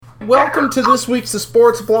Welcome to this week's The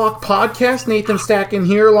Sports Block Podcast. Nathan Stacken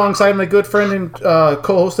here alongside my good friend and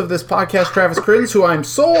co-host of this podcast, Travis Crins, who I'm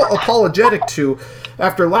so apologetic to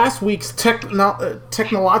after last week's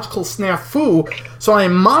technological snafu. So I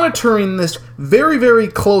am monitoring this very, very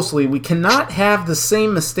closely. We cannot have the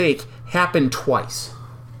same mistake happen twice.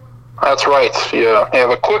 That's right. You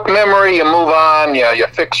have a quick memory, you move on, you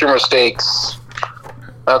fix your mistakes.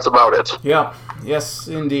 That's about it. Yeah. Yes,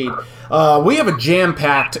 indeed. We have a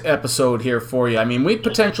jam-packed episode here for you. I mean, we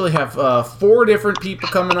potentially have 4 different people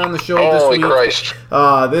coming on the show this week. Holy Christ.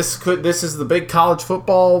 This is the big college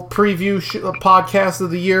football preview podcast of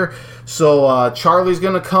the year. So Charlie's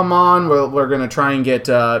going to come on. We're going to try and get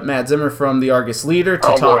Matt Zimmer from the Argus Leader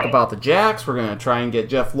to talk about the Jacks. We're going to try and get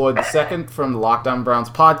Jeff Lloyd II from the Lockdown Browns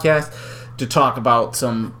podcast to talk about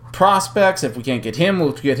some prospects. If we can't get him,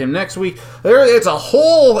 we'll get him next week. It's a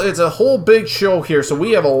whole big show here, so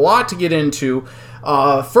we have a lot to get into.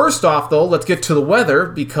 First off, though, let's get to the weather,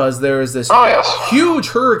 because there is this huge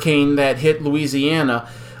hurricane that hit Louisiana.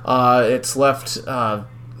 It's left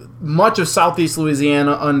much of southeast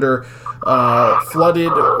Louisiana under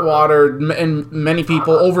flooded water, and many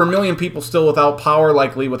people, over 1 million people, still without power,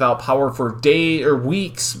 likely without power for days or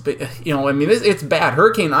weeks. But, it's bad.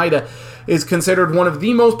 Hurricane Ida is considered one of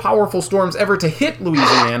the most powerful storms ever to hit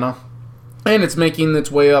Louisiana, and it's making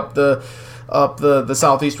its way up the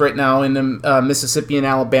southeast right now, in Mississippi and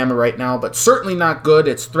Alabama right now, but certainly not good.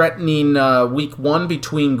 It's threatening week 1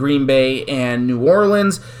 between Green Bay and New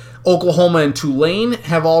Orleans. Oklahoma and Tulane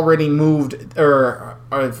have already moved, or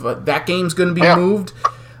that game's going to be moved.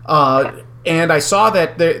 And I saw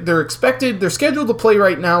that they're scheduled to play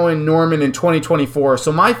right now in Norman in 2024.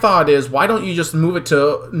 So my thought is, why don't you just move it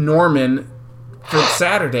to Norman for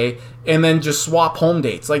Saturday and then just swap home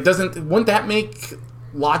dates? Like, wouldn't that make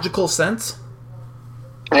logical sense?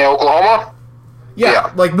 Yeah, Oklahoma?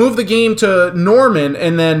 Yeah, like move the game to Norman,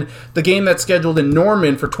 and then the game that's scheduled in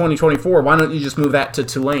Norman for 2024, why don't you just move that to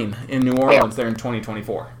Tulane in New Orleans there in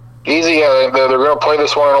 2024? Easy. They're going to play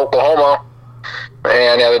this one in Oklahoma,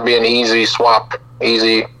 and that'd be an easy swap,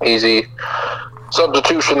 easy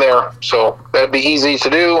substitution there. So that'd be easy to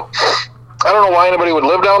do. I don't know why anybody would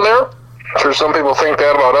live down there. I'm sure some people think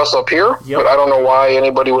that about us up here, but I don't know why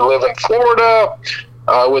anybody would live in Florida.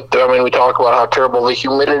 We talk about how terrible the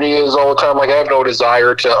humidity is all the time. Like, I have no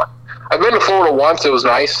desire to. I've been to Florida once. It was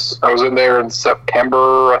nice. I was in there in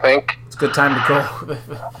September, I think. It's a good time to go.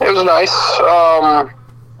 It was nice.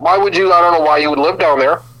 Why would you? I don't know why you would live down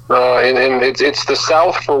there. And it's the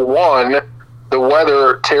South for 1. The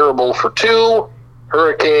weather terrible for 2.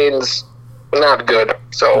 Hurricanes not good.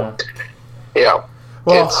 So yeah.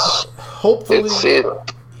 Well, hopefully.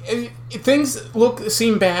 Things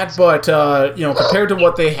seem bad, but compared to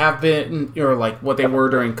what they have been, or like what they were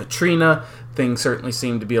during Katrina, things certainly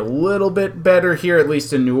seem to be a little bit better here, at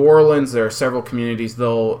least in New Orleans. There are several communities,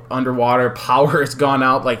 though, underwater. Power has gone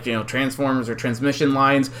out, like, transformers or transmission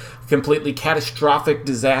lines, completely catastrophic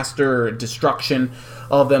disaster, destruction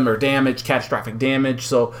of them, or catastrophic damage.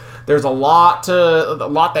 So there's a lot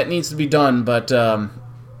that needs to be done, but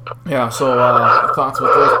thoughts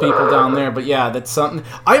with those people down there. But yeah, that's something.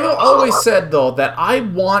 I've always said, though, that I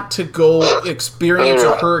want to go experience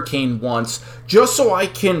a hurricane once, just so I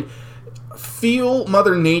can feel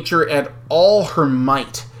Mother Nature at all her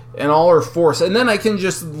might and all her force, and then I can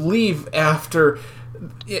just leave after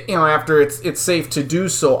it's safe to do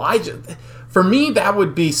so. For me, that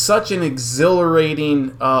would be such an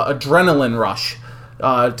exhilarating adrenaline rush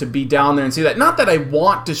to be down there and see that. Not that I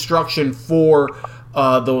want destruction for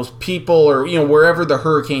those people or wherever the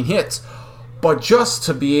hurricane hits, but just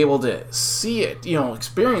to be able to see it,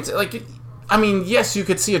 experience it. Like, yes, you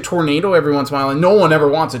could see a tornado every once in a while, and no one ever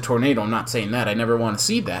wants a tornado. I'm not saying that. I never want to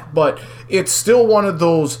see that, but it's still one of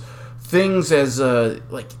those things as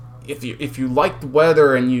if you like the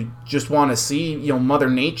weather and you just want to see Mother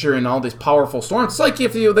Nature and all these powerful storms. It's like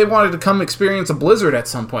if they wanted to come experience a blizzard at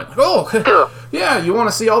some point. Yeah, you want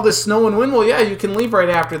to see all this snow and wind. Well, yeah, you can leave right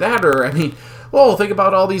after that. Or think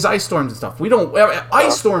about all these ice storms and stuff.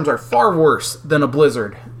 Ice storms are far worse than a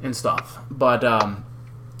blizzard and stuff. But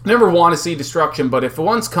never want to see destruction. But if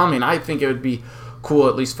one's coming, I think it would be cool,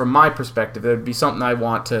 at least from my perspective. It would be something I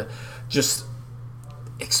want to just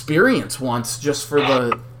experience once, just for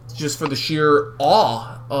the sheer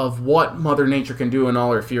awe of what Mother Nature can do in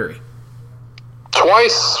all her fury.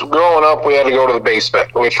 Twice growing up, we had to go to the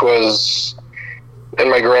basement, which was in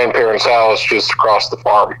my grandparents' house just across the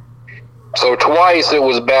farm. So twice it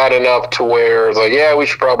was bad enough to where it's like, yeah, we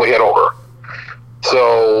should probably head over.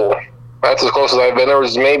 So that's as close as I've been. There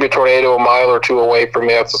was maybe a tornado a mile or two away from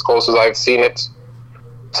me. That's as close as I've seen it.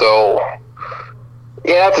 So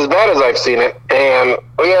Yeah, it's as bad as I've seen it. And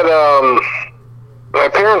we had, my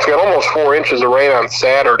parents got almost 4 inches of rain on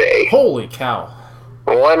Saturday. Holy cow.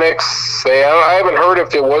 Lenox, I haven't heard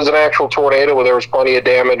if it was an actual tornado, but there was plenty of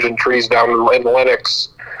damage and trees down in Lenox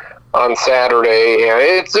on Saturday. And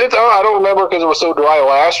it's I don't remember because it was so dry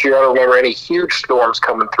last year. I don't remember any huge storms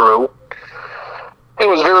coming through. It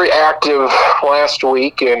was very active last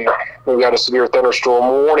week, and we've got a severe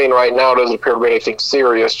thunderstorm warning right now. It doesn't appear to be anything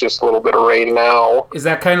serious, just a little bit of rain now. Is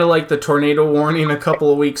that kind of like the tornado warning a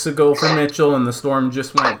couple of weeks ago for Mitchell, and the storm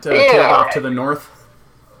just went tailed off to the north?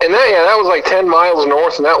 And that was like 10 miles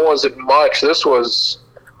north, and that wasn't much. This was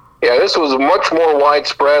much more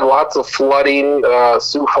widespread. Lots of flooding.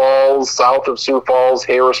 Sioux Falls, south of Sioux Falls,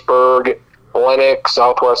 Harrisburg, Lenox,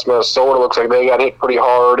 southwest Minnesota. Looks like they got hit pretty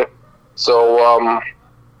hard. So,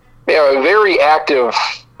 a very active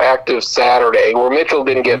Saturday. Where Mitchell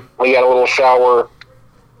didn't get, we got a little shower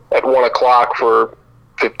at 1 o'clock for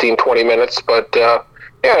 15, 20 minutes, but.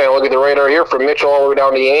 Look at the radar here from Mitchell all the way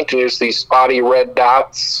down to Yankton. There's these spotty red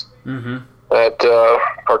dots that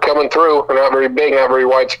are coming through. They're not very big, not very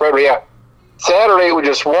widespread. But Saturday was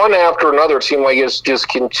just one after another. It seemed like it's just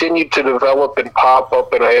continued to develop and pop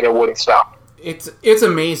up, and it wouldn't stop. It's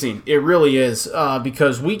amazing. It really is,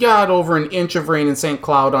 because we got over an inch of rain in St.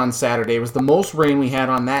 Cloud on Saturday. It was the most rain we had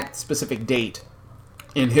on that specific date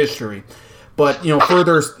in history. But,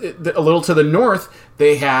 further, a little to the north,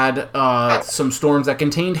 they had some storms that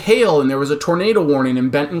contained hail, and there was a tornado warning in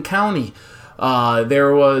Benton County.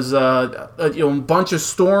 There was a bunch of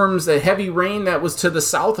storms, a heavy rain that was to the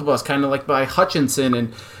south of us, kind of like by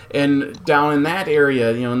Hutchinson and down in that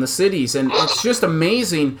area, in the cities. And it's just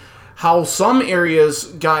amazing how some areas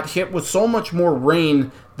got hit with so much more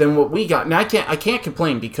rain than what we got. And I can't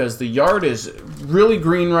complain because the yard is really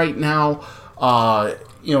green right now.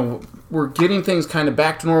 We're getting things kind of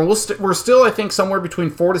back to normal. We're still, I think, somewhere between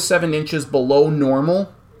 4 to 7 inches below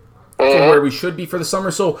normal for where we should be for the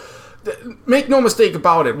summer. So make no mistake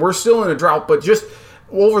about it. We're still in a drought, but just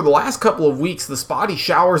over the last couple of weeks, the spotty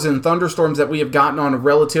showers and thunderstorms that we have gotten on a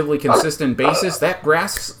relatively consistent basis, that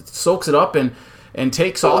grass soaks it up and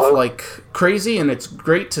takes off like crazy, and it's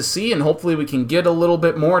great to see, and hopefully we can get a little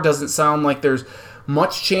bit more. It doesn't sound like there's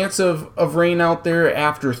much chance of rain out there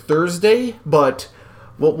after Thursday, but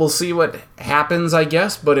we'll see what happens, I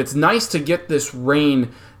guess. But it's nice to get this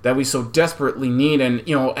rain that we so desperately need. And,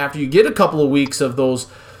 after you get a couple of weeks of those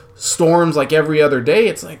storms like every other day,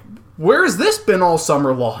 it's like, where has this been all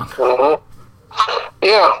summer long?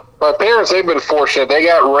 Yeah, my parents, they've been fortunate. They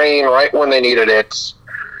got rain right when they needed it.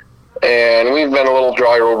 And we've been a little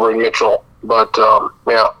drier over in Mitchell. But,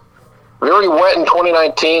 very wet in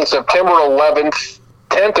 2019, September 11th,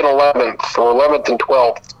 10th and 11th, or 11th and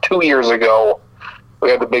 12th, 2 years ago. We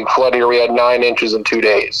had the big flood here. We had 9 inches in 2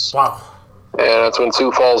 days. Wow. And that's when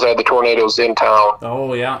Sioux Falls had the tornadoes in town.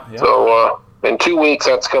 Oh, yeah. So, in 2 weeks,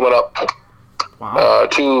 that's coming up. Wow.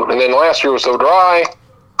 And then last year was so dry.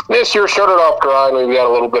 This year started off dry, and we've got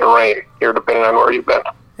a little bit of rain here, depending on where you've been.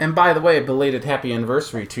 And by the way, belated happy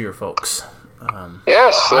anniversary to your folks.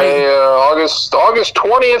 Yes, August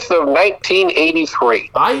 20th of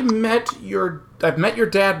 1983. I've met your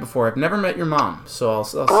dad before. I've never met your mom, so I'll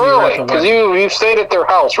see you really? at the Because wedding. you stayed at their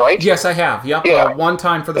house, right? Yes, I have. Yep. Yeah. One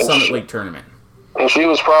time for the Summit League tournament. And she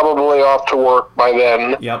was probably off to work by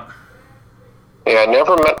then. Yep. Yeah, I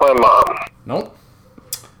never met my mom. Nope.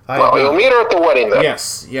 Well, you'll meet her at the wedding then.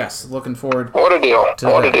 Yes. Looking forward. What a deal.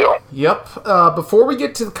 What a deal. Yep. Before we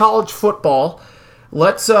get to the college football,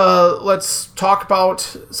 let's talk about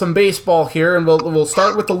some baseball here, and we'll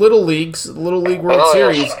start with the Little Leagues, the Little League World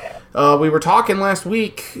Series. We were talking last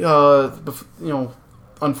week.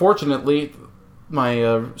 Unfortunately,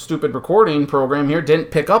 my stupid recording program here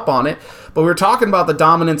didn't pick up on it, but we were talking about the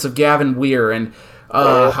dominance of Gavin Weir and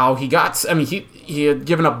how he got. I mean, he had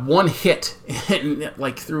given up one hit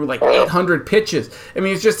through 800 pitches. I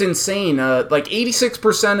mean, it's just insane.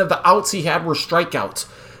 86% of the outs he had were strikeouts.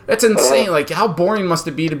 That's insane. Like, how boring must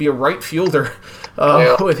it be to be a right fielder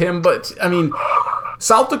with him? But, I mean,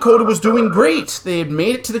 South Dakota was doing great. They had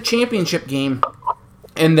made it to the championship game.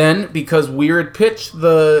 And then, because Weir had pitched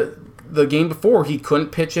the game before, he couldn't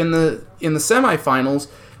pitch in the semifinals.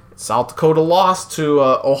 South Dakota lost to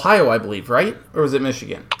Ohio, I believe, right? Or was it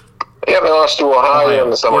Michigan? Yeah, they lost to Ohio in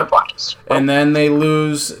the semifinals. Yep. And then they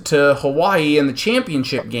lose to Hawaii in the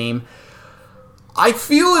championship game. I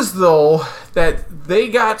feel as though that they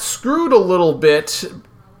got screwed a little bit.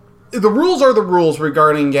 The rules are the rules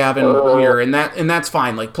regarding Gavin Weir, and that's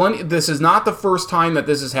fine. This is not the first time that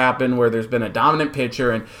this has happened where there's been a dominant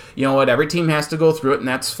pitcher, and you know what, every team has to go through it, and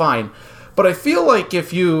that's fine. But I feel like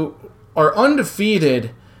if you are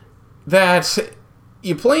undefeated, that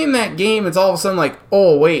you play in that game, it's all of a sudden like,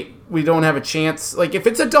 oh, wait, we don't have a chance. Like, if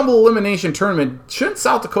it's a double elimination tournament, shouldn't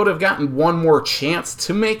South Dakota have gotten one more chance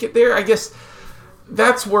to make it there? I guess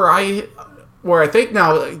that's where I think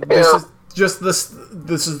now this is just this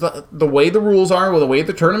is the way the rules are, the way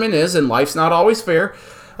the tournament is, and life's not always fair.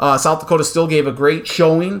 South Dakota still gave a great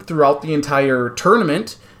showing throughout the entire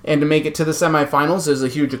tournament, and to make it to the semifinals is a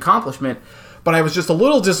huge accomplishment. But I was just a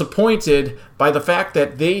little disappointed by the fact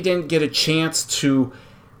that they didn't get a chance to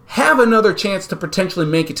have another chance to potentially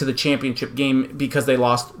make it to the championship game because they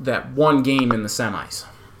lost that one game in the semis.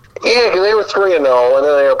 Yeah, because they were 3-0, and then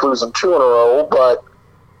they ended up losing 2 in a row. But,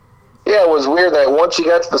 yeah, it was weird that once you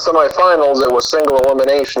got to the semifinals, it was single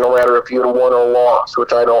elimination no matter if you had won or lost,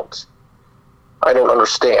 which I don't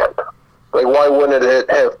understand. Like, why wouldn't it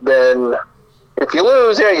have been... If you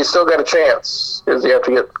lose, yeah, you still got a chance because you have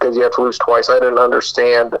to lose twice. I didn't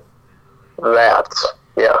understand that.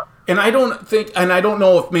 Yeah, and I don't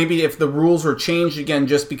know if the rules were changed again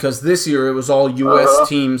just because this year it was all U.S.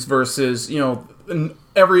 teams versus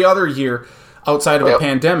every other year outside of a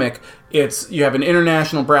pandemic. You have an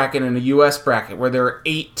international bracket and a U.S. bracket where there are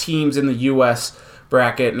 8 teams in the U.S.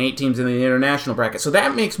 bracket and 8 teams in the international bracket. So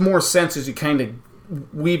that makes more sense as you kind of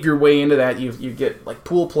weave your way into that. You get like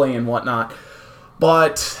pool play and whatnot.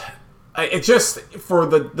 But it just, for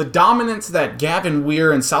the dominance that Gavin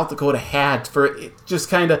Weir and South Dakota had, for it just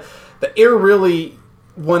kind of, the air really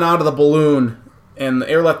went out of the balloon, and the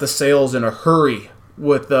air left the sails in a hurry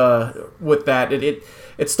with that.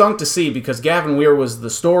 It stunk to see because Gavin Weir was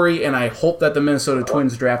the story, and I hope that the Minnesota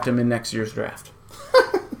Twins draft him in next year's draft.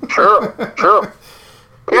 Sure.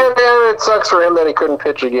 Yeah, it sucks for him that he couldn't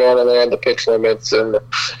pitch again, and they had the pitch limits, and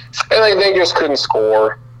they just couldn't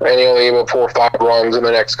score. And he only gave up 4 or 5 runs in the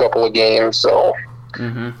next couple of games. So,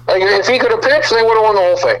 like, if he could have pitched, they would have won the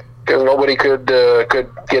whole thing because nobody could get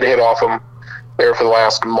a hit off him there for the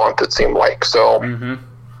last month. It seemed like so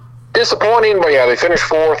disappointing, but yeah, they finished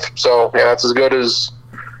 4th. So yeah, that's as good as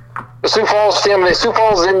the Sioux Falls team. The Sioux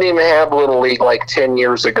Falls didn't even have Little League like 10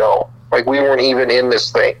 years ago. Like, we weren't even in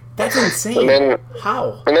this thing. That's insane. And then,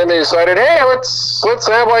 how? And then they decided, hey, let's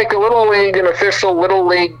have like a an official Little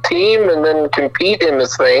League team, and then compete in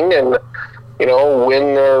this thing, and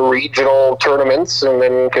win the regional tournaments, and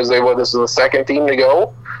then because this is the second team to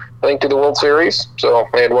go, I think, to the World Series. So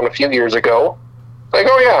they had one a few years ago. Like,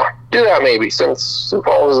 oh yeah, do that maybe, since Sioux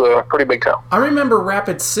Falls is a pretty big town. I remember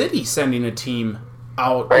Rapid City sending a team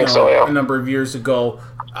out a number of years ago.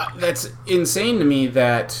 That's insane to me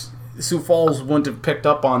that Sioux Falls wouldn't have picked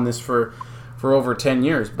up on this for over 10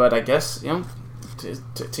 years, but I guess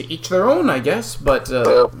to each their own, I guess. But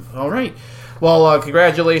all right, well,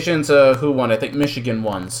 congratulations. Who won? I think Michigan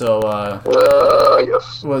won. So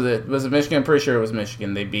yes, was it Michigan? I'm pretty sure it was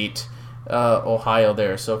Michigan. They beat Ohio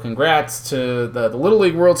there. So congrats to the Little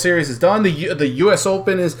League World Series is done. The U.S.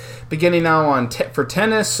 Open is beginning now for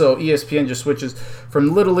tennis. So ESPN just switches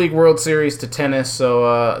from Little League World Series to tennis. So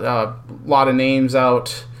a lot of names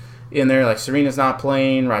out in there, like Serena's not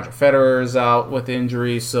playing, Roger Federer is out with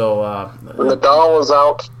injury, so Nadal is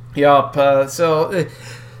out. Yup. So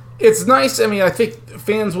it's nice. I mean, I think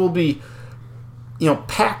fans will be,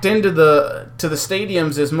 packed into the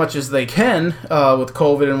stadiums as much as they can with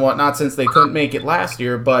COVID and whatnot, since they couldn't make it last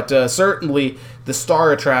year. But certainly the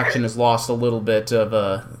star attraction has lost a little bit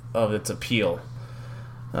of its appeal.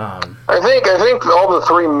 I think all the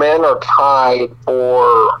 3 men are tied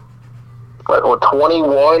for 20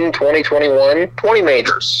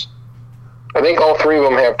 majors. I think all 3 of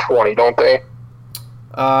them have 20, don't they?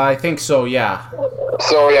 I think so, yeah.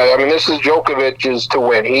 So, yeah, I mean, this is Djokovic's to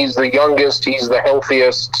win. He's the youngest. He's the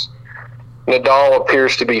healthiest. Nadal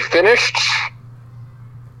appears to be finished.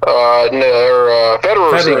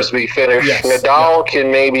 Federer seems to be finished. Yes. Nadal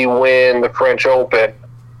can maybe win the French Open.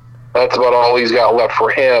 That's about all he's got left for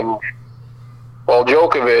him. Well,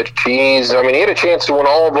 Djokovic, he had a chance to win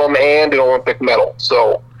all of them and an Olympic medal.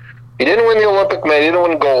 So he didn't win the Olympic medal, he didn't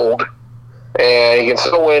win gold, and he can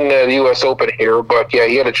still win the U.S. Open here. But yeah,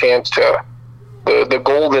 he had a chance to the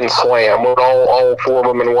Golden Slam, win all 4 of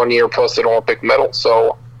them in 1 year plus an Olympic medal.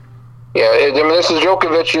 So yeah, this is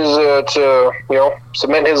Djokovic's to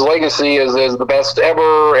cement his legacy as the best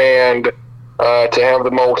ever, and to have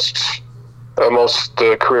the most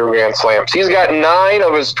career Grand Slams. He's got 9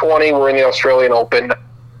 of his 20 were in the Australian Open,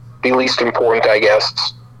 the least important, I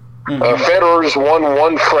guess. Federer's won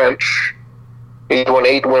 1 French. He's won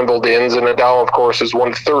 8 Wimbledons, and Nadal, of course, has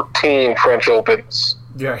won 13 French Opens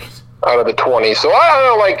out of the 20. So I don't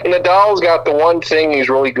know, like, Nadal's got the one thing he's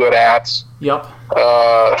really good at. Yep.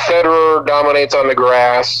 Federer dominates on the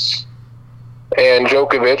grass, and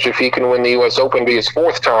Djokovic, if he can win the U.S. Open, be his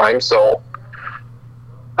 4th time. So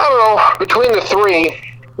between the three,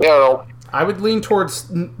 I would lean towards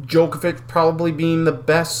Djokovic probably being the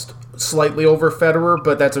best, slightly over Federer,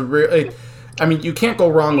 but that's you can't go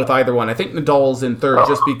wrong with either one. I think Nadal's in third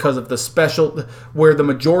just because of the special, where the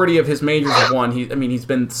majority of his majors have won. He's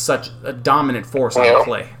been such a dominant force on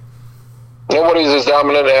clay. Nobody's as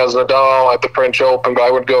dominant as Nadal at the French Open, but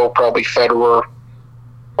I would go probably Federer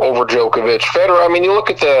over Djokovic. Federer, you look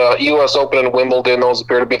at the U.S. Open and Wimbledon; those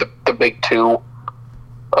appear to be the big two.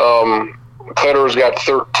 Federer's got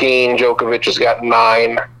 13, Djokovic has got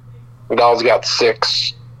 9, Nadal's got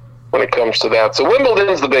 6 when it comes to that. So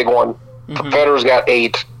Wimbledon's the big one. Mm-hmm. Federer's got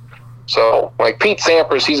 8. So, like Pete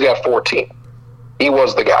Sampras, he's got 14. He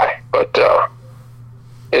was the guy. But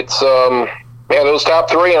it's, those top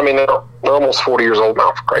three, they're almost 40 years old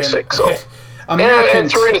now, for Christ's sake. So.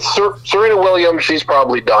 And Serena Williams, she's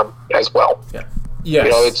probably done as well. Yeah.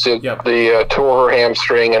 Yes. The tore her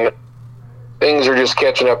hamstring, and things are just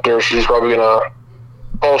catching up there. She's probably going to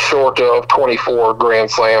fall short of 24 Grand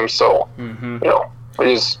Slams. So, it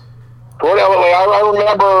is. I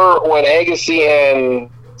remember when Agassi and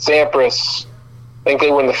Sampras, I think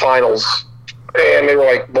they were in the finals, and they were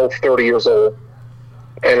like both 30 years old.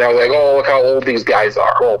 And I was like, oh, look how old these guys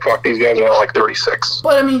are. Oh, fuck, these guys are now like 36.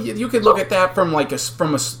 But, you could look at that from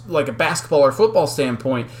a basketball or football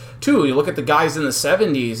standpoint, too. You look at the guys in the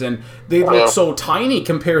 70s, and they look so tiny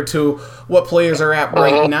compared to what players are at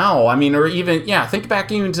right now. Or even, think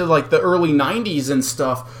back even to, the early 90s and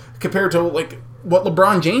stuff, compared to, what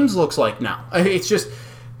LeBron James looks like now. It's just...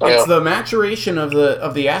 It's the maturation of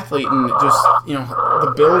the athlete and just,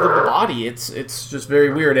 the build of the body. It's just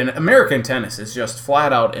very weird. And American tennis is just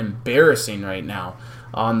flat out embarrassing right now,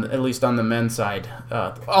 at least on the men's side.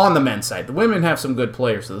 The women have some good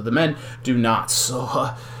players, the men do not.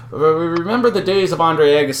 So remember the days of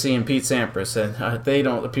Andre Agassi and Pete Sampras, and they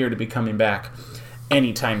don't appear to be coming back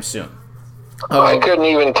anytime soon. I couldn't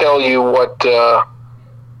even tell you what...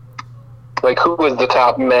 who was the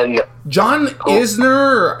top men? John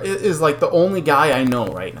Isner is the only guy I know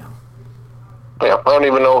right now. Yeah, I don't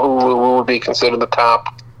even know who would be considered the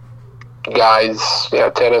top guys. Yeah,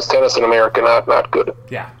 tennis in America, not good.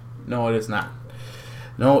 Yeah, no, it is not.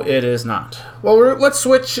 Well, let's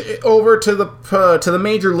switch over to the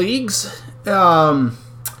major leagues. The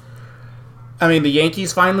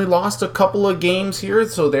Yankees finally lost a couple of games here,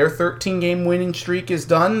 so their 13-game winning streak is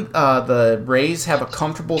done. The Rays have a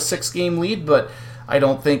comfortable 6-game lead, but I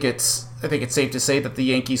think it's safe to say that the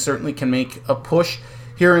Yankees certainly can make a push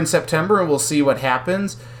here in September, and we'll see what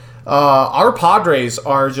happens. Our Padres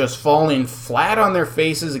are just falling flat on their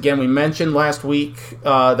faces. Again, we mentioned last week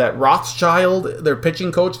that Rothschild, their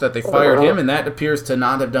pitching coach, that they fired him, and that appears to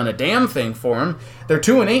not have done a damn thing for him. They're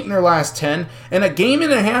 2-8 in their last 10, and a game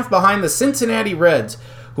and a half behind the Cincinnati Reds,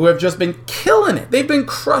 who have just been killing it. They've been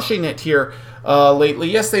crushing it here lately.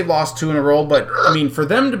 Yes, they've lost 2 in a row, but, for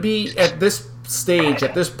them to be at this stage,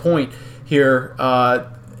 at this point here,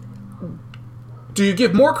 do you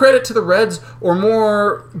give more credit to the Reds or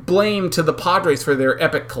more blame to the Padres for their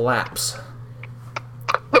epic collapse?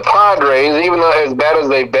 The Padres, even though as bad as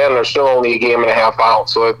they've been, they're still only a game and a half out,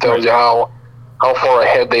 so it tells you how far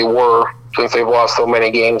ahead they were since they've lost so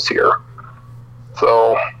many games here.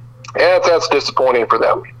 So, that's disappointing for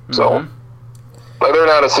them. Mm-hmm. So, but they're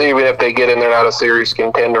not even if they get in, they're not a serious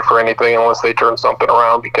contender for anything unless they turn something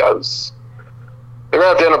around, because they're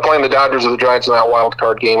going to have to end up playing the Dodgers or the Giants in that wild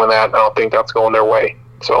card game, and I don't think that's going their way.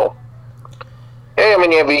 So,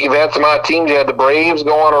 you've had some odd teams. You had the Braves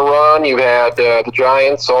go on a run. You've had the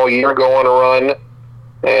Giants all year go on a run.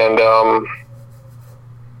 And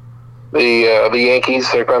the Yankees,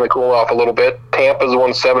 they're kind of cool off a little bit. Tampa's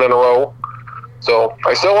won 7 in a row. So,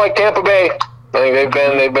 I still like Tampa Bay. I think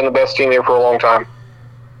they've been the best team here for a long time.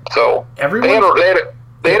 So,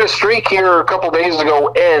 they had a streak here a couple days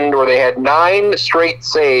ago where they had 9 straight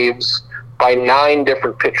saves by 9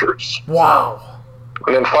 different pitchers. Wow.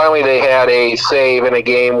 And then finally they had a save in a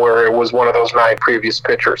game where it was one of those 9 previous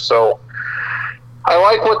pitchers. So I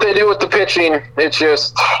like what they do with the pitching. It's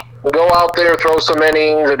just go out there, throw some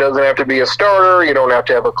innings. It doesn't have to be a starter. You don't have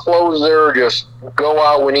to have a closer. Just go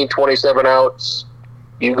out. We need 27 outs.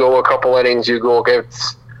 You go a couple innings. You go, okay,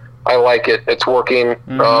 I like it. It's working.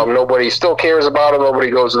 Mm-hmm. Nobody still cares about them.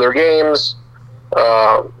 Nobody goes to their games.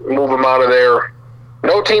 Move them out of there.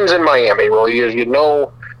 No teams in Miami. Well,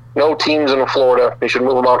 no teams in Florida. They should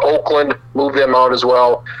move them out. Oakland, move them out as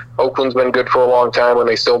well. Oakland's been good for a long time, and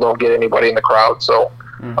they still don't get anybody in the crowd. So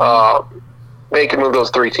they can move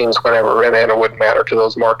those 3 teams whenever, and it wouldn't matter to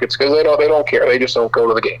those markets because they don't care. They just don't go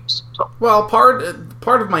to the games. So. Well, part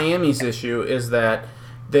of Miami's issue is that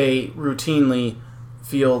they routinely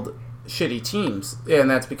field shitty teams, and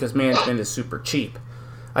that's because management is super cheap.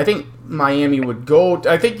 I think Miami would go.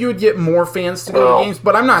 I think you would get more fans to go to games,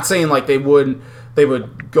 but I'm not saying like they would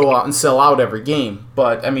go out and sell out every game.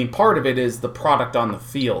 But I mean, part of it is the product on the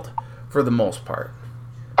field for the most part.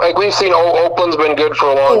 Like we've seen, Oakland's been good for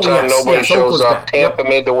a long time. Yes, Nobody shows up. Back. Tampa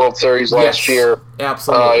made the World Series last year.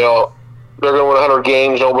 Absolutely. They're going to win 100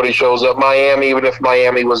 games. Nobody shows up. Miami, even if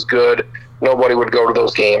Miami was good, nobody would go to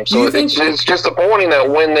those games. So it's just disappointing that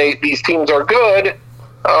when these teams are good,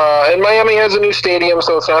 and Miami has a new stadium,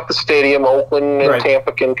 so it's not the stadium. Oakland and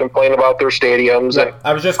Tampa can complain about their stadiums. Right. And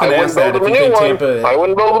I was just going to ask that if you think Tampa... I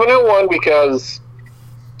wouldn't build them a new one because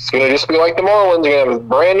it's going to just be like the Marlins. You're going to have a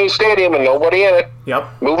brand new stadium and nobody in it.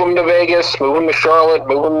 Yep. Move them to Vegas, move them to Charlotte,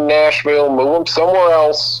 move them to Nashville, move them somewhere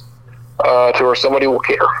else to where somebody will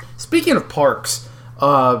care. Speaking of parks,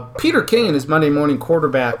 Peter King and his Monday Morning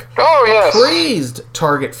Quarterback praised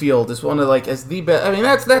Target Field as one of as the best. I mean,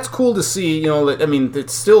 that's cool to see.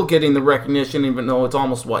 It's still getting the recognition, even though it's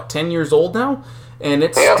almost 10 years old now, and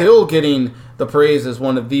it's still getting the praise as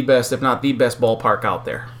one of the best, if not the best, ballpark out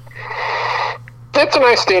there. It's a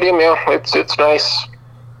nice stadium, yeah. It's nice.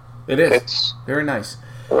 It is. It's very nice.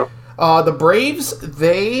 The Braves,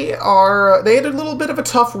 they had a little bit of a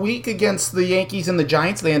tough week against the Yankees and the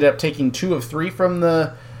Giants. They ended up taking 2 of 3 from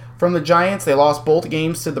the Giants. They lost both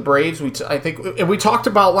games to the Braves. I think we talked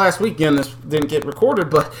about last week. Again, this didn't get recorded,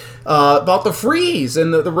 but about the freeze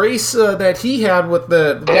and the race that he had with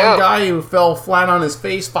the one guy who fell flat on his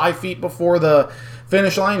face 5 feet before the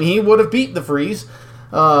finish line. He would have beat the freeze.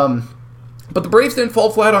 But the Braves didn't fall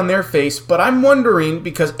flat on their face. But I'm wondering,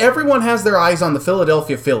 because everyone has their eyes on the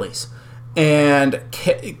Philadelphia Phillies, and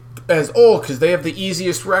because they have the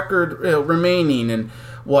easiest record remaining and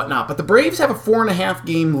whatnot. But the Braves have a 4.5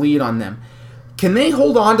 game lead on them. Can they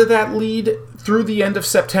hold on to that lead through the end of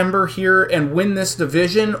September here and win this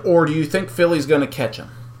division, or do you think Philly's going to catch them?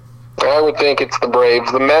 I would think it's the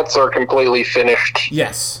Braves. The Mets are completely finished.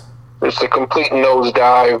 Yes. There's a complete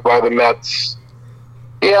nosedive by the Mets.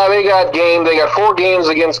 Yeah, they got 4 games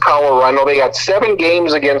against Colorado. They got 7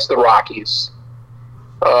 games against the Rockies.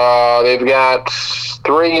 They've got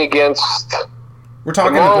 3 against... We're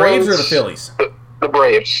talking the Braves or the Phillies? The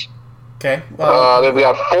Braves. Okay. They've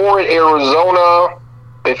got 4 at Arizona.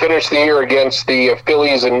 They finished the year against the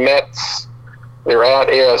Phillies and Mets. They're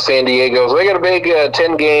at San Diego. So they got a big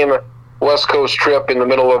 10-game West Coast trip in the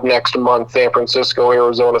middle of next month, San Francisco,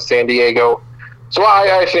 Arizona, San Diego. So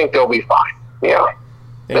I think they'll be fine. Yeah.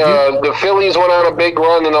 The Phillies went on a big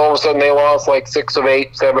run, and all of a sudden they lost 6 of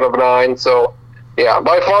 8, 7 of 9. So, yeah,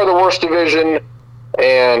 by far the worst division.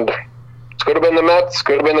 And it could have been the Mets,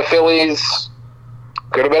 could have been the Phillies,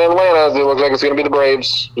 could have been Atlanta. It looks like it's going to be the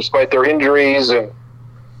Braves, despite their injuries. And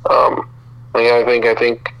I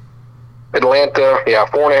think Atlanta,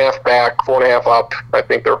 4.5 back, 4.5 up. I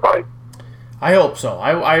think they're fine. I hope so.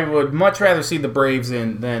 I would much rather see the Braves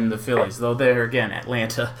than the Phillies, though they're, again,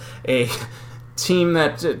 Atlanta, a team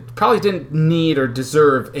that probably didn't need or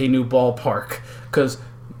deserve a new ballpark because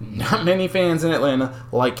not many fans in Atlanta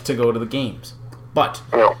like to go to the games. But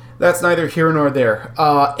that's neither here nor there.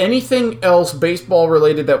 Anything else baseball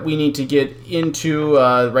related that we need to get into?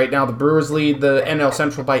 Right now, the Brewers lead the NL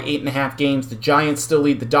Central by 8.5 games. The Giants still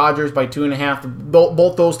lead the Dodgers by 2.5.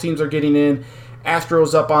 Both those teams are getting in.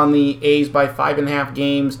 Astros up on the A's by 5.5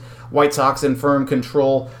 games. White Sox in firm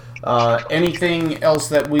control. Anything else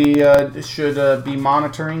that we should be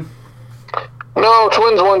monitoring? No,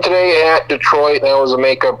 Twins won today at Detroit. That was a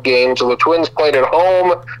makeup game. So the Twins played at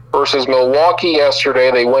home versus Milwaukee yesterday.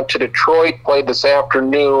 They went to Detroit, played this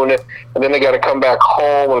afternoon, and then they got to come back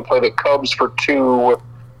home and play the Cubs for 2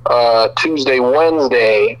 Tuesday,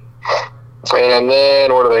 Wednesday. And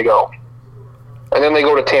then where do they go? And then they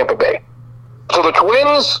go to Tampa Bay. So the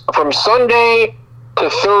Twins from Sunday to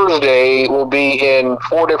Thursday will be in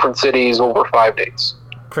 4 different cities over 5 days.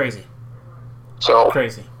 Crazy. So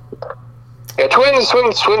crazy. Yeah, Twins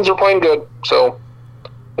are playing good. So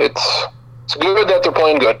it's good that they're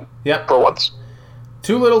playing good. Yep. For once.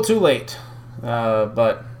 Too little, too late.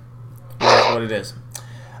 But that's what it is.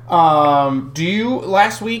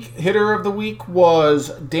 Last week, hitter of the week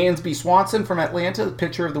was Dansby Swanson from Atlanta. The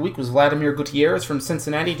pitcher of the week was Vladimir Gutierrez from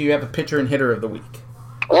Cincinnati. Do you have a pitcher and hitter of the week?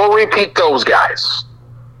 We'll repeat those guys.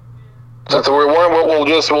 Since we'll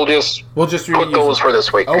just put those for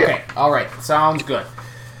this week. Okay, all right, sounds good.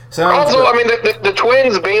 Also, I mean, the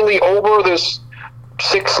Twins, Bailey Ober, this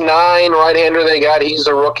 6'9" right-hander they got, he's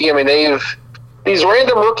a rookie. I mean, these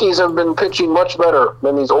random rookies have been pitching much better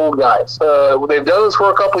than these old guys. They've done this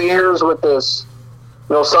for a couple of years with this,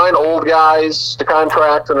 sign old guys to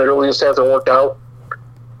contract, and it really just hasn't worked out.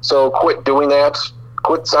 So quit doing that.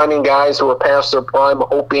 quit signing guys who are past their prime,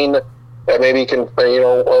 hoping that maybe you can, a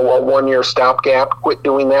 1-year stopgap. Quit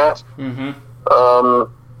doing that. Mm-hmm.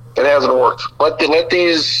 It hasn't worked. Let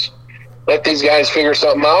these guys figure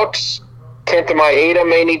something out. Kenta Maeda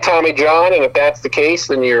may need Tommy John, and if that's the case,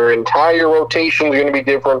 then your entire rotation is going to be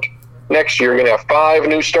different next year. You're going to have 5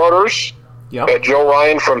 new starters. Yep. Got Joe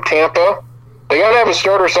Ryan from Tampa. They got to have a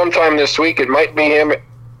starter sometime this week. It might be him. It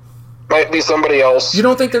might be somebody else. You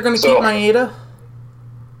don't think they're going to keep Maeda?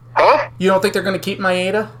 Huh? You don't think they're going to keep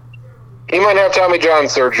Maeda? He might have Tommy John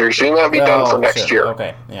surgery, so he might be done for next year.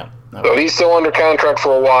 Okay, yeah. Okay. So he's still under contract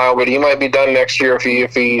for a while, but he might be done next year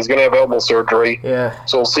if he's going to have elbow surgery. Yeah.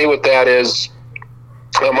 So we'll see what that is.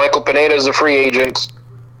 Michael Pineda is a free agent.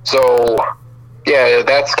 So, yeah, if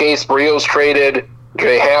that's the case. Barrios traded.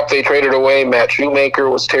 Jay Happ they traded away. Matt Shoemaker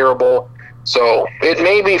was terrible. So it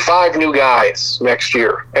may be 5 new guys next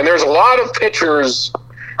year. And there's a lot of pitchers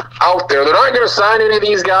out there. They're not going to sign any of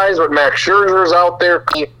these guys, but Max Scherzer's out there.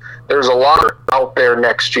 There's a lot out there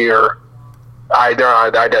next year. They're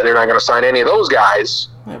not going to sign any of those guys.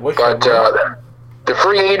 But the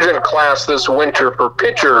free agent class this winter for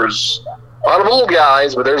pitchers, a lot of old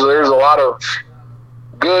guys, but there's a lot of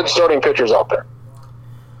good starting pitchers out there.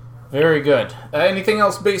 Very good. Anything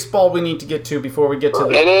else baseball we need to get to before we get to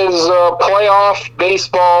the... It is playoff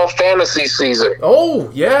baseball fantasy season. Oh,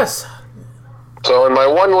 yes. So in my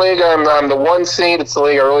one league, I'm the 1 seed. It's the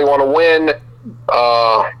league I really want to win.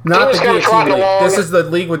 Not the DXC league. This is the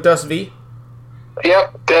league with Dust V?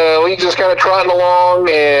 Yep. The league just kind of trotting along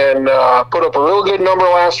and put up a real good number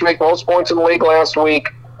last week. Most points in the league last week.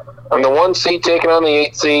 I'm the 1 seed taking on the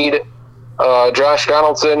 8 seed. Josh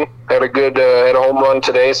Donaldson had a home run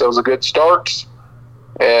today, so it was a good start.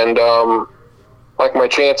 And like my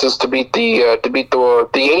chances to beat the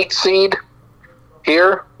 8 seed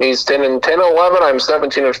here. He's 10-11. I'm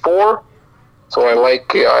 17-4. So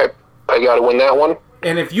I got to win that one.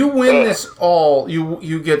 And if you win this all,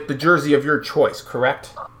 you get the jersey of your choice,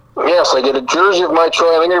 correct? Yes, I get a jersey of my choice.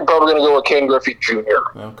 I think you're probably going to go with Ken Griffey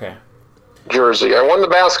Jr. Okay. Jersey. I won the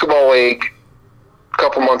basketball league a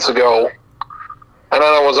couple months ago. And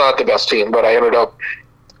I was not the best team, but I ended up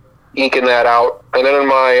eking that out. And then in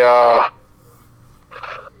my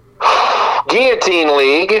guillotine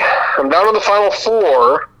league, I'm down to the final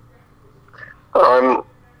 4.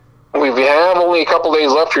 We have only a couple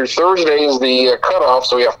days left here. Thursday is the cutoff,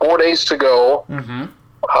 so we have 4 days to go. Mm-hmm.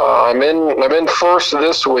 I'm in first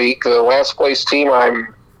this week. The last place team,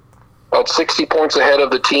 I'm about 60 points ahead of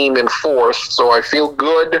the team in 4th, so I feel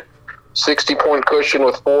good. 60-point cushion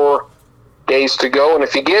with 4 days to go. And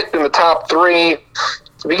if you get in the top 3, if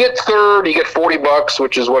you get 3rd, you get $40,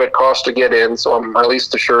 which is what it costs to get in. So I'm at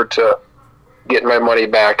least assured to get my money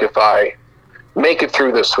back if I make it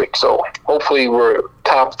through this week. So hopefully we're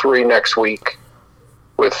top 3 next week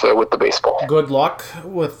with the baseball. Good luck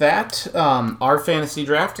with that. Our fantasy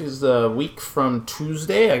draft is the week from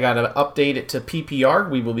Tuesday. I got to update it to PPR.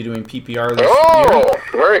 We will be doing PPR this year. Oh,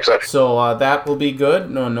 very excited. So that will be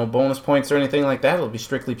good. No bonus points or anything like that. It'll be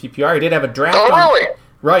strictly PPR. I did have a draft. Oh, really?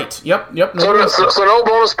 Right. Yep. So no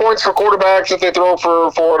bonus points for quarterbacks if they throw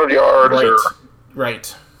for 400 yards?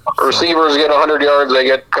 Right. Receivers get 100 yards, they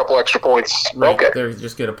get a couple extra points. Right. Okay. They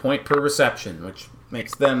just get a point per reception, which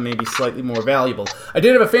makes them maybe slightly more valuable. I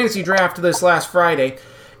did have a fantasy draft this last Friday,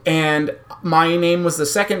 and my name was the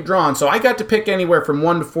second drawn, so I got to pick anywhere from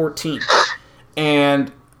 1 to 14.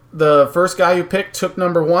 And the first guy who picked took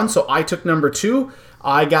number 1, so I took number 2.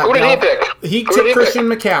 Who did he pick? He took Christian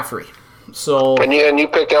McCaffrey. So and you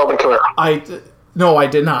picked Alvin Kamara. No, I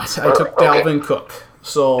did not. I took Dalvin Cook.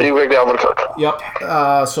 So you picked Dalvin Cook. Yep.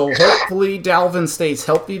 So hopefully Dalvin stays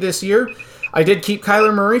healthy this year. I did keep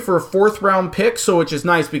Kyler Murray for a 4th-round pick, which is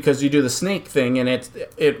nice because you do the snake thing, and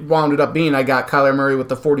it wound up being I got Kyler Murray with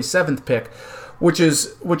the 47th pick, which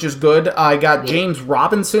is good. I got James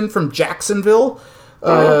Robinson from Jacksonville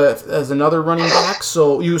as another running back.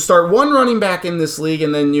 So you start 1 running back in this league,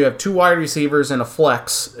 and then you have 2 wide receivers and a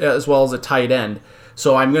flex, as well as a tight end.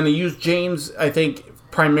 So I'm going to use James, I think,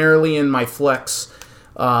 primarily in my flex.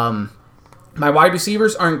 My wide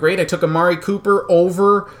receivers aren't great. I took Amari Cooper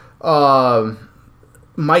over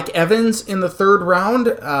Mike Evans in the 3rd round.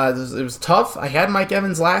 It was tough. I had Mike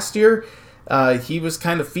Evans last year. He was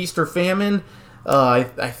kind of feast or famine. I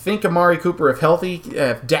think Amari Cooper,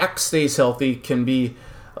 if Dak stays healthy, can be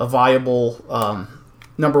a viable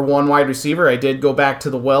number 1 wide receiver. I did go back to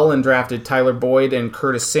the well and drafted Tyler Boyd and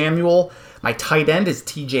Curtis Samuel. My tight end is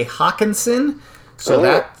TJ Hawkinson. So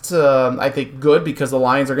that's, I think, good because the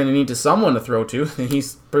Lions are going to need someone to throw to.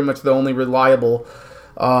 He's pretty much the only reliable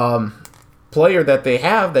player that they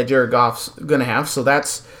have that Jared Goff's going to have. So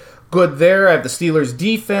that's good there. I have the Steelers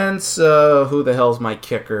defense. Who the hell's my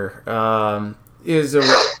kicker? Is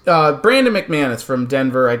Brandon McManus from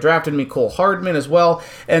Denver. I drafted Mecole Hardman as well.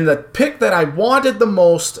 And the pick that I wanted the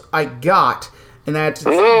most, I got. And that's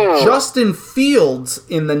Justin Fields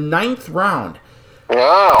in the 9th round.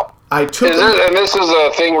 Wow. I took and this is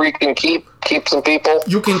a thing where you can keep some people?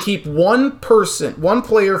 You can keep one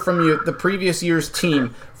player from the previous year's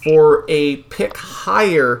team for a pick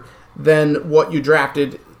higher than what you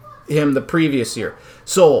drafted him the previous year.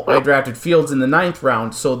 So I drafted Fields in the 9th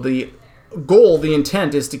round. So the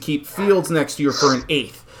intent is to keep Fields next year for an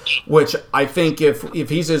 8th, which I think if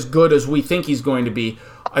he's as good as we think he's going to be,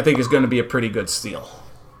 I think is going to be a pretty good steal.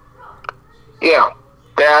 Yeah,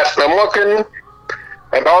 I'm looking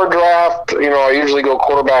at our draft. I usually go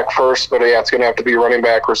quarterback first, but yeah, it's going to have to be running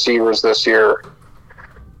back, receivers this year.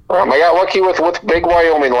 I got lucky with Big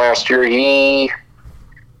Wyoming last year. He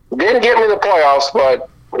didn't get me the playoffs, but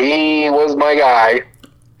he was my guy.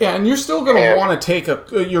 Yeah, and you're still going to want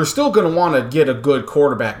to you're still going to want to get a good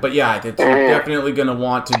quarterback. But yeah, you're definitely going to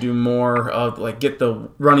want to do more of get the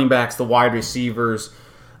running backs, the wide receivers,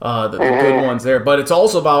 the good ones there. But it's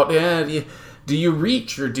also about do you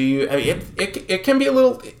reach or do you? It can be a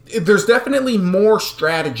little. There's definitely more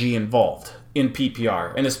strategy involved in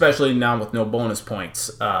PPR, and especially now with no bonus points,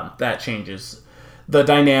 that changes the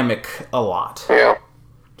dynamic a lot. Yeah.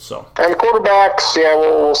 So. And quarterbacks,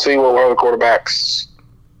 we'll see what one of the quarterbacks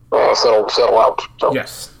settle out. So.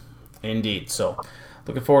 Yes, indeed. So.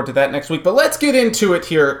 Looking forward to that next week. But let's get into it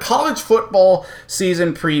here. College football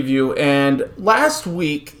season preview. And last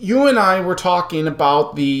week, you and I were talking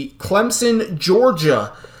about the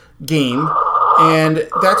Clemson-Georgia game. And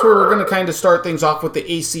that's where we're going to kind of start things off with the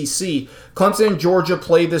ACC. Clemson and Georgia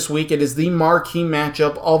play this week. It is the marquee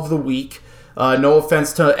matchup of the week. No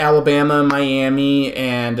offense to Alabama, Miami,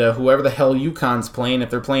 and whoever the hell UConn's playing, if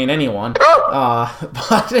they're playing anyone.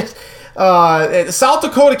 But South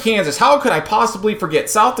Dakota, Kansas. How could I possibly forget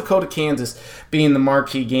South Dakota, Kansas being the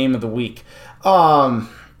marquee game of the week? But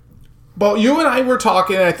you and I were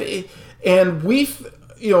talking, and we,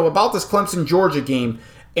 about this Clemson-Georgia game.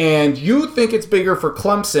 And you think it's bigger for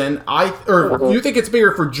Clemson, you think it's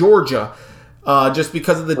bigger for Georgia, just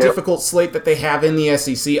because of the difficult slate that they have in the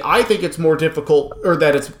SEC. I think it's more difficult, or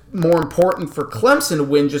that it's more important for Clemson to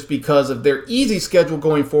win just because of their easy schedule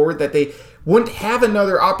going forward, that they wouldn't have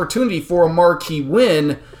another opportunity for a marquee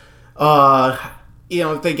win,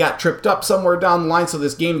 if they got tripped up somewhere down the line. So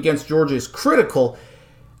this game against Georgia is critical.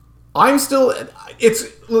 It's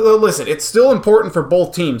still important for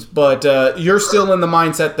both teams, but you're still in the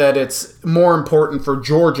mindset that it's more important for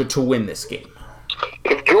Georgia to win this game.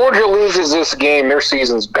 If Georgia loses this game, their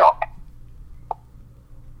season's gone.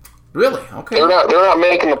 Really? Okay. They're not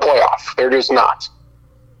making the playoff. They're just not.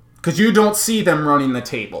 Because you don't see them running the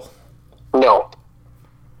table. No.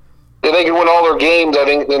 If they can win all their games, I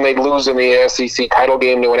think then they'd lose in the SEC title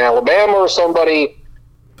game to an Alabama or somebody.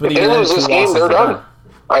 But if they lose this game, they're done.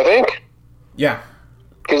 I think. Yeah.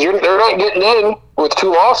 Because they're not getting in with 2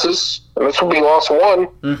 losses, and this would be loss 1.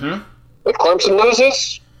 Mm-hmm. If Clemson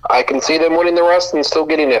loses, I can see them winning the rest and still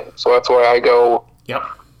getting in. So that's why I go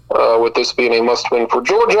with this being a must-win for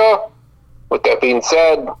Georgia. With that being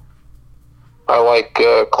said, I like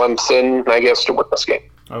Clemson, I guess, to win this game.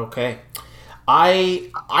 Okay.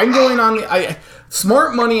 I'm going on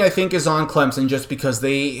smart money, I think, is on Clemson just because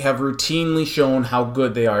they have routinely shown how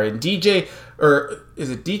good they are. And DJ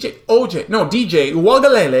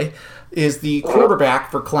Uiagalelei is the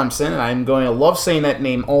quarterback for Clemson, and I'm going to love saying that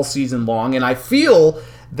name all season long. And I feel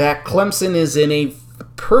that Clemson is in a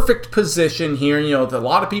perfect position here. A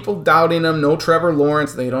lot of people doubting them. No Trevor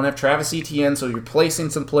Lawrence. They don't have Travis Etienne, so you're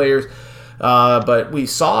placing some players. But we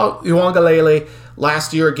saw Uiagalelei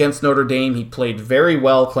last year against Notre Dame. He played very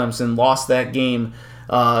well. Clemson lost that game,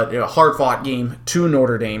 a hard-fought game to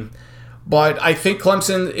Notre Dame. But I think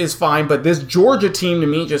Clemson is fine. But this Georgia team, to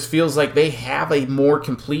me, just feels like they have a more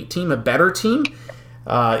complete team, a better team.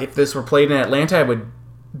 If this were played in Atlanta, I would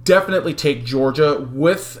definitely take Georgia.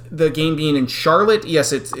 With the game being in Charlotte,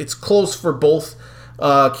 yes, it's close for both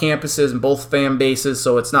campuses and both fan bases,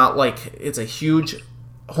 so it's not like it's a huge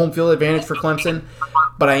home field advantage for Clemson.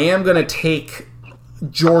 But I am going to take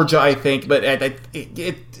Georgia, I think, but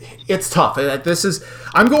it's tough.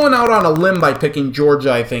 I'm going out on a limb by picking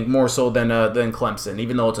Georgia, I think, more so than Clemson,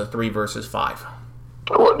 even though it's a 3 versus 5.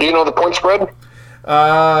 Do you know the point spread?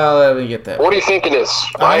 Let me get that. What do you think it is?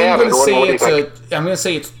 I'm going to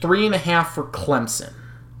say it's 3.5 for Clemson.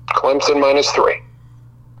 Clemson -3.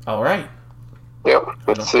 All right. Yep.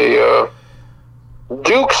 Let's see.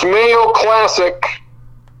 Duke's Mayo Classic.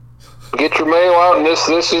 Get your mail out, and this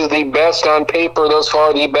is the best on paper thus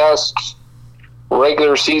far, the best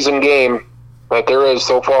regular season game that there is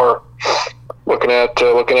so far. Looking at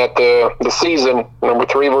the season, number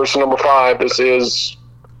 3 versus number 5. This is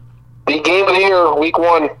the game of the year, week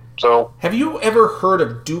 1. So, have you ever heard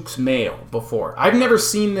of Duke's Mayo before? I've never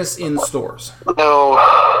seen this in stores. No,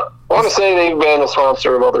 I want to say they've been a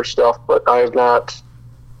sponsor of other stuff, but I have not.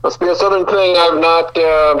 Must be a Southern thing. I've not.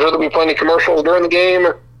 I'm sure there'll be plenty of commercials during the game.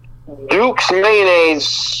 Duke's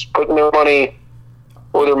mayonnaise, putting their money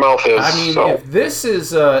where their mouth is. I mean, if this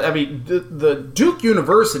is, the Duke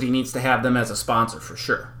University needs to have them as a sponsor for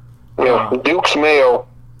sure. Yeah, Duke's Mayo,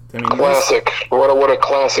 classic. What a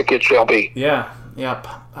classic it shall be. Yeah, yep.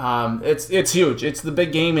 It's huge. It's the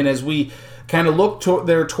big game, and as we kind of look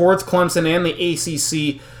towards Clemson and the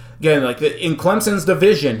ACC. Again, like in Clemson's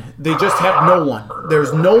division, they just have no one.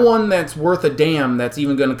 There's no one that's worth a damn that's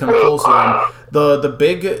even going to come close to them. The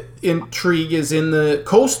big intrigue is in the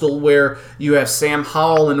Coastal, where you have Sam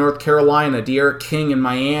Howell in North Carolina, De'Aaron King in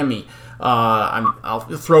Miami. I'll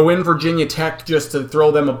throw in Virginia Tech just to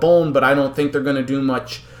throw them a bone, but I don't think they're going to do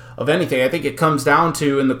much of anything. I think it comes down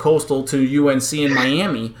to, in the Coastal, to UNC and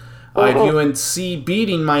Miami. UNC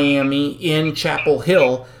beating Miami in Chapel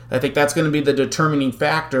Hill. I think that's going to be the determining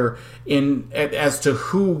factor as to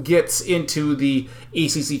who gets into the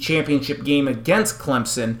ACC championship game against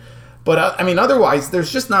Clemson. But, otherwise,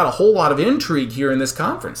 there's just not a whole lot of intrigue here in this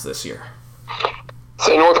conference this year.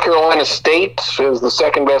 Say North Carolina State is the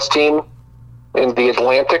second best team in the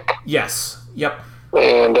Atlantic. Yes. Yep.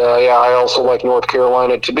 And, I also like North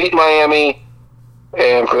Carolina to beat Miami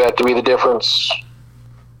and for that to be the difference.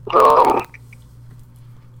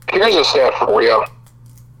 Here's a stat for you.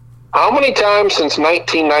 How many times since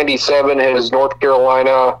 1997 has North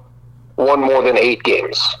Carolina won more than 8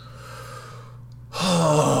 games?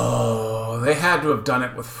 Oh, they had to have done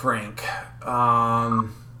it with Frank.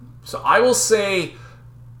 So I will say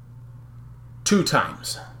 2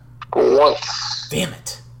 times. Once. Damn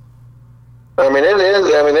it. It is.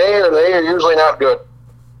 They are usually not good.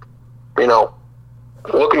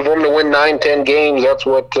 Looking for them to win 9-10 games. That's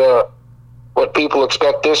what people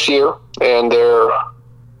expect this year, and their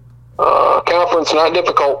conference not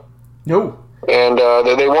difficult. No. And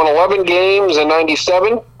they won 11 games in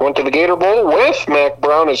 97. Went to the Gator Bowl with Mac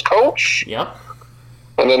Brown as coach. Yep.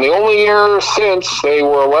 And then the only year since, they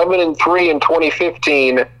were 11-3 in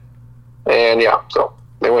 2015. And so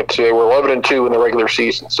they were 11-2 in the regular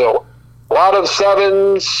season. So a lot of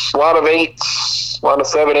 7s, a lot of 8s, a lot of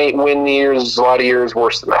 7-8 win years, a lot of years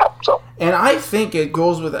worse than that. So. And I think it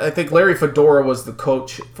goes with, I think Larry Fedora was the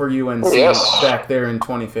coach for UNC back there in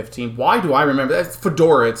 2015. Why do I remember that? It's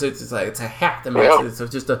Fedora. It's a hack. It's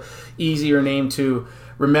just a easier name to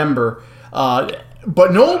remember.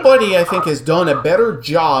 But nobody, I think, has done a better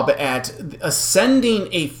job at ascending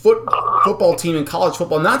a football team in college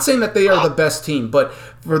football. Not saying that they are the best team, but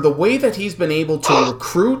for the way that he's been able to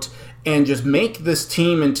recruit and just make this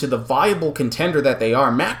team into the viable contender that they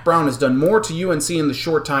are. Mac Brown has done more to UNC in the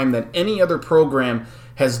short time than any other program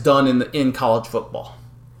has done in college football.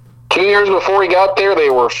 2 years before he got there, they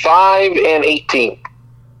were 5-18.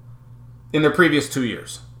 In their previous 2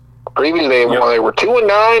 years. Previously, they were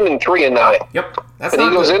 2-9 and 3-9. Yep, that's and he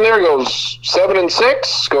goes in there, goes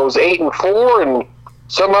 7-6, goes 8-4, and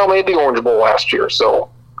somehow made the Orange Bowl last year. So,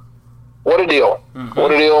 what a deal! Mm-hmm.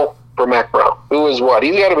 What a deal for Mac Brown. Who is what?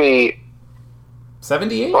 He's got to be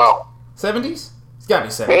 78. Wow, 70s. He's got to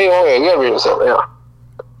be 70. He's got to be in the 70s.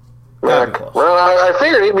 Yeah. Mac, well, I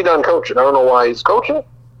figured he'd be done coaching. I don't know why he's coaching.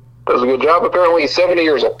 Does a good job. Apparently, he's 70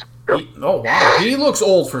 years old. Yep. Wow, he looks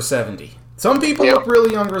old for 70. Some people look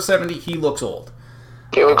really young for 70. He looks old.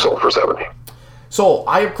 He looks old for 70. So,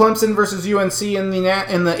 I have Clemson versus UNC in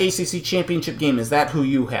the ACC championship game. Is that who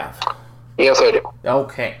you have? Yes, I do.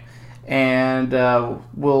 Okay. And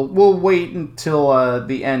we'll wait until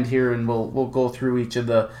the end here, and we'll go through each of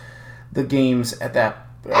the games at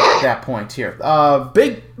that point here.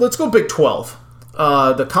 Let's go Big 12.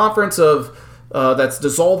 The conference of that's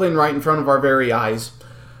dissolving right in front of our very eyes.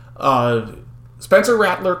 Spencer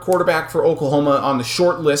Rattler, quarterback for Oklahoma, on the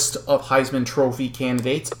short list of Heisman Trophy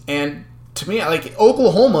candidates. And to me, like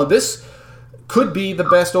Oklahoma, this could be the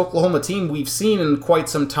best Oklahoma team we've seen in quite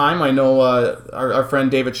some time. I know our friend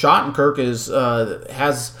David Schottenkirk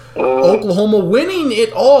has Oklahoma winning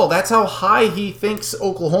it all. That's how high he thinks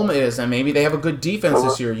Oklahoma is. And maybe they have a good defense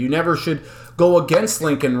this year. You never should go against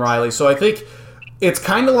Lincoln Riley. So I think it's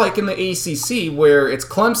kind of like in the ACC where it's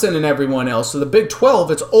Clemson and everyone else. So the Big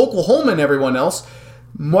 12, it's Oklahoma and everyone else.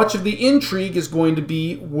 Much of the intrigue is going to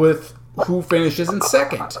be with who finishes in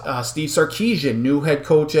second. Steve Sarkisian, new head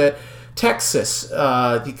coach at Texas,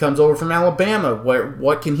 he comes over from Alabama.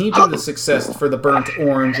 What can he do to success for the burnt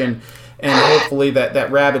orange and hopefully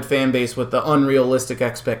that rabid fan base with the unrealistic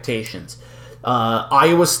expectations?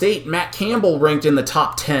 Iowa State, Matt Campbell ranked in the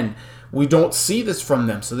top 10. We don't see this from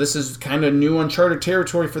them, so this is kind of new uncharted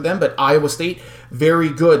territory for them, but Iowa State, very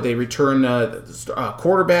good. They return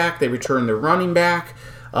quarterback, they return their running back.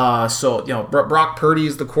 Brock Purdy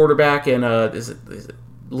is the quarterback, and is it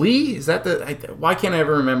Lee? Is that why can't I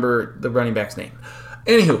ever remember the running back's name?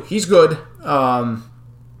 Anywho, he's good.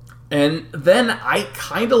 And then I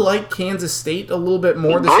kind of like Kansas State a little bit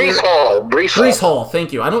more this year. Breece Hall,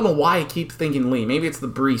 thank you. I don't know why I keep thinking Lee. Maybe it's the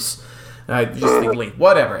Breece. I just think Lee.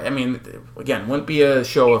 Whatever. I mean, again, wouldn't be a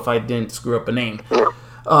show if I didn't screw up a name.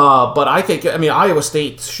 But I think, Iowa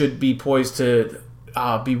State should be poised to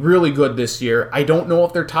be really good this year. I don't know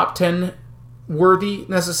if they're top 10 worthy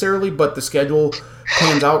necessarily, but the schedule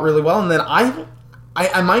pans out really well. And then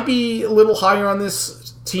I might be a little higher on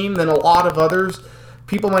this team than a lot of others.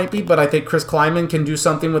 People might be, but I think Chris Kleiman can do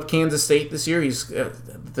something with Kansas State this year.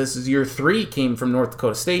 This is year 3, came from North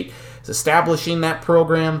Dakota State. He's establishing that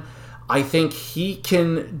program. I think he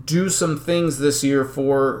can do some things this year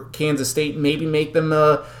for Kansas State, maybe make them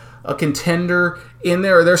a contender in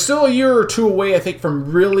there. They're still a year or two away, I think,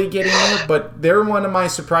 from really getting there, but they're one of my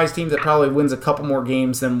surprise teams that probably wins a couple more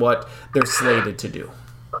games than what they're slated to do.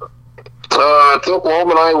 It's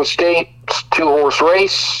Oklahoma and Iowa State, 2-horse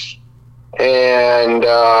race, and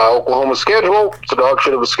Oklahoma's schedule. It's a dog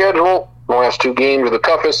shit of a schedule. The last 2 games are the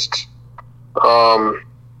toughest.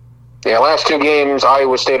 Last 2 games,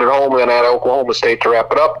 Iowa State at home, and then at Oklahoma State to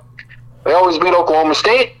wrap it up. They always beat Oklahoma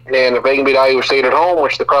State, and if they can beat Iowa State at home,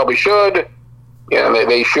 which they probably should,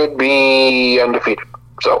 they should be undefeated.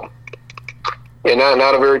 So,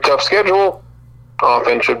 not a very tough schedule.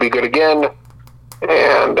 Offense should be good again,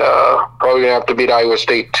 and probably going to have to beat Iowa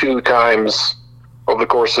State 2 times over the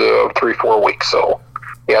course of 3-4 weeks. So,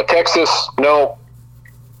 Texas, no.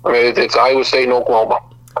 It's Iowa State and Oklahoma.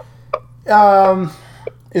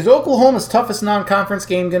 Is Oklahoma's toughest non-conference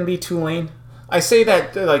game going to be Tulane? I say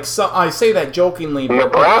that jokingly, but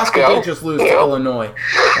Nebraska did just lose to Illinois,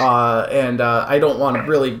 and I don't want to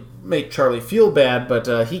really make Charlie feel bad,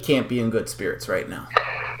 but he can't be in good spirits right now.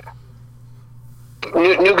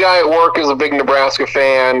 New guy at work is a big Nebraska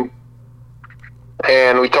fan,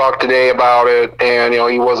 and we talked today about it, and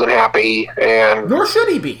he wasn't happy, and nor should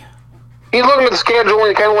he be. He's looking at the schedule, and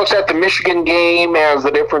he kind of looks at the Michigan game as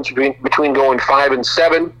the difference between going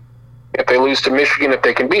 5-7. If they lose to Michigan, if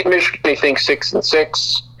they can beat Michigan, they think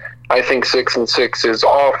 6-6. I think 6-6 is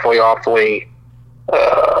awfully optimistic.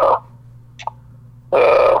 That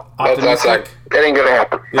ain't going to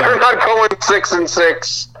happen. Yeah. They're not going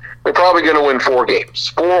 6-6. They're probably going to win 4 games,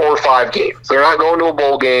 4 or 5 games. They're not going to a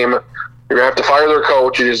bowl game. You're going to have to fire their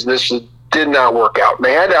coach. This did not work out.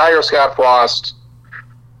 They had to hire Scott Frost.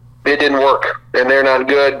 It didn't work, and they're not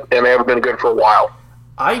good, and they haven't been good for a while.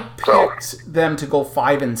 I picked them to go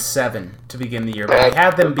 5-7 to begin the year, but I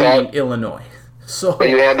had them beating Illinois. So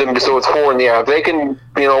you had them, so it's 4, and if they can,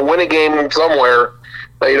 win a game somewhere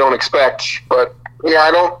that you don't expect. But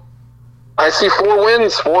I see 4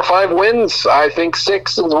 wins, 4 or 5 wins. I think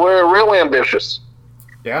 6 is where real ambitious.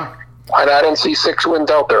 Yeah, I don't see 6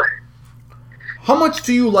 wins out there. How much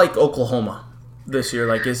do you like Oklahoma this year?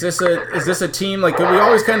 Like, is this a team, like, we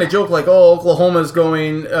always kind of joke like, Oklahoma's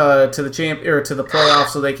going to the playoffs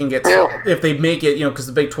so they can get if they make it, because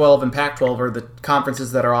the Big 12 and Pac-12 are the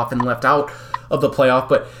conferences that are often left out of the playoff.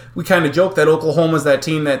 But we kind of joke that Oklahoma's that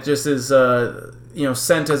team that just is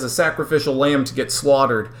sent as a sacrificial lamb to get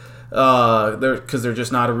slaughtered because they're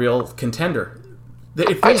just not a real contender.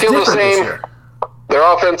 I feel the same. Their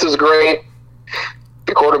offense is great.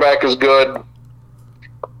 The quarterback is good.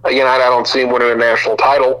 Again, I don't see him winning a national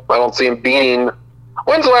title. I don't see him beating.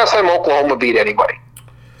 When's the last time Oklahoma beat anybody?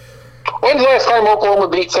 When's the last time Oklahoma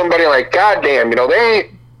beat somebody like, goddamn,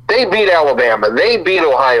 they beat Alabama, they beat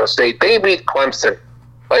Ohio State, they beat Clemson.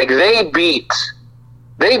 Like, they beat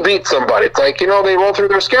somebody. It's like, they roll through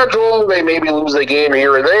their schedule, they maybe lose a game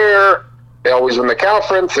here or there, they always win the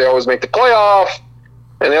conference, they always make the playoff,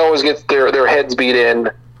 and they always get their heads beat in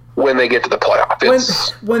when they get to the playoff.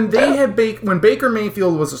 When Baker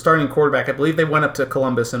Mayfield was a starting quarterback, I believe they went up to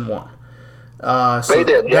Columbus and won. They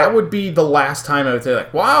did. Yeah. That would be the last time I would say,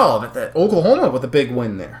 like, wow, that Oklahoma with a big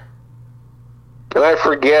win there. And I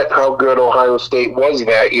forget how good Ohio State was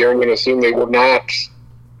that year. I'm going to assume they were not.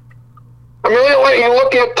 I mean, you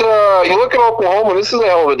look at Oklahoma. This is a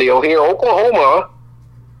hell of a deal here. Oklahoma,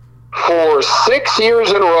 for 6 years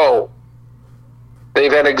in a row,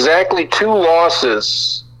 they've had exactly 2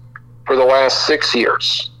 losses for the last 6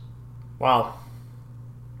 years. Wow.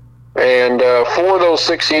 And for those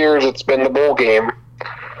 6 years, it's been the bowl game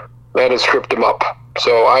that has tripped them up.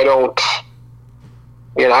 So I don't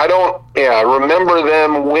remember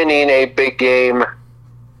them winning a big game.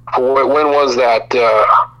 When was that?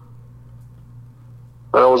 That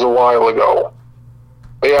was a while ago.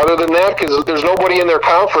 But yeah, other than that, because there's nobody in their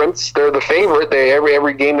conference, they're the favorite.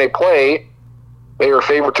 Every game they play, they are a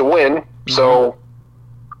favorite to win. Mm-hmm. So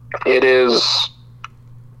it is,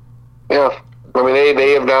 yeah. I mean,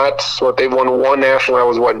 they have not. They've won one national. That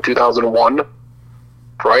was in 2001,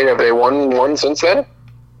 right? Have they won one since then?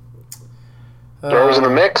 Florida's in the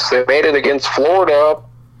mix. They made it against Florida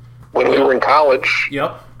when we were in college.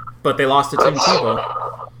 Yep, but they lost to Tim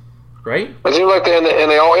Tebow, right? It seems like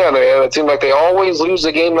it seemed like they always lose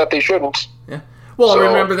the game that they shouldn't. Yeah. Well,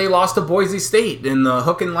 remember they lost to Boise State in the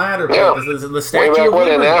hook and ladder. Yeah. The Statue of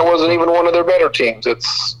Liberty. And that wasn't even one of their better teams.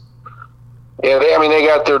 It's. Yeah, they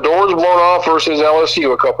got their doors blown off versus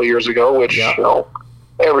LSU a couple years ago, which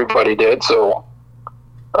everybody did. So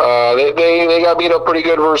they got beat up pretty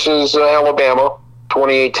good versus Alabama,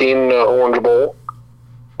 2018 Orange Bowl.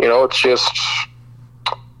 It's just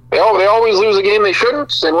they always lose a game they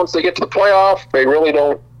shouldn't, and once they get to the playoff, they really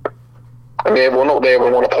don't. I mean, they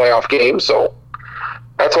haven't won a playoff game, so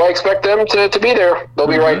that's why I expect them to be there. They'll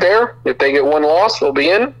be right there. If they get one loss, they'll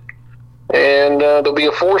be in. And they'll be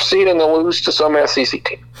a 4 seed, and they'll lose to some SEC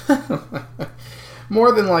team.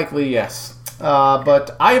 More than likely, yes.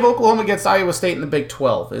 But I have Oklahoma against Iowa State in the Big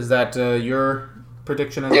 12. Is that your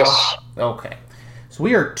prediction as well? Okay. So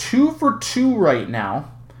we are 2 for 2 right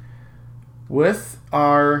now with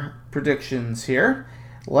our predictions here.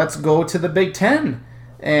 Let's go to the Big 10.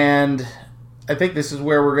 And I think this is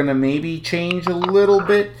where we're going to maybe change a little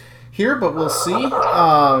bit here, but we'll see.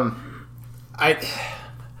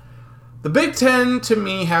 The Big Ten, to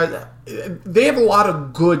me, they have a lot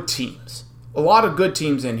of good teams. A lot of good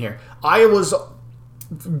teams in here. Iowa's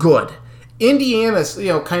good. Indiana's,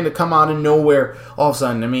 kind of come out of nowhere all of a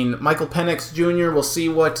sudden. I mean, Michael Penix Jr., we'll see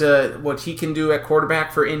what he can do at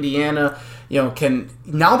quarterback for Indiana.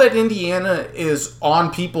 Now that Indiana is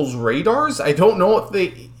on people's radars, I don't know if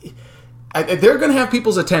they're going to have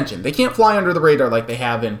people's attention. They can't fly under the radar like they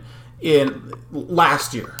have in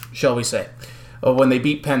last year, shall we say. When they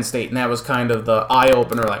beat Penn State, and that was kind of the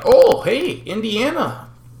eye-opener, like, oh, hey, Indiana,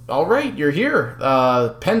 all right, you're here.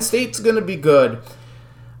 Penn State's going to be good.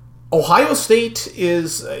 Ohio State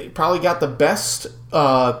is probably got the best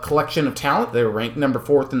collection of talent. They're ranked number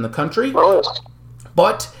 4th in the country.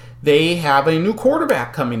 But they have a new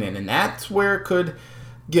quarterback coming in, and that's where it could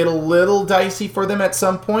get a little dicey for them at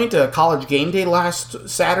some point. College game day last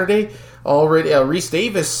Saturday, already Reese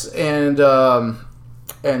Davis and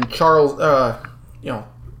Charles...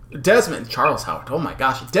 Desmond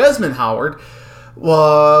Howard,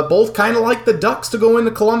 both kind of like the Ducks to go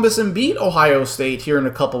into Columbus and beat Ohio State here in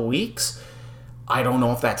a couple weeks. I don't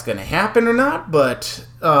know if that's going to happen or not, but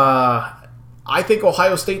I think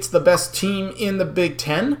Ohio State's the best team in the Big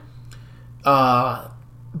Ten.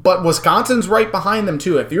 But Wisconsin's right behind them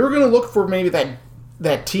too. If you're going to look for maybe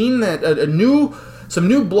that team that some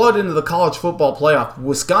new blood into the college football playoff,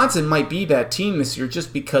 Wisconsin might be that team this year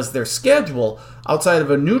just because their schedule, outside of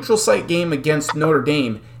a neutral site game against Notre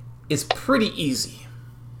Dame, is pretty easy.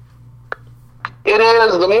 It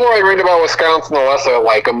is. The more I read about Wisconsin, the less I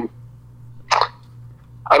like them.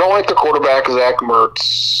 I don't like the quarterback, Zach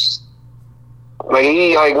Mertz.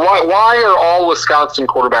 Why are all Wisconsin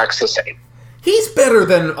quarterbacks the same? He's better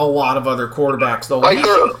than a lot of other quarterbacks, though.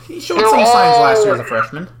 He showed some signs last year as a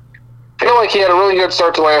freshman. I feel like he had a really good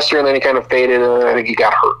start to last year, and then he kind of faded, and I think he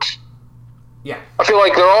got hurt. Yeah. I feel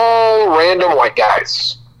like they're all random white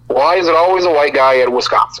guys. Why is it always a white guy at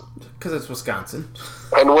Wisconsin? Because it's Wisconsin.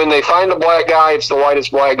 And when they find a black guy, it's the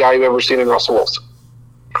whitest black guy you've ever seen in Russell Wilson.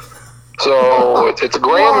 So it's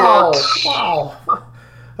Graham Mertz. Wow.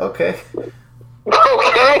 Okay.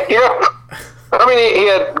 Okay, yeah. I mean, he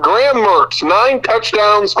had Graham Mertz, 9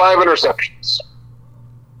 touchdowns, 5 interceptions.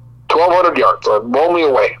 1,200 yards. Blow me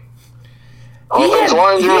away. Offensive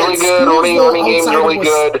line's really good. Running game's really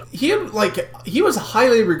good. He was a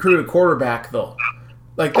highly recruited quarterback, though.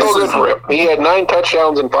 Good for him. He had 9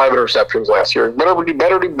 touchdowns and 5 interceptions last year. Better do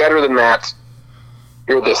better than that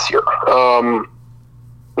here this year.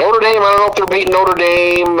 Notre Dame, I don't know if they're beating Notre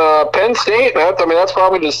Dame. Penn State, that's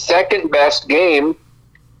probably the second best game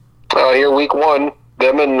here week 1.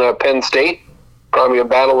 Them and Penn State. Probably a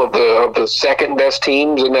battle of the second best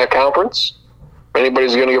teams in that conference. If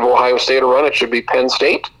anybody's going to give Ohio State a run, it should be Penn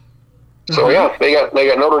State. So yeah, they got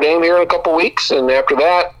Notre Dame here in a couple weeks, and after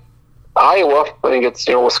that, Iowa. I think it's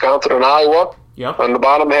Wisconsin and Iowa on the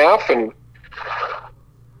bottom half, and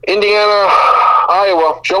Indiana.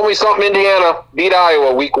 Iowa. Show me something, Indiana. Beat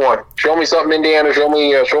Iowa week 1. Show me something, Indiana. Show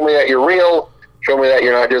me that you're real. Show me that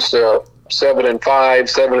you're not just a 7-5,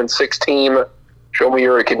 7-6 team. Show me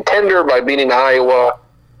you're a contender by beating Iowa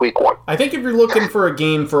week 1. I think if you're looking for a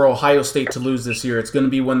game for Ohio State to lose this year, it's going to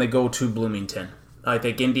be when they go to Bloomington. I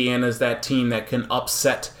think Indiana's that team that can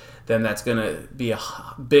upset them. That's going to be a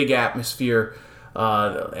big atmosphere.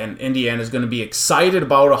 And Indiana's going to be excited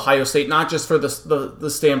about Ohio State, not just for the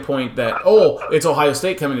standpoint that, it's Ohio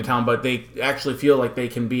State coming to town, but they actually feel like they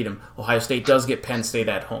can beat them. Ohio State does get Penn State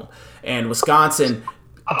at home. And Wisconsin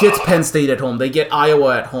gets Penn State at home. They get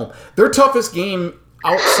Iowa at home. Their toughest game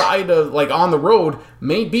outside of, on the road,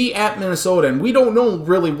 may be at Minnesota. And we don't know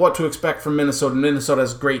really what to expect from Minnesota. Minnesota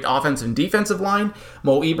has great offensive and defensive line.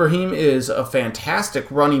 Mo Ibrahim is a fantastic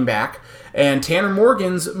running back. And Tanner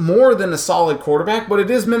Morgan's more than a solid quarterback, but it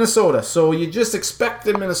is Minnesota. So you just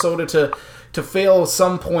expected Minnesota to fail at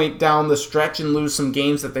some point down the stretch and lose some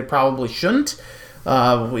games that they probably shouldn't.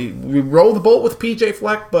 We roll the boat with PJ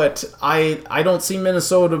Fleck, but I don't see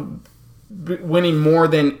Minnesota winning more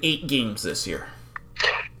than 8 games this year.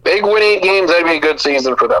 Big win 8 games, that'd be a good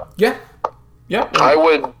season for them. Yeah. I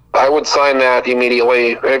would sign that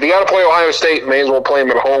immediately. If you got to play Ohio State, may as well play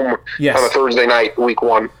them at home on a Thursday night, week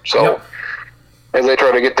 1. So as they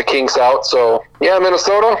try to get the kinks out. So,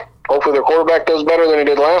 Minnesota, hopefully their quarterback does better than he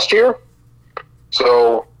did last year.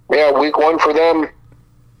 So, week 1 for them,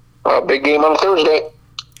 big game on a Thursday.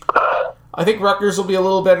 I think Rutgers will be a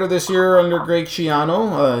little better this year under Greg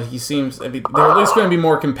Schiano. They're at least going to be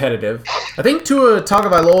more competitive. I think Tua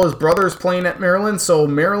Tagovailoa's brother is playing at Maryland, so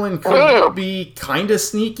Maryland could be kind of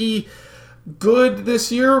sneaky good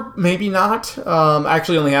this year. Maybe not. I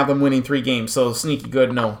actually only have them winning 3 games, so sneaky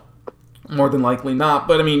good, no. More than likely not.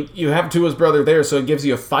 But, you have Tua's brother there, so it gives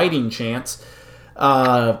you a fighting chance.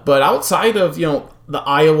 But outside of, the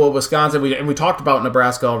Iowa, Wisconsin, we talked about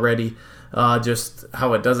Nebraska already. Just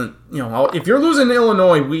how it doesn't, if you're losing to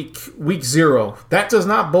Illinois week 0, that does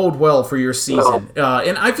not bode well for your season.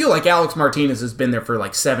 And I feel like Alex Martinez has been there for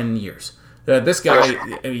 7 years. This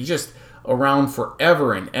guy, he's just around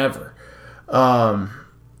forever and ever. But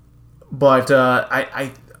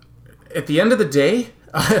I at the end of the day,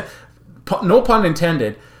 no pun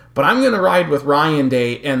intended, but I'm going to ride with Ryan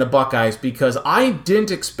Day and the Buckeyes because I didn't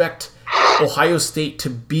expect Ohio State to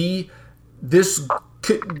be this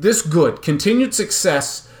good, continued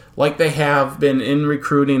success like they have been in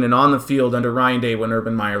recruiting and on the field under Ryan Day when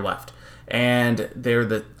Urban Meyer left. And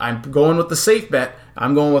I'm going with the safe bet.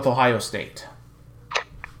 I'm going with Ohio State.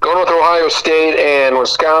 Going with Ohio State and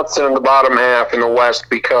Wisconsin in the bottom half in the West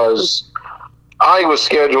because Iowa's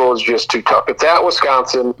schedule is just too tough. It's at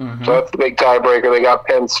Wisconsin, so that's the big tiebreaker. They got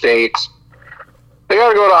Penn State. They got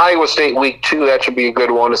to go to Iowa State week 2. That should be a good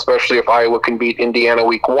one, especially if Iowa can beat Indiana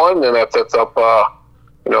week 1. Then that sets up,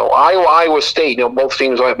 Iowa State. Both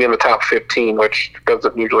teams might be in the top 15, which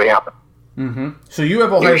doesn't usually happen. Mm-hmm. So you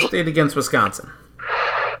have Ohio State against Wisconsin.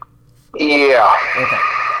 Yeah. Okay.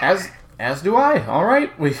 As do I. All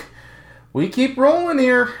right. We keep rolling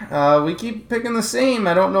here. We keep picking the same.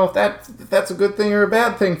 I don't know if that's a good thing or a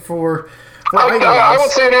bad thing for I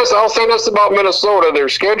would say this. I'll say this about Minnesota. Their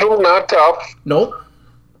schedule not tough. Nope.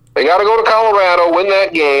 They got to go to Colorado, win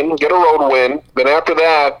that game, get a road win. Then after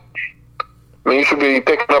that, you should be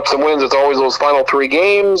picking up some wins. It's always those final 3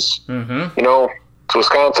 games. Mm-hmm. It's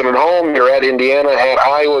Wisconsin at home. You're at Indiana, at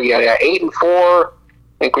Iowa. You got 8-4. I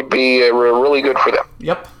think would be really good for them.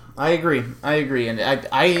 Yep. I agree. And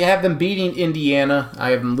I have them beating Indiana. I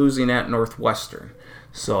have them losing at Northwestern.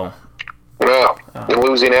 So. Yeah. They're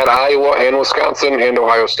losing at Iowa and Wisconsin and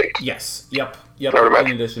Ohio State. Yes. Yep. In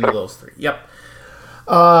addition to those 3. Yep.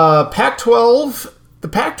 Pac-12. The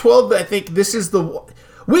Pac-12, I think this is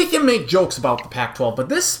we can make jokes about the Pac-12, but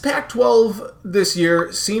this Pac-12 this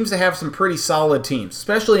year seems to have some pretty solid teams,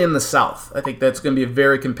 especially in the South. I think that's going to be a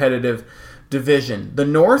very competitive division. The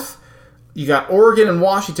North, you got Oregon and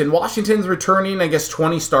Washington. Washington's returning,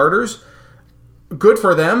 20 starters. Good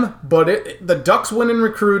for them, but the Ducks win in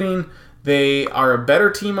recruiting. They are a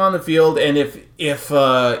better team on the field, and if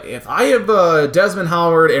I have Desmond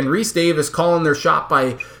Howard and Reese Davis calling their shot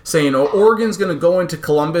by saying Oregon's going to go into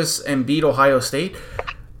Columbus and beat Ohio State,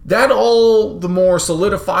 that all the more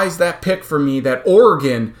solidifies that pick for me that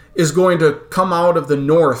Oregon is going to come out of the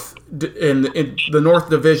North in the North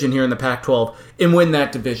Division here in the Pac-12 and win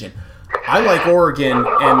that division. I like Oregon, and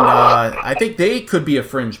I think they could be a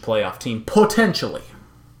fringe playoff team potentially.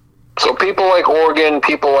 So people like Oregon,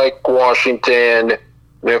 people like Washington, and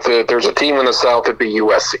if there's a team in the South, it'd be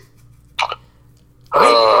USC.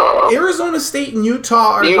 Arizona State and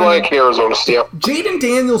Utah are... like Arizona State. Jaden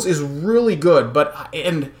Daniels is really good, but...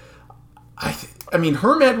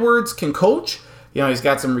 Herm Edwards can coach. He's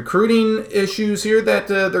got some recruiting issues here that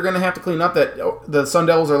they're going to have to clean up that the Sun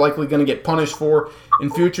Devils are likely going to get punished for in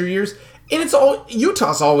future years. And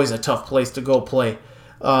Utah's always a tough place to go play.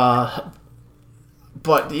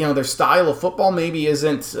 But, their style of football maybe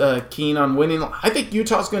isn't keen on winning. I think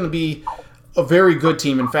Utah's going to be a very good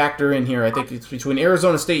team and factor in here. I think it's between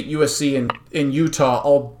Arizona State, USC, and Utah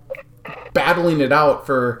all battling it out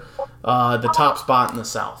for the top spot in the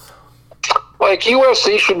South. Like,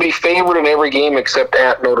 USC should be favored in every game except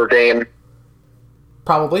at Notre Dame.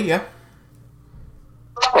 Probably, yeah.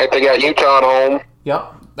 Like, they got Utah at home.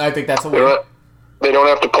 Yep, I think that's a win. They don't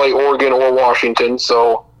have to play Oregon or Washington,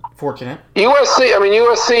 so... Fortunate.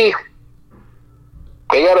 USC,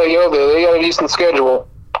 they got a decent schedule.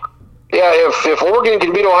 Yeah, if Oregon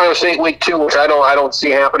can beat Ohio State week 2, which I don't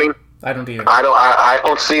see happening. I don't either. I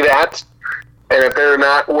don't see that. And if they're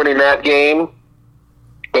not winning that game,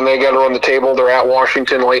 then they got to run the table. They're at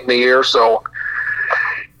Washington late in the year, so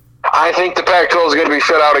I think the Pac-12 is going to be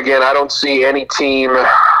shut out again. I don't see any team.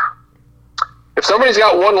 If somebody's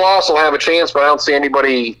got one loss, they'll have a chance, but I don't see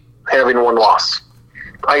anybody having one loss.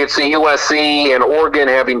 I could see USC and Oregon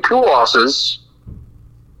having 2 losses,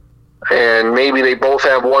 and maybe they both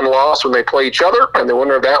have one loss when they play each other, and the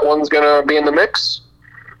winner of that one's going to be in the mix.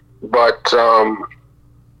 But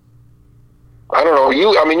I don't know.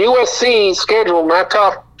 USC schedule not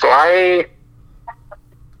tough, so I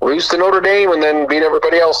lose to Notre Dame and then beat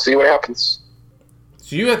everybody else. See what happens.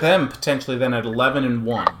 So you have them potentially then at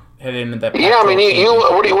 11-1 heading into that. Yeah,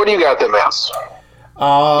 what do you got them as?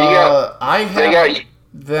 I have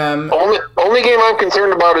them. Only game I'm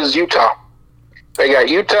concerned about is Utah. They got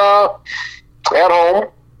Utah at home,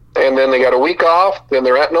 and then they got a week off. Then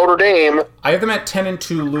they're at Notre Dame. I have them at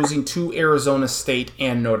 10-2, losing to Arizona State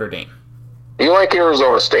and Notre Dame. You like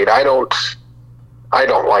Arizona State. I don't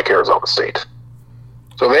like Arizona State.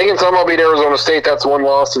 So if they can somehow beat Arizona State, that's one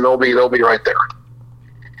loss, and they'll be right there.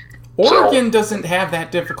 Oregon doesn't have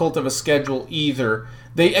that difficult of a schedule either.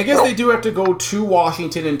 I guess they do have to go to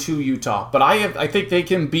Washington and to Utah, but I think they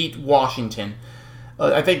can beat Washington.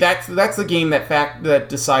 I think that's the game that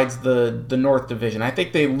decides the North Division. I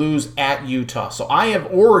think they lose at Utah. So I have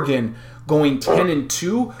Oregon going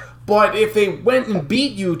 10-2. But if they went and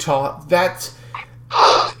beat Utah,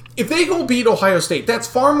 if they go beat Ohio State, that's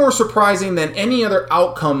far more surprising than any other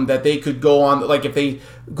outcome that they could go on. Like if they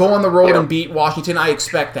go on the road and beat Washington, I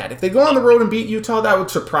expect that. If they go on the road and beat Utah, that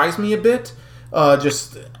would surprise me a bit.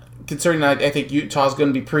 Just considering I think Utah's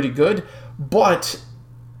going to be pretty good. But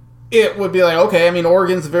it would be like, okay,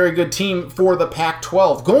 Oregon's a very good team for the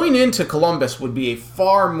Pac-12. Going into Columbus would be a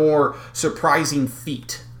far more surprising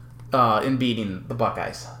feat in beating the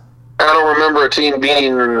Buckeyes. I don't remember a team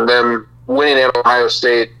beating them, winning at Ohio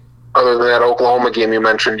State, other than that Oklahoma game you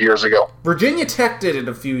mentioned years ago. Virginia Tech did it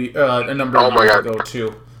a number of years ago, too.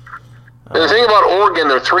 And the thing about Oregon,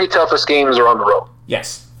 their 3 toughest games are on the road.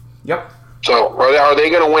 Yes. Yep. So are they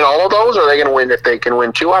going to win all of those, or are they going to win? If they can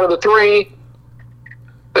win 2 out of the 3,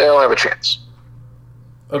 they'll have a chance.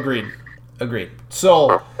 Agreed.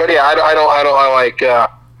 So, but yeah, I like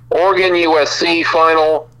Oregon USC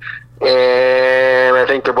final. And I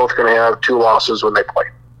think they're both going to have 2 losses when they play.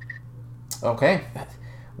 Okay.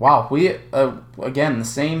 Wow. We, again, the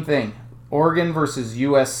same thing. Oregon versus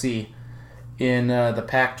USC in the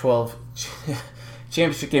Pac-12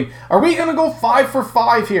 championship game. Are we going to go 5 for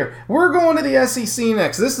 5 here? We're going to the SEC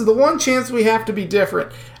next. This is the one chance we have to be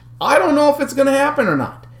different. I don't know if it's going to happen or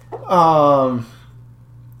not.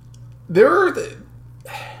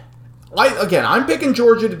 I'm picking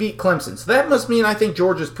Georgia to beat Clemson, so that must mean I think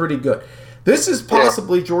Georgia's pretty good. This is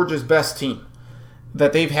possibly Georgia's best team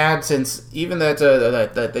that they've had since even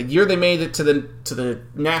the year they made it to the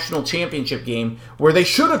national championship game where they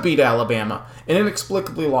should have beat Alabama and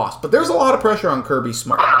inexplicably lost. But there's a lot of pressure on Kirby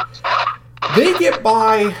Smart. They get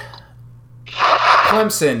by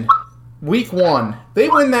Clemson week 1. They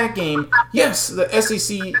win that game. Yes, the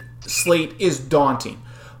SEC slate is daunting,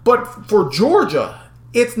 but for Georgia,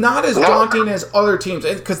 it's not as daunting as other teams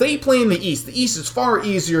because they play in the East. The East is far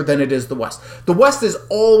easier than it is the West. The West is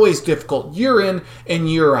always difficult year in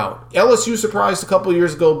and year out. LSU surprised a couple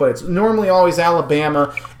years ago, but it's normally always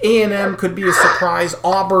Alabama. A&M could be a surprise.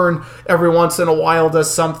 Auburn every once in a while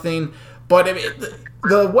does something. But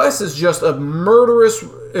the West is just a murderer's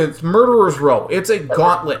row. It's a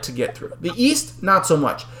gauntlet to get through. The East, not so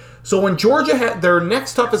much. So when Georgia had their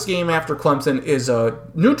next toughest game after Clemson is a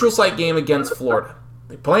neutral site game against Florida.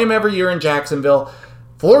 They play them every year in Jacksonville.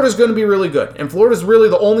 Florida's going to be really good. And Florida's really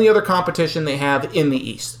the only other competition they have in the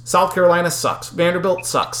East. South Carolina sucks. Vanderbilt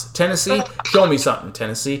sucks. Tennessee, show me something,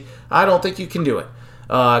 Tennessee. I don't think you can do it.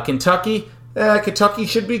 Kentucky, Kentucky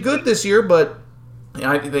should be good this year, but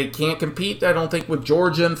they can't compete, I don't think, with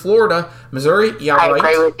Georgia and Florida. Missouri, yeah, right.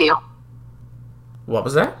 I agree with you. What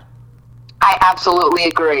was that? I absolutely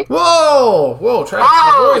agree. Whoa,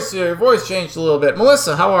 Travis, your voice changed a little bit.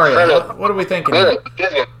 Melissa, how are you? What are we thinking? She's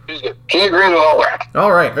good. She agrees with all that.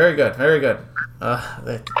 All right, very good.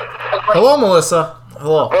 Hello, Melissa.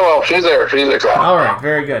 Hello, she's there. She's excited. All right,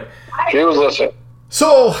 very good. She was listening.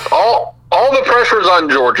 So all the pressure's on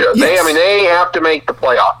Georgia. Yes. They have to make the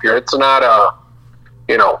playoff here. It's not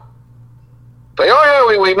we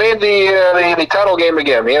made the title game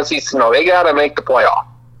again. The SEC, no, they got to make the playoff.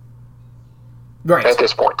 Right. At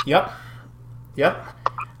this point. Yep.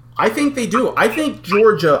 I think they do. I think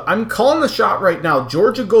Georgia, I'm calling the shot right now.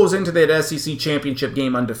 Georgia goes into that SEC championship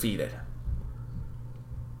game undefeated.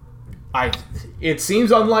 It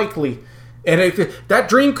seems unlikely. And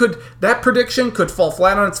that prediction could fall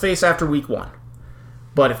flat on its face after week 1.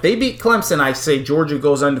 But if they beat Clemson, I say Georgia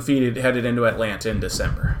goes undefeated headed into Atlanta in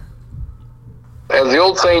December. As the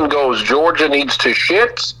old saying goes, Georgia needs to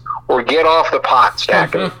shit or get off the pot,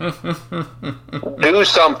 Stacken. Do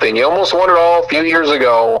something. You almost won it all a few years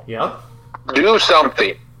ago. Yep. Do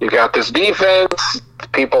something. You got this defense.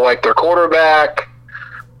 People like their quarterback.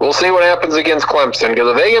 We'll see what happens against Clemson. Because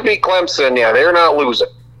if they can beat Clemson, they're not losing.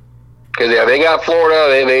 Because, they got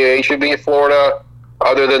Florida. They should beat Florida.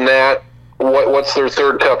 Other than that, what's their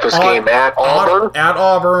third toughest game? At Auburn? At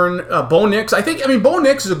Auburn. Bo Nix. Bo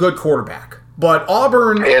Nix is a good quarterback. But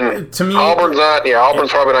Auburn, and to me... Auburn's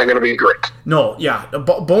probably not going to be great. No, yeah.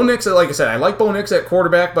 Bo Nix, like I said, I like Bo Nix at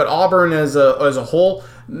quarterback, but Auburn as a whole,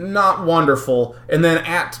 not wonderful. And then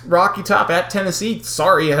at Rocky Top, at Tennessee,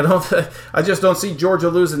 sorry, I just don't see Georgia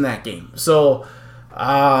losing that game. So,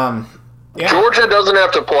 Georgia doesn't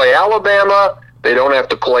have to play Alabama. They don't have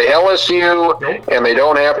to play LSU. Nope. And they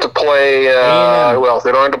don't have to play, they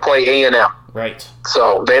don't have to play A&M. Right.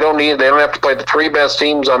 So they don't have to play the 3 best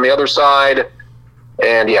teams on the other side.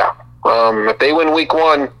 And if they win week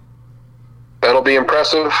 1, that'll be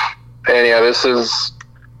impressive. And this is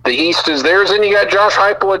the East is theirs. And you got Josh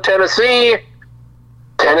Heupel at Tennessee.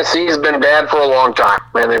 Tennessee's been bad for a long time,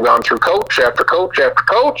 and they've gone through coach after coach after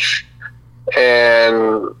coach.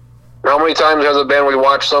 And how many times has it been we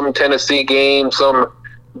watch some Tennessee game, some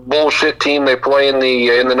bullshit team they play in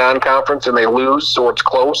the non-conference and they lose, so it's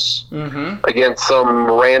close against some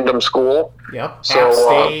random school. Yep. So, App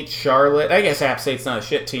State, Charlotte. I guess App State's not a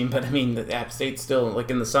shit team, but App State's still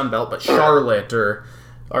in the Sun Belt. But Charlotte or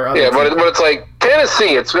other but it's like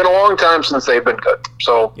Tennessee. It's been a long time since they've been good.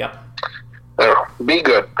 So yep. I don't know, be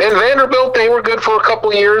good. And Vanderbilt, they were good for a couple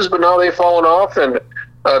of years, but now they've fallen off. And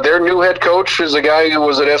their new head coach is a guy who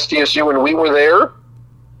was at SDSU when we were there.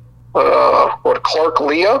 Clark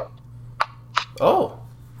Leah? Oh,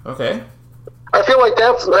 okay. I feel like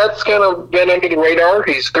that's kind of been under the radar.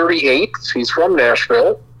 He's 38. He's from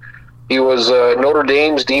Nashville. He was Notre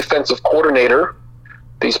Dame's defensive coordinator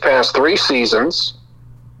these past 3 seasons.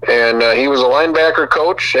 And he was a linebacker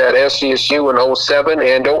coach at SDSU in 07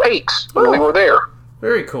 and 08 when we were there.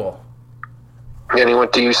 Very cool. And he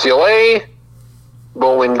went to UCLA,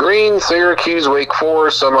 Bowling Green, Syracuse, Wake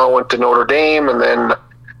Forest, somehow went to Notre Dame, and then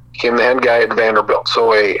became the head guy at Vanderbilt.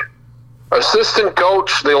 So a assistant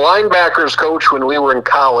coach, the linebackers coach when we were in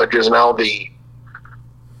college, is now the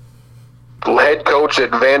head coach at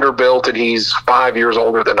Vanderbilt, and he's 5 years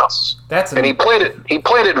older than us. And he played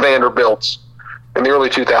at Vanderbilt in the early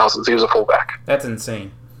 2000s. He was a fullback. That's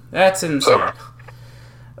insane. So,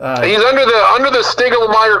 he's under the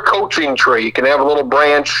Stiegelmeier coaching tree. You can have a little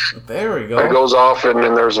branch. There we go. That goes off, and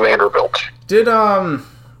then there's Vanderbilt.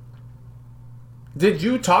 Did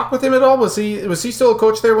you talk with him at all? Was he still a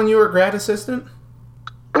coach there when you were a grad assistant?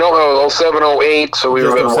 No, 07, 08, so we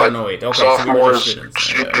were sophomores,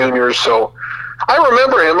 juniors. So I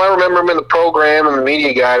remember him. I remember him in the program and the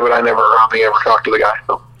media guy, but I never talked to the guy.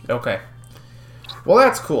 So. Okay. Well,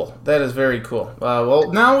 that's cool. That is very cool.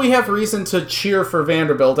 Well, now we have reason to cheer for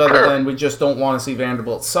Vanderbilt, other than we just don't want to see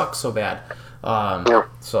Vanderbilt suck so bad.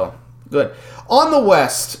 So, good. On the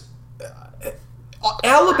West,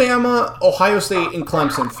 Alabama, Ohio State, and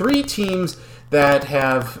Clemson, 3 teams that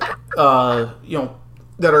have,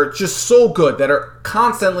 that are just so good, that are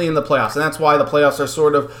constantly in the playoffs, and that's why the playoffs are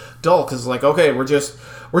sort of dull, because we're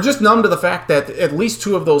just numb to the fact that at least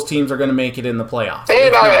 2 of those teams are going to make it in the playoffs.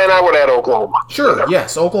 And I would add Oklahoma. Sure,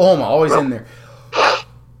 yes, Oklahoma, always in there.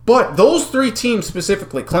 But those 3 teams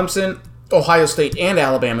specifically, Clemson, Ohio State, and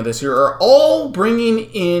Alabama this year, are all bringing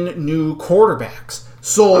in new quarterbacks.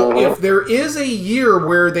 So if there is a year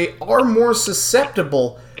where they are more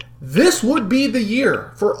susceptible, this would be the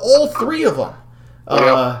year for all 3 of them.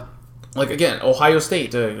 like again, Ohio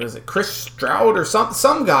State, is it Chris Stroud or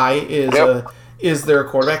some guy is their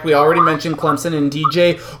quarterback. We already mentioned Clemson and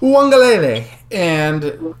DJ Uiagalelei.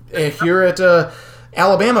 And here at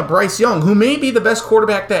Alabama, Bryce Young, who may be the best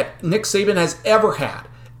quarterback that Nick Saban has ever had.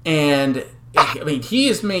 And, I mean, he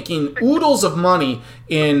is making oodles of money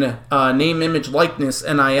in name, image, likeness,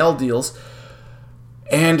 NIL deals.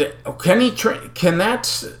 And can that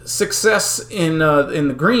success in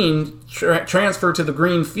the green transfer to the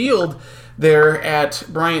green field there at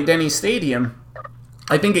Bryant-Denny Stadium?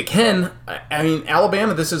 I think it can. I mean,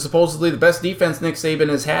 Alabama, this is supposedly the best defense Nick Saban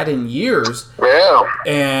has had in years. Yeah.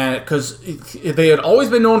 And because they had always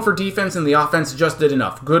been known for defense, and the offense just did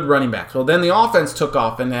enough. Good running backs. Well, then the offense took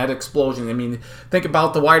off and had explosion. I mean, think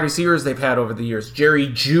about the wide receivers they've had over the years. Jerry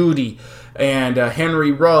Jeudy and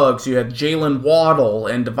Henry Ruggs. You had Jalen Waddle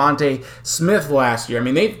and Devontae Smith last year. I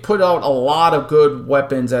mean, they've put out a lot of good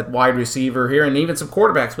weapons at wide receiver here, and even some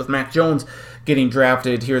quarterbacks with Mac Jones getting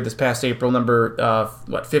drafted here this past April, number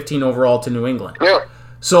 15 overall to New England. Yeah.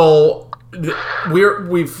 So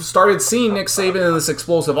we've started seeing Nick Saban in this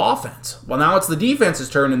explosive offense. Well, now it's the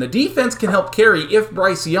defense's turn, and the defense can help carry if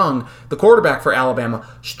Bryce Young, the quarterback for Alabama,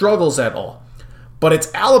 struggles at all. But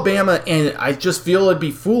it's Alabama, and I just feel it'd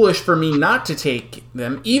be foolish for me not to take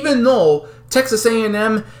them, even though Texas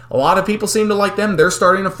A&M, a lot of people seem to like them. They're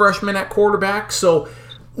starting a freshman at quarterback. So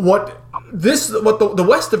the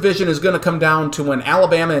West Division is going to come down to when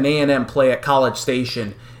Alabama and A&M play at College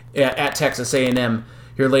Station at Texas A&M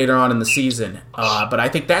here later on in the season. But I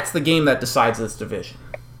think that's the game that decides this division.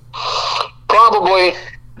 Probably.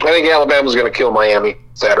 I think Alabama's going to kill Miami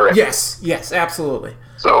Saturday. Yes, absolutely.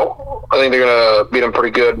 So I think they're going to beat them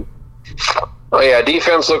pretty good. Oh, yeah,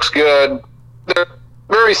 defense looks good. They're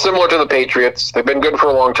very similar to the Patriots. They've been good for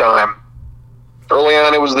a long time. Early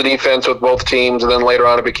on, it was the defense with both teams, and then later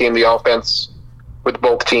on, it became the offense with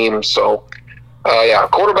both teams. So, new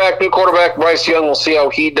quarterback, Bryce Young. We'll see how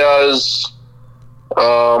he does.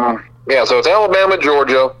 So it's Alabama,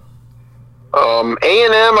 Georgia.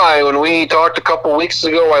 A&M, when we talked a couple weeks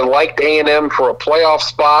ago, I liked A&M for a playoff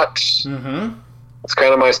spot. Mm-hmm. It's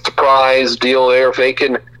kind of my surprise deal there. If they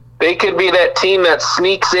could be that team that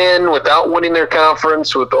sneaks in without winning their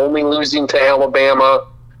conference, with only losing to Alabama,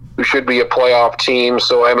 who should be a playoff team.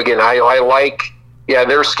 So I like,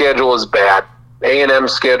 their schedule is bad.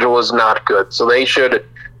 A&M's schedule is not good. So they should,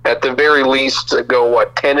 at the very least, go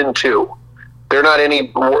 10-2. They're not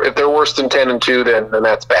if they're worse than 10-2, then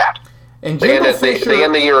that's bad. And they end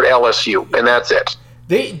the year at LSU, and that's it.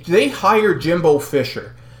 They hired Jimbo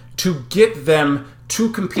Fisher to get them to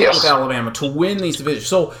compete with Alabama, to win these divisions.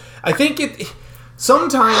 So I think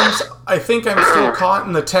sometimes I think I'm still caught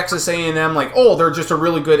in the Texas A&M, they're just a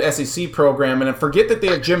really good SEC program, and I forget that they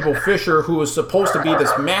have Jimbo Fisher, who is supposed to be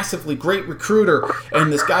this massively great recruiter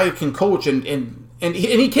and this guy who can coach, and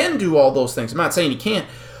he can do all those things. I'm not saying he can't,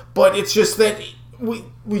 but it's just that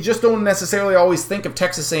we just don't necessarily always think of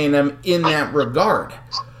Texas A&M in that regard.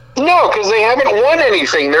 No, because they haven't won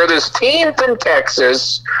anything. They're this team from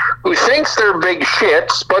Texas who thinks they're big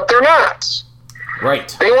shits, but they're not.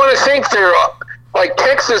 Right. They want to think they're like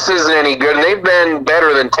Texas isn't any good, and they've been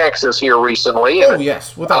better than Texas here recently. Oh,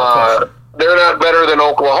 yes, without question. They're not better than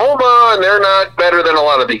Oklahoma, and they're not better than a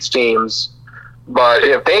lot of these teams. But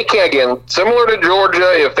if they can't, again, similar to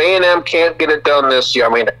Georgia, if A&M can't get it done this year,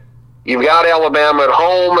 you've got Alabama at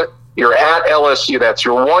home, you're at LSU. That's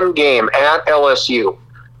your one game at LSU.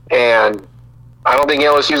 And I don't think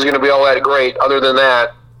LSU is going to be all that great. Other than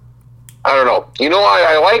that, I don't know.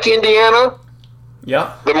 I like Indiana.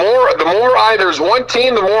 Yeah. There's one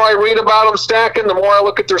team, the more I read about them stacking, the more I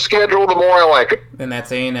look at their schedule, the more I like it. And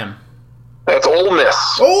that's A&M. That's Ole Miss.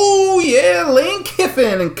 Oh, yeah, Lane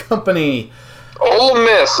Kiffin and company. Ole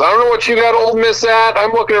Miss. I don't know what you got Ole Miss at.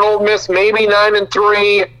 I'm looking at Ole Miss maybe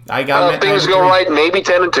 9-3. I got it. Things go right, maybe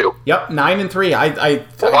 10-2. Yep,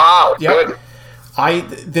 9-3. Wow, yep. Good.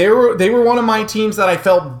 They were one of my teams that I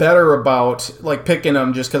felt better about, picking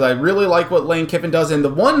them, just because I really like what Lane Kiffin does. And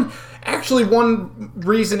one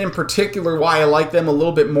reason in particular why I like them a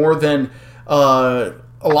little bit more than a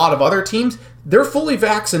lot of other teams, they're fully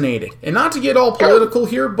vaccinated. And not to get all political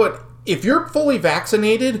here, but if you're fully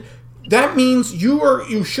vaccinated, that means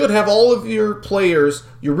you should have all of your players,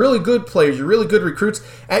 your really good recruits,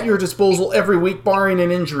 at your disposal every week, barring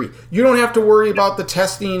an injury. You don't have to worry about the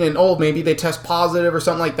testing and, maybe they test positive or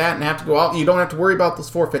something like that and have to go out. You don't have to worry about those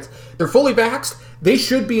forfeits. They're fully vaxxed. They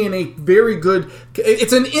should be in a very good...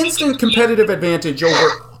 It's an instant competitive advantage over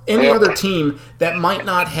any other team that might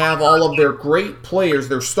not have all of their great players,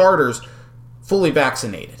 their starters, fully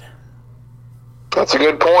vaccinated. That's a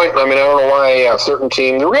good point. I don't know why certain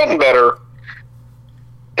teams are getting better.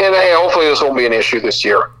 And hey, hopefully this won't be an issue this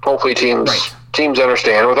year. Hopefully teams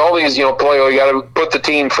understand. With all these, you got to put the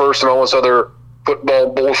team first and all this other football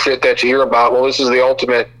bullshit that you hear about. Well, this is the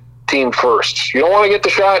ultimate team first. You don't want to get the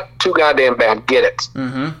shot too goddamn bad. Get it.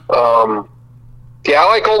 Mm-hmm. I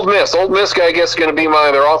like Ole Miss. Ole Miss, I guess, is going to be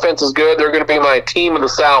their offense is good. They're going to be my team of the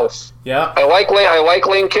South. Yeah. I like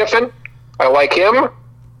Lane Kiffin. I like him.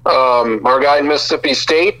 Our guy in Mississippi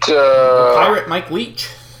State. Pirate Mike Leach.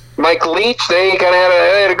 They kind of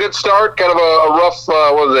had a good start. Kind of a rough.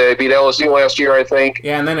 They beat LSU last year, I think.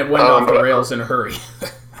 Yeah, and then it went off the rails in a hurry.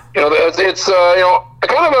 It's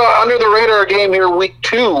kind of a under the radar game here, week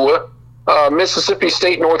 2. Mississippi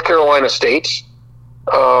State, North Carolina State.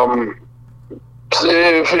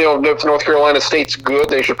 If North Carolina State's good,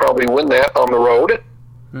 they should probably win that on the road.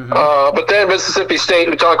 Mm-hmm. But then Mississippi State,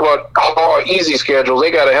 we talk about easy schedules.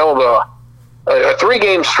 They got a hell of a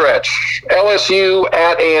 3-game stretch. LSU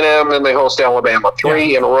at A&M, and they host Alabama.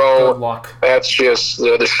 3 in a row. Good luck. That's just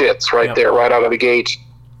the shits right there, right out of the gate.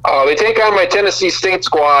 They take on my Tennessee State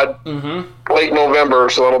squad late November,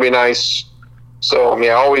 so that'll be nice. So, I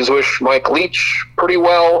always wish Mike Leach pretty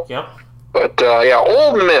well. Yep. But,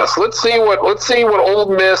 Ole Miss. Let's see what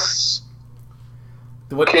Ole Miss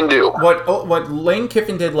can do. What Lane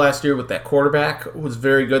Kiffin did last year with that quarterback was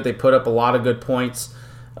very good. They put up a lot of good points,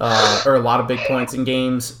 or a lot of big points in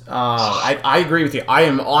games. I agree with you.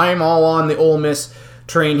 I'm all on the Ole Miss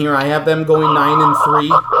train here. I have them going 9-3,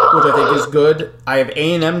 which I think is good. I have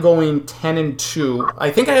A&M going 10-2.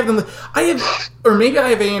 I think I have them. Maybe I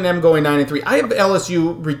have A&M going 9-3. I have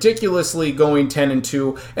LSU ridiculously going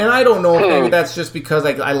 10-2, and I don't know if maybe that's just because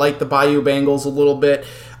I like the Bayou Bengals a little bit.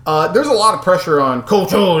 There's a lot of pressure on Coach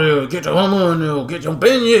get your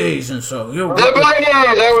beignets and so. The beignets!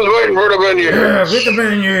 I was waiting for the beignets. Yeah, get the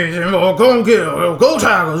beignets and go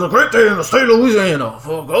Tigers! Look right there in the state of Louisiana.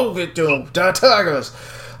 Go get your Tigers.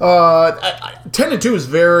 10-2 is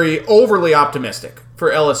very overly optimistic for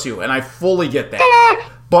LSU, and I fully get that.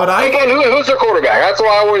 But again, who's their quarterback? That's what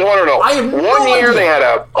I always want to know. One year they had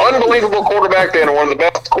an unbelievable quarterback. They had one of the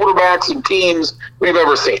best quarterbacks and teams we've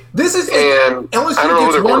ever seen. LSU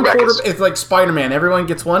gets one quarterback. It's like Spider-Man. Everyone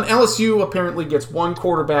gets one. LSU apparently gets one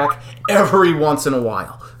quarterback every once in a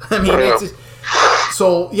while.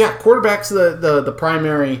 Quarterback's the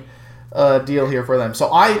primary deal here for them. So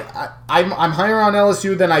I'm higher on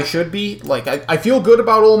LSU than I should be. Like I feel good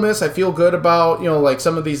about Ole Miss. I feel good about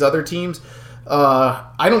some of these other teams.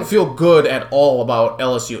 I don't feel good at all about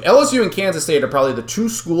LSU. LSU and Kansas State are probably the 2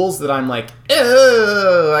 schools that I'm like,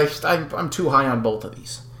 I'm too high on both of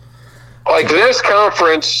these. Like this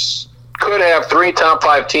conference could have 3 top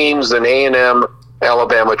 5 teams in A&M,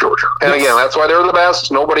 Alabama, Georgia, and again, that's why they're the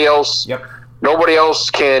best. Nobody else. Yep. Nobody else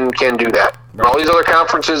can do that. Right. All these other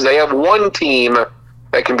conferences, they have 1 team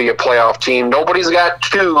that can be a playoff team. Nobody's got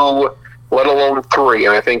 2, let alone 3.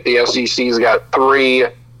 And I think the SEC's got 3.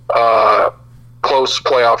 Close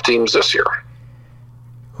playoff teams this year.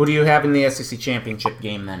 Who do you have in the SEC championship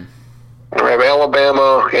game then? I have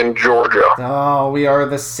Alabama and Georgia. Oh, we are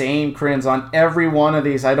the same, Crins, on every one of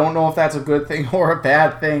these. I don't know if that's a good thing or a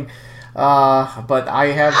bad thing, but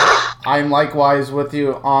I'm likewise with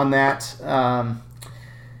you on that. I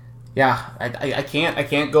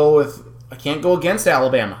can't go against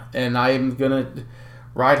Alabama, and I'm gonna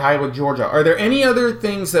ride high with Georgia. Are there any other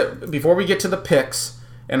things that before we get to the picks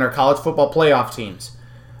and our college football playoff teams?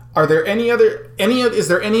 Is there any other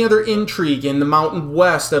intrigue in the Mountain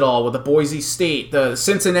West at all with the Boise State? The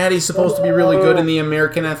Cincinnati's supposed to be really good in the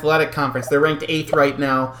American Athletic Conference. They're ranked 8th right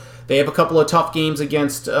now. They have a couple of tough games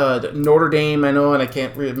against Notre Dame, I know, and I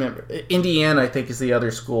can't remember. Indiana, I think, is the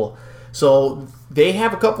other school. So they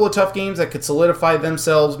have a couple of tough games that could solidify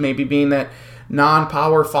themselves, maybe being that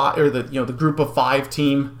non-power 5 or the group of 5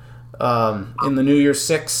 team in the New Year's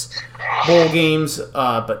 6 bowl games,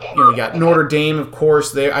 but you got Notre Dame, of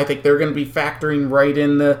course. I think they're going to be factoring right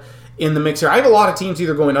in the mix here. I have a lot of teams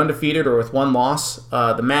either going undefeated or with 1 loss.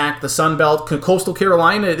 The MAC, the Sun Belt, Coastal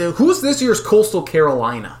Carolina. Who's this year's Coastal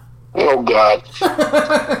Carolina? Oh God!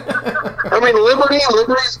 I mean, Liberty's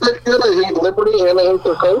been good. I hate Liberty and I hate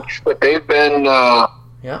their coach, but they've been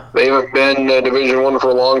they haven't been Division I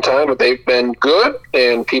for a long time, but they've been good,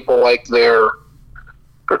 and people like their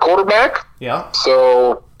quarterback. Yeah.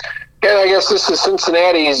 So, I guess this is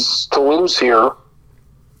Cincinnati's to lose here.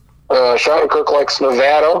 Schottenkirk likes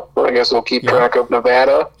Nevada. I guess we'll keep track of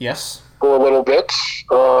Nevada. Yes. For a little bit.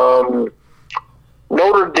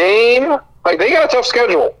 Notre Dame, they got a tough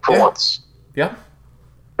schedule for once. Yeah.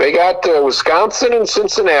 They got Wisconsin and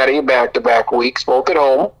Cincinnati back-to-back weeks, both at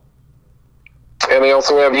home. And they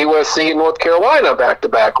also have USC and North Carolina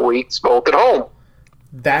back-to-back weeks, both at home.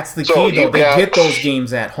 That's the key, though. They get those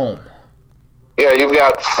games at home. Yeah, you've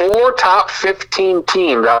got 4 top 15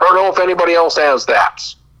 teams. I don't know if anybody else has that.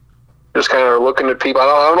 Just kind of looking at people. I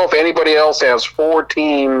don't know if anybody else has 4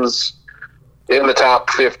 teams in the top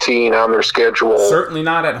 15 on their schedule. Certainly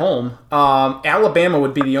not at home. Alabama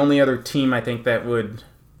would be the only other team, I think, that would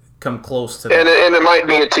come close to that. And it might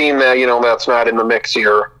be a team that, that's not in the mix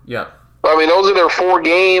here. Yeah. I mean, those are their 4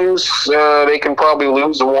 games. They can probably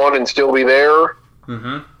lose 1 and still be there.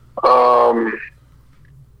 Mm-hmm.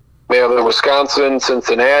 The Wisconsin,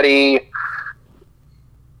 Cincinnati.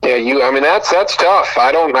 Yeah, that's tough.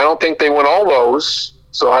 I don't think they win all those,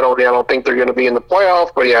 so I don't think they're going to be in the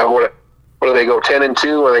playoff. But yeah, what do they go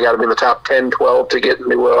 10-2, or they got to be in the top 10, 12 to get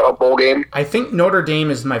into a bowl game? I think Notre Dame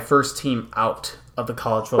is my first team out of the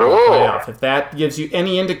college football playoff. If that gives you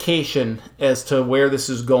any indication as to where this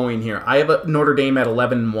is going here, I have Notre Dame at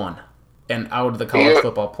 11-1 and out of the college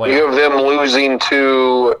football playoff. You have them losing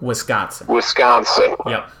to Wisconsin. Yep.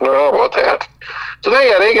 I don't know about that. So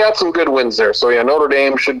they got some good wins there. So yeah, Notre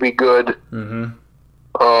Dame should be good. Mm-hmm.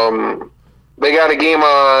 They got a game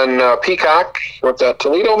on Peacock. What's that?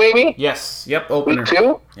 Toledo, maybe? Yes. Yep. Opener. Week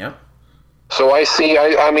 2. Yep. So I see.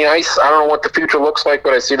 I don't know what the future looks like,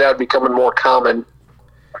 but I see that becoming more common.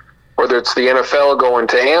 Whether it's the NFL going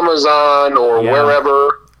to Amazon or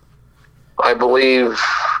wherever, I believe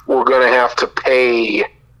we're going to have to pay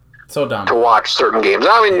to watch certain games.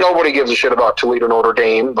 I mean, nobody gives a shit about Toledo Notre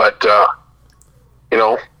Dame, but I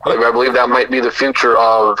believe that might be the future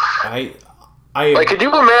of. Could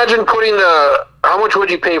you imagine putting how much would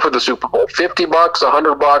you pay for the Super Bowl? $50,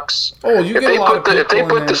 $100? Oh, you get a lot of people if they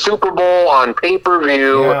put the Super Bowl on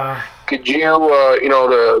pay-per-view, could you,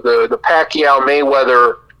 the Pacquiao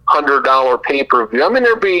Mayweather $100 pay-per-view? I mean,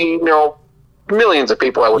 there'd be millions of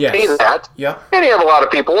people that would pay that. Yeah. And you have a lot of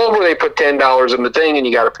people over. They put $10 in the thing, and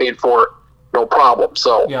you got to pay for it, no problem.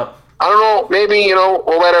 So I don't know. Maybe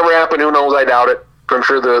will that ever happen? Who knows? I doubt it. I'm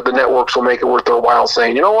sure the networks will make it worth their while,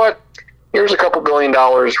 saying, you know what? Here's a couple $1 billion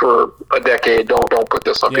for a decade. Don't put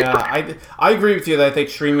this on paper. I agree with you that I think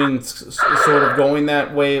streaming's sort of going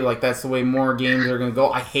that way. Like that's the way more games are going to go.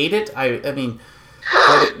 I hate it. I mean,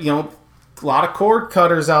 a lot of cord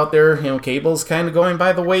cutters out there. Cable's kind of going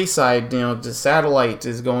by the wayside. The satellite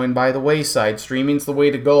is going by the wayside. Streaming's the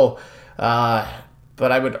way to go.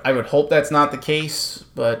 But I would hope that's not the case.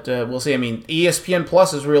 But we'll see. I mean, ESPN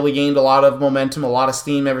Plus has really gained a lot of momentum, a lot of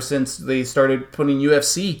steam ever since they started putting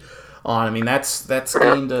UFC on. I mean, that's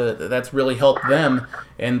really helped them.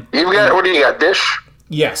 And what do you got? Dish?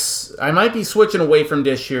 Yes, I might be switching away from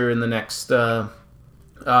Dish here in the next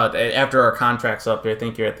after our contract's up. I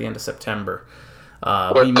think you're at the end of September.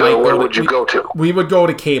 Where would you go to? We would go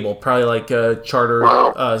to cable, probably like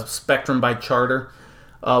Charter, Spectrum by Charter.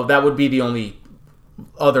 That would be the only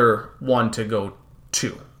other one to go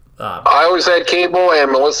to. I always had cable,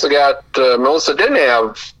 and Melissa didn't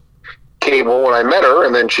have cable when I met her,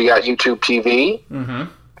 and then she got YouTube TV, and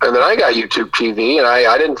then I got YouTube TV, and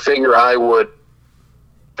I didn't figure I would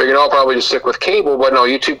I'll probably just stick with cable, but no,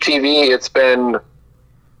 YouTube TV, it's been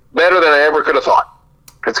better than I ever could have thought.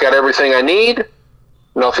 It's got everything I need,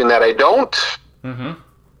 nothing that I don't. Mm-hmm.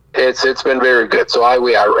 It's been very good. So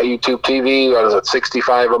YouTube TV, what is it,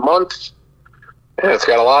 $65 a month, and it's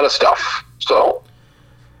got a lot of stuff. So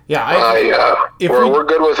we're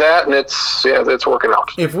good with that, and it's working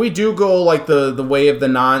out. If we do go like the way of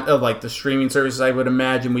the streaming services, I would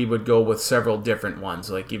imagine we would go with several different ones.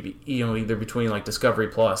 Like either between like Discovery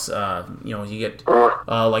Plus, you get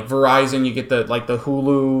like Verizon, you get the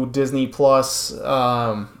Hulu, Disney Plus,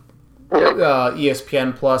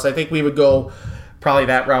 ESPN Plus. I think we would go probably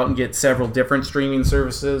that route and get several different streaming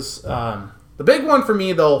services. The big one for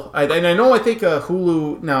me, though, I think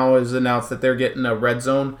Hulu now has announced that they're getting a Red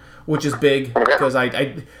Zone, which is big because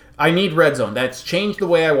I need Red Zone. That's changed the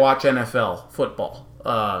way I watch NFL football.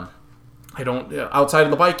 I don't outside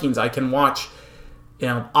of the Vikings, I can watch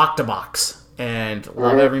Octobox and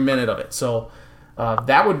love every minute of it. So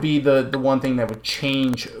that would be the one thing that would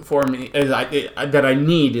change for me. I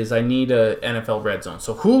need a NFL Red Zone.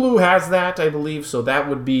 So Hulu has that, I believe. So that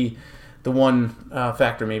would be the one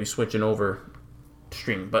factor, maybe switching over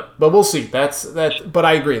streaming, but we'll see. That's that. But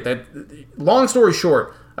I agree that. Long story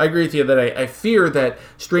short, I agree with you that I fear that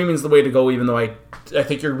streaming is the way to go. Even though I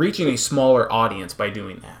think you're reaching a smaller audience by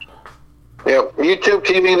doing that. Yeah, YouTube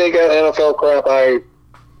TV, they got NFL crap.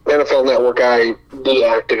 NFL Network, I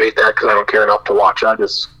deactivate that because I don't care enough to watch. I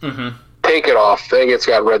just take it off. I think it's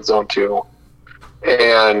got Red Zone too,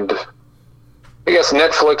 and I guess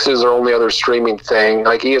Netflix is their only other streaming thing.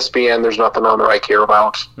 Like ESPN, there's nothing on there I care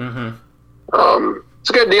about. It's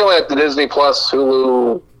a good deal at the Disney Plus,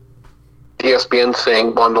 Hulu ESPN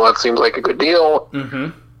thing bundle. That seems like a good deal. Mm-hmm.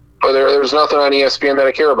 But there's nothing on ESPN that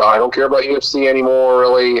I care about. I don't care about UFC anymore,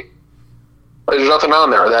 really. There's nothing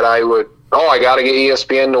on there that I would, I got to get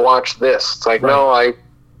ESPN to watch this. It's like, no,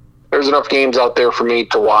 there's enough games out there for me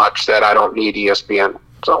to watch that I don't need ESPN.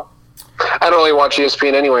 So I don't really watch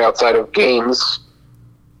ESPN anyway outside of games.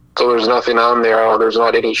 So there's nothing on there. There's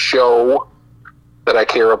not any show that I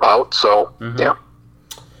care about. So, yeah.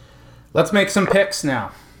 Let's make some picks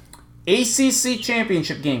now. ACC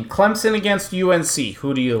championship game, Clemson against UNC.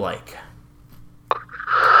 Who do you like?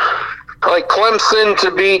 I like Clemson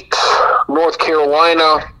to beat North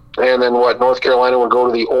Carolina. And then North Carolina would go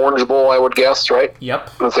to the Orange Bowl, I would guess, right? Yep.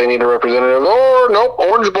 If they need a representative. Or, nope,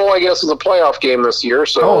 Orange Bowl, I guess, is a playoff game this year.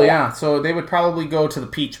 So. Oh, yeah. So they would probably go to the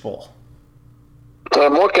Peach Bowl. So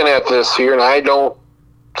I'm looking at this here, and I don't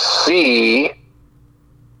see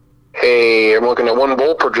I'm looking at one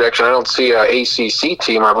bowl projection. I don't see an ACC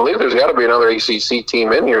team. I believe there's got to be another ACC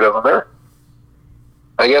team in here, doesn't there?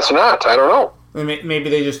 I guess not. I don't know. Maybe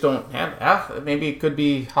they just don't have. Maybe it could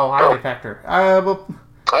be how high they factor. I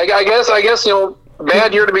guess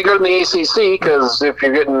bad year to be good in the ACC, because if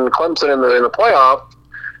you're getting Clemson in the playoff,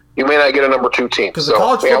 you may not get a number 2 team. Because the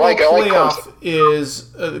college football playoff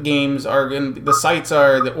is games are going to the sites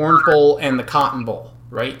are the Orange Bowl and the Cotton Bowl,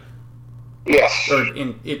 right? Yes. Or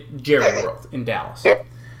in Jerry World in Dallas. Yep.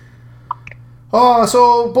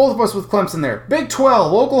 So both of us with Clemson there. Big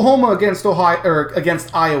 12, Oklahoma against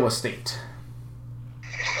Iowa State.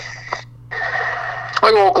 I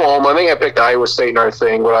go Oklahoma. I think I picked Iowa State in our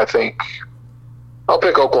thing, but I think I'll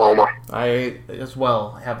pick Oklahoma. I as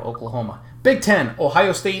well have Oklahoma. Big 10,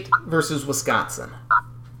 Ohio State versus Wisconsin.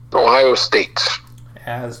 Ohio State.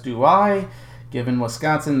 As do I, given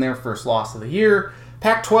Wisconsin their first loss of the year.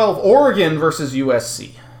 Pac-12, Oregon versus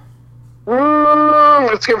USC.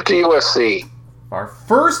 Let's give it to USC. Our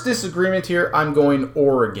first disagreement here, I'm going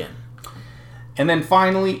Oregon. And then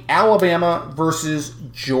finally, Alabama versus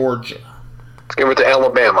Georgia. Let's give it to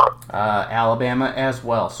Alabama. Alabama as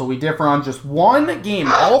well. So we differ on just one game.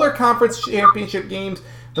 All their conference championship games,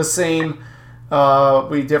 the same.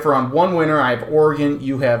 We differ on one winner. I have Oregon.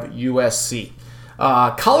 You have USC.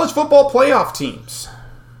 College football playoff teams.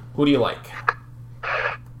 Who do you like?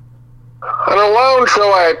 On a lone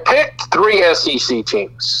show, I picked 3 SEC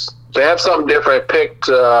teams. To have something different, I picked,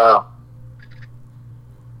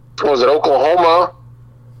 Oklahoma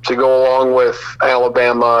to go along with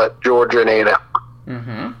Alabama, Georgia, and A&M.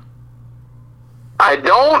 Mm-hmm. It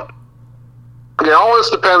all this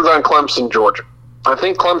depends on Clemson, Georgia. I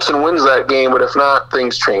think Clemson wins that game, but if not,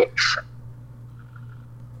 things change.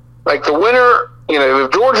 Like the winner,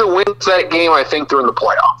 if Georgia wins that game, I think they're in the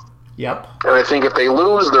playoff. Yep. And I think if they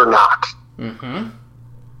lose, they're not. Mm-hmm.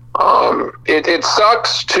 It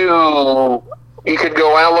sucks to, you could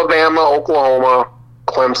go Alabama, Oklahoma,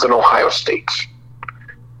 Clemson, Ohio State.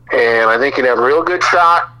 And I think you'd have a real good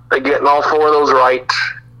shot at getting all 4 of those right.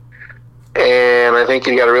 And I think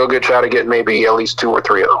you got a real good shot at getting maybe at least 2 or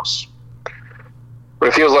 3 of those. But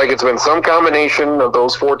it feels like it's been some combination of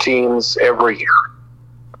those 4 teams every year.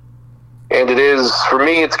 And it is, for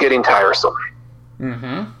me, it's getting tiresome.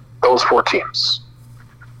 Mm-hmm. Those 4 teams.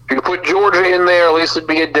 If you put Georgia in there, at least it'd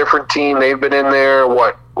be a different team. They've been in there,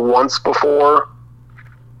 once before?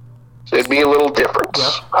 So it'd be a little different.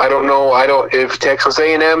 Yep. I don't know. If Texas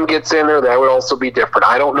A&M gets in there, that would also be different.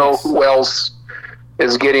 I don't know who else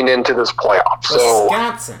is getting into this playoff.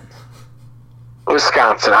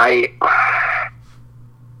 Wisconsin.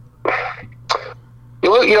 You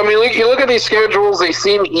look at these schedules, they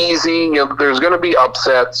seem easy. There's going to be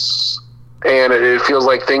upsets, and it feels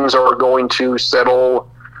like things are going to settle.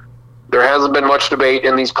 There hasn't been much debate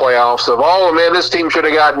in these playoffs of, this team should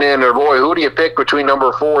have gotten in, or boy, who do you pick between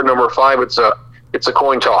number 4 and number 5? It's a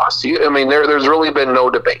coin toss. There's really been no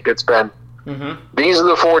debate. It's been, these are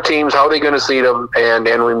the 4 teams, how are they going to seed them, and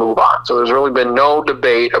we move on. So there's really been no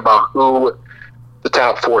debate about who the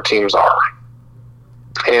top 4 teams are.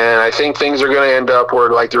 And I think things are going to end up where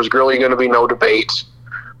there's really going to be no debate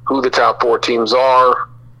who the top 4 teams are.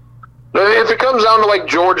 If it comes down to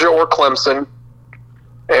Georgia or Clemson,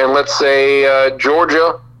 and let's say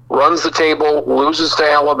Georgia runs the table, loses to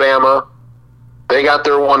Alabama, they got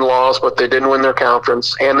their 1 loss, but they didn't win their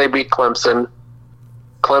conference, and they beat Clemson.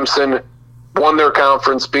 Clemson won their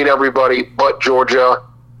conference, beat everybody but Georgia.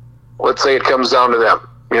 Let's say it comes down to them.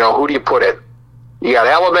 Who do you put in? You got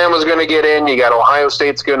Alabama's going to get in. You got Ohio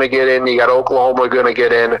State's going to get in. You got Oklahoma going to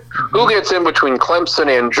get in. Who gets in between Clemson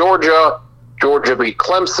and Georgia? Georgia beat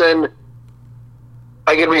Clemson.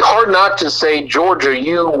 It'd be hard not to say, Georgia,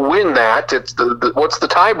 you win that. It's what's the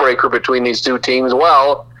tiebreaker between these 2 teams?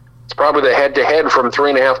 Well, it's probably the head-to-head from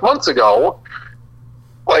 3.5 months ago.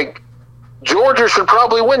 Like, Georgia should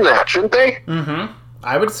probably win that, shouldn't they? Mm-hmm.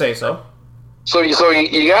 I would say so. So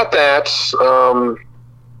you got that. So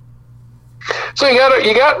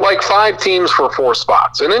you got like 5 teams for 4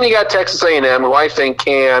 spots, and then you got Texas A&M, who I think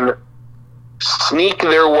can sneak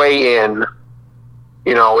their way in.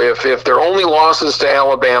 You know, if their only losses to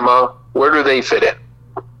Alabama, where do they fit in?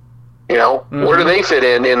 You know, where do they fit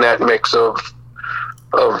in that mix of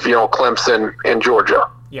Clemson and Georgia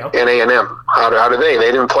and A&M? How do they?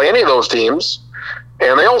 They didn't play any of those teams,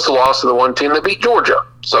 and they also lost to the one team that beat Georgia.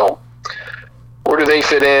 So where do they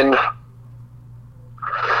fit in?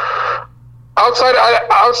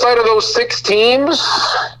 Outside of those 6 teams,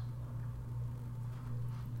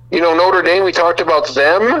 Notre Dame, we talked about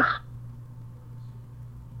them.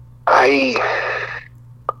 I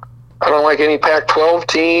don't like any Pac-12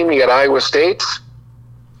 team. You got Iowa State.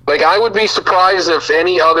 Like, I would be surprised if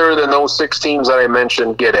any other than those 6 teams that I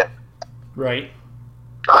mentioned get it. Right.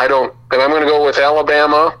 I don't. And I'm going to go with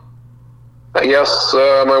Alabama. I guess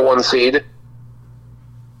my 1 seed.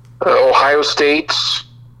 Ohio State.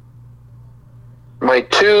 My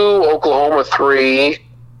 2, Oklahoma 3.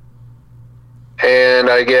 And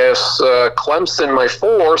I guess Clemson, my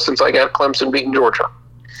 4, since I got Clemson beating Georgia.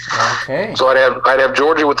 Okay. So I'd have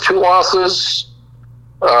Georgia with 2 losses.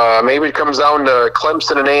 Maybe it comes down to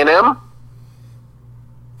Clemson and A&M.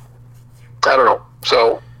 I don't know.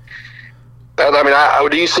 So,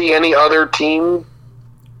 do you see any other team?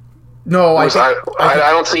 No, I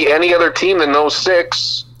don't see any other team than those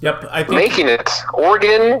 6. Yep, I think making it.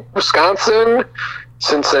 Oregon, Wisconsin,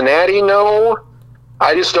 Cincinnati. No,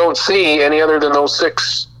 I just don't see any other than those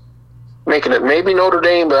 6 making it. Maybe Notre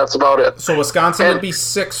Dame, but that's about it. So Wisconsin would be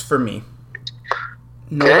 6 for me.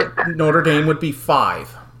 Notre Dame would be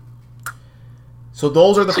 5. So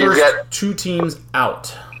those are the first 2 teams out.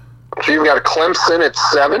 So you've got Clemson at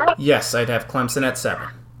 7? Yes, I'd have Clemson at 7.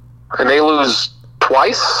 And they lose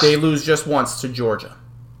twice? They lose just once to Georgia.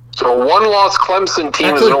 So 1-loss Clemson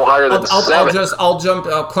team is no higher than 7. I'll jump.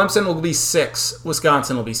 Clemson will be 6.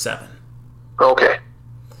 Wisconsin will be 7. Okay.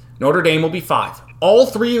 Notre Dame will be 5. All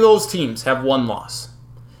 3 of those teams have 1 loss.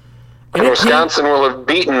 And Wisconsin will have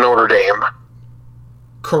beaten Notre Dame.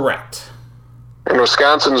 Correct. And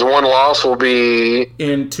Wisconsin's 1 loss will be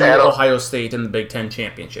into Ohio State in the Big Ten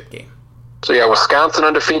championship game. So yeah, Wisconsin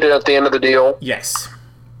undefeated at the end of the deal. Yes.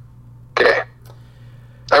 Okay.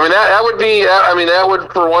 That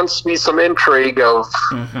would for once be some intrigue of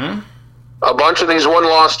a bunch of these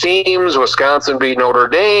 1-loss teams. Wisconsin beat Notre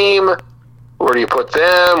Dame. Where do you put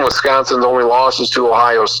them? Wisconsin's only losses to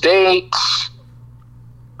Ohio State.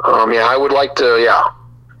 I would like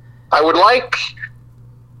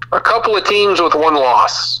a couple of teams with 1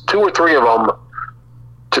 loss, 2 or 3 of them,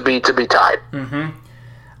 to be tied.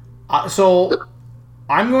 So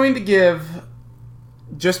I'm going to give,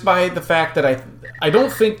 just by the fact that I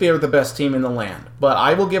don't think they're the best team in the land, but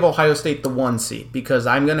I will give Ohio State the 1 seed because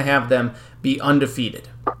I'm going to have them be undefeated.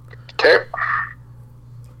 Okay.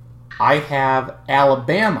 I have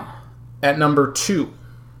Alabama at number 2.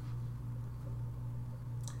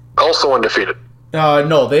 Also undefeated.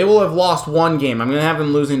 No, they will have lost 1 game. I'm going to have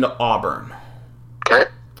them losing to Auburn. Okay.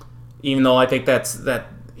 Even though I think that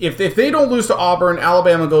if they don't lose to Auburn,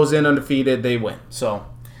 Alabama goes in undefeated, they win. So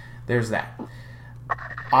there's that.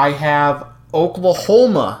 I have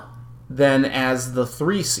Oklahoma then as the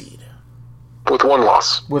 3 seed. With 1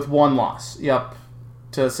 loss. With 1 loss, yep.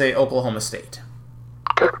 To say Oklahoma State.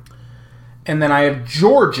 Okay. And then I have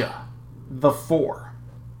Georgia, the 4.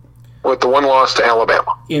 With the 1 loss to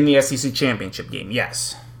Alabama. In the SEC championship game,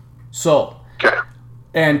 yes. So, okay.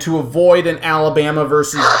 And to avoid an Alabama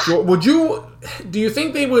versus Georgia, do you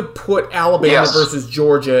think they would put Alabama versus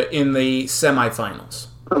Georgia in the semifinals?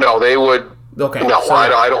 No, they would. Okay. No, so,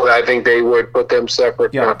 I don't. I think they would put them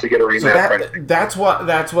separate, not to get a rematch. So that's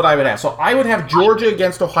what I would have. So I would have Georgia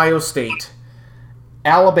against Ohio State,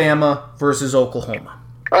 Alabama versus Oklahoma.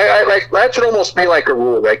 That should almost be like a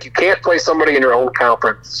rule. Like, you can't play somebody in your own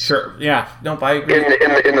conference. Sure. Yeah. Nope. I agree.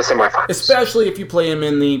 In the semifinals, especially if you play them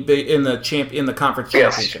in the conference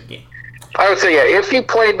championship game. I would say if you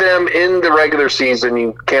played them in the regular season,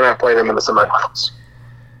 you cannot play them in the semifinals.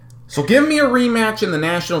 So give me a rematch in the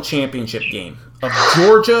national championship game of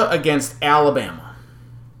Georgia against Alabama.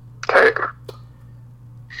 Okay.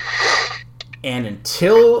 And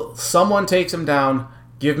until someone takes them down,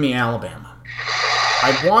 give me Alabama.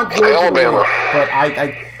 I want Georgia, Alabama, but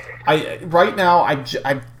I right now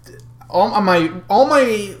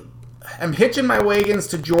I'm hitching my wagons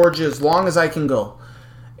to Georgia as long as I can go,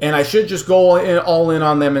 and I should just go all in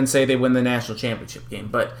on them and say they win the national championship game.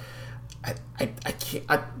 But I can't.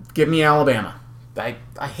 give me Alabama. I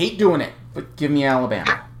hate doing it, but give me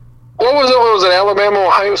Alabama. What was it? Was it Alabama,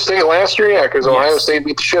 Ohio State last year? Yeah, because Ohio State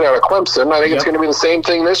beat the shit out of Clemson. I think it's going to be the same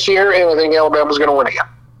thing this year, and I think Alabama's going to win again.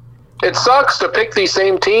 It sucks to pick these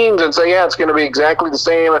same teams and say, yeah, it's going to be exactly the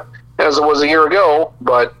same as it was a year ago,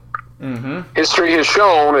 but history has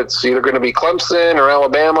shown it's either going to be Clemson or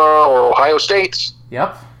Alabama or Ohio State.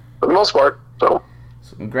 Yep. For the most part. So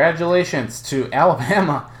congratulations to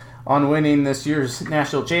Alabama on winning this year's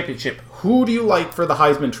national championship. Who do you like for the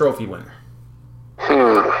Heisman Trophy winner?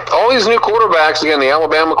 All these new quarterbacks, again, the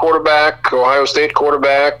Alabama quarterback, Ohio State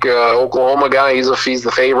quarterback, Oklahoma guy, he's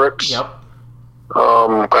the favorite. Yep.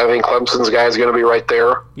 I think Clemson's guy is going to be right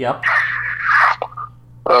there. Yep.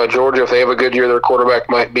 Georgia, if they have a good year, their quarterback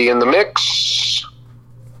might be in the mix.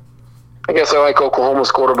 I guess I like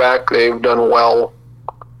Oklahoma's quarterback. They've done well.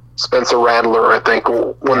 Spencer Rattler, I think,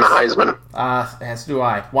 will win the Heisman. As do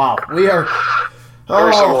I. Wow. We are...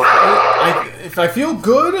 Very similar. If I feel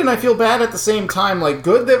good and I feel bad at the same time, like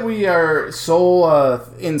good that we are so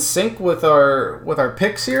in sync with our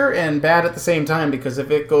picks here, and bad at the same time, because if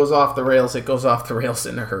it goes off the rails, it goes off the rails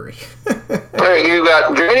in a hurry. Right, you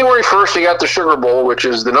got January 1st, you got the Sugar Bowl, which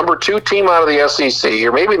is the number 2 team out of the SEC,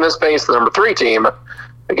 or maybe in this case, the number 3 team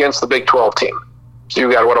against the Big 12 team. So you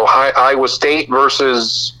got Iowa State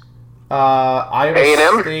versus Iowa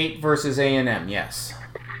A&M? State versus A&M, yes.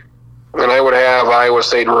 And I would have Iowa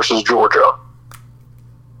State versus Georgia.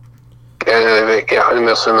 In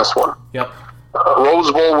this one. Yep.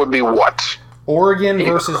 Rose Bowl would be what? Oregon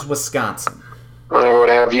versus Wisconsin. I would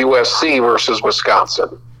have USC versus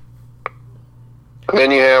Wisconsin. And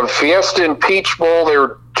then you have Fiesta and Peach Bowl.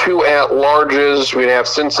 They're 2 at-larges. We'd have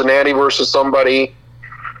Cincinnati versus somebody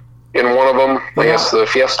in one of them. I guess the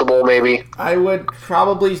Fiesta Bowl, maybe. I would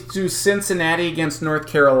probably do Cincinnati against North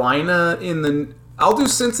Carolina I'll do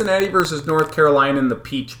Cincinnati versus North Carolina in the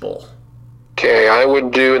Peach Bowl. Okay, I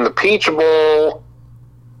would do in the Peach Bowl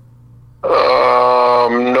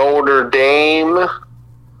Notre Dame.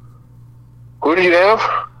 Who do you have?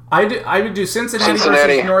 I would do Cincinnati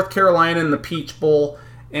versus North Carolina in the Peach Bowl,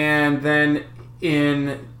 and then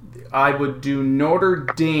I would do Notre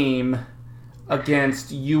Dame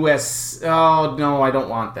against US. Oh no, I don't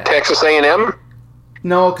want that. Texas A&M.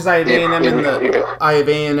 No, because I have A&M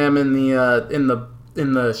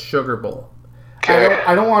in the Sugar Bowl. Okay.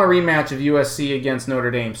 I don't want a rematch of USC against Notre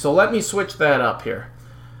Dame, so let me switch that up here.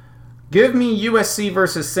 Give me USC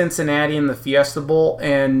versus Cincinnati in the Fiesta Bowl,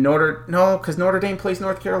 and because Notre Dame plays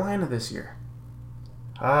North Carolina this year.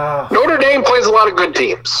 Notre Dame plays a lot of good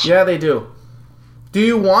teams. Yeah, they do. Do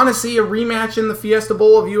you want to see a rematch in the Fiesta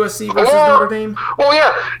Bowl of USC versus Notre Dame? Well,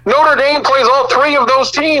 yeah. Notre Dame plays all 3 of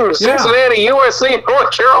those teams. Yeah. Cincinnati, USC,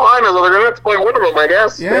 North Carolina. So they're going to have to play one of them, I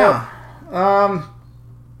guess. Yeah.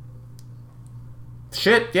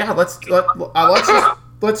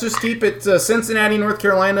 Let's just keep it Cincinnati, North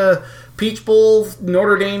Carolina, Peach Bowl,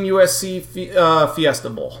 Notre Dame, USC, Fiesta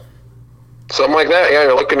Bowl. Something like that. Yeah,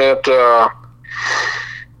 you're looking at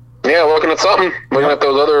something. Looking at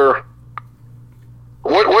those other.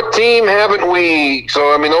 What team haven't we?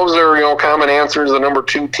 So I mean, those are common answers. The number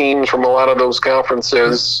 2 teams from a lot of those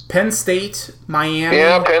conferences. Penn State, Miami.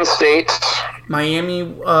 Yeah, Penn State.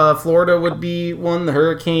 Miami, Florida would be one. The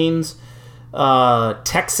Hurricanes,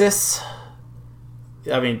 Texas.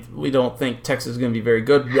 I mean, we don't think Texas is going to be very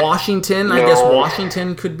good. Washington, no. I guess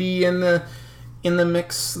Washington could be in the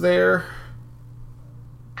mix there.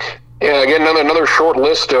 Yeah, again, another short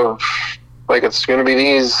list of it's going to be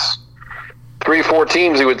these 3-4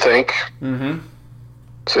 teams, you would think. Mm-hmm.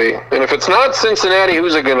 See, and if it's not Cincinnati,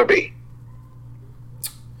 who's it going to be?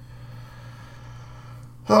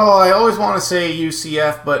 Oh, I always want to say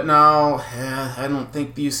UCF, but no, I don't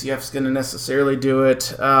think the UCF's going to necessarily do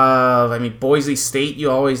it. I mean, Boise State,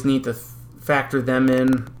 you always need to factor them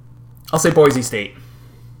in. I'll say Boise State.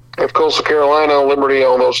 If Coastal Carolina, Liberty,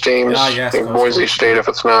 all those teams. Yes, Boise State if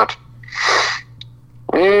it's not.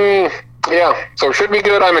 Yeah, so it should be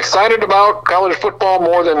good. I'm excited about college football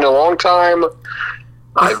more than in a long time.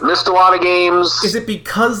 I've missed a lot of games. Is it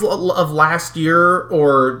because of last year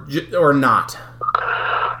or not?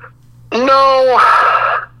 No.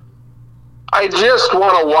 I just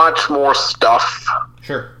want to watch more stuff.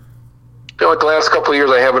 Sure. I feel like the last couple of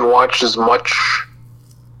years I haven't watched as much.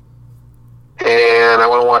 And I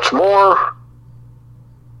want to watch more.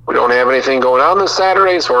 We don't have anything going on this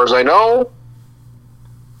Saturday as far as I know.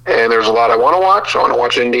 And there's a lot I want to watch. I want to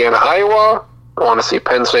watch Indiana, Iowa. I want to see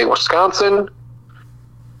Penn State, Wisconsin.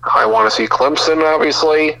 I want to see Clemson,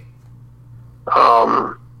 obviously.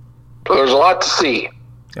 So there's a lot to see.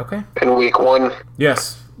 Okay. In week 1.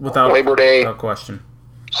 Yes, without Labor Day. Without question.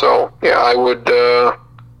 So, yeah, I would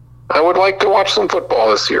I would like to watch some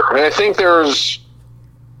football this year. And I think I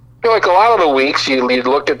feel like a lot of the weeks you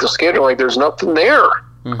look at the schedule, like there's nothing there.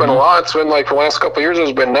 It's been a lot. It's been like the last couple of years,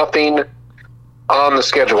 there's been nothing on the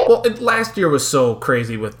schedule. Well, last year was so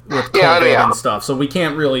crazy with COVID and stuff, so we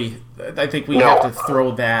can't really. I think we have to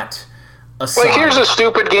throw that aside. Like, here's a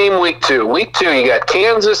stupid game week 2. Week 2, you got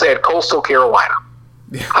Kansas at Coastal Carolina.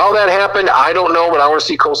 How that happened, I don't know, but I want to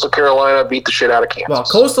see Coastal Carolina beat the shit out of Kansas. Well,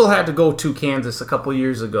 Coastal had to go to Kansas a couple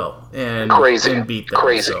years ago and beat them.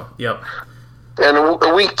 Crazy. So, yep. And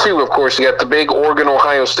week 2, of course, you got the big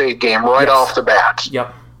Oregon-Ohio State game right off the bat.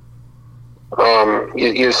 Yep.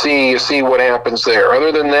 You see what happens there.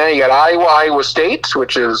 Other than that, you got Iowa State,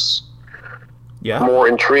 which is more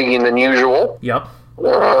intriguing than usual. Yep. You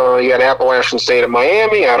got Appalachian State at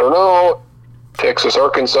Miami. I don't know. Texas,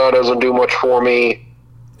 Arkansas doesn't do much for me.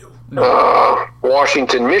 No.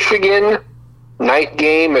 Washington, Michigan, night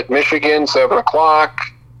game at Michigan, 7 o'clock.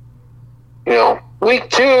 Week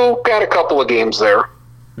 2, got a couple of games there.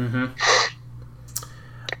 Mm-hmm.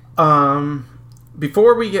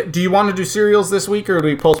 Before we get, do you want to do serials this week, or do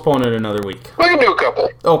we postpone it another week? We can do a couple.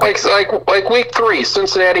 Okay. Like week 3,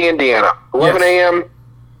 Cincinnati, Indiana, 11 a.m.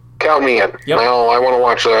 Count me in. Yep. Well, I want to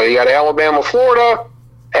watch. You got Alabama, Florida,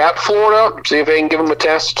 at Florida. See if they can give them a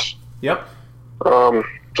test. Yep.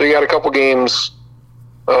 So you got a couple games,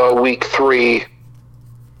 week 3.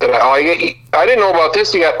 That I didn't know about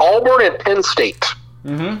this. You got Auburn at Penn State.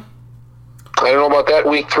 Mm-hmm. I don't know about that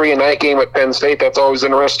week 3, a night game at Penn State. That's always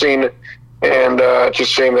interesting. And just a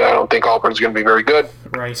shame that I don't think Auburn's going to be very good.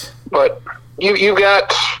 Right. But you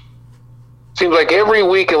got, seems like every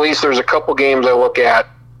week at least there's a couple games I look at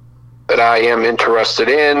that I am interested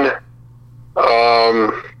in.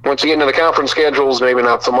 Once you get into the conference schedules, maybe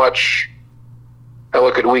not so much. I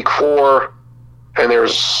look at week 4, and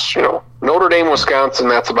there's, Notre Dame, Wisconsin,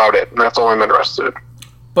 that's about it. And that's all I'm interested in.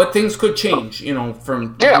 But things could change,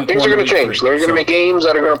 from things week are 1 going to week change. 3, There's going to be games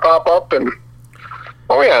that are going to pop up, and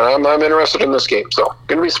I'm interested in this game. So,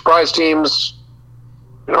 going to be surprise teams.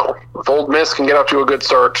 If Old Miss can get out to a good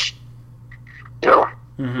start,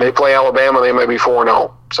 they play Alabama, they might be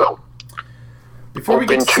 4-0. So, before we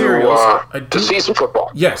get to serials, to see some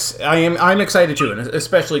football. Yes, I'm excited too, and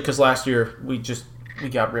especially because last year we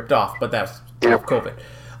got ripped off, but that's COVID.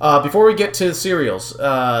 Before we get to serials,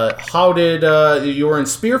 how did you were in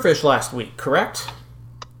Spearfish last week, correct?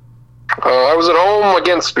 I was at home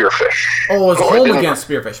against Spearfish. Oh, it was home against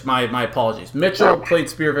Spearfish. My apologies. Mitchell played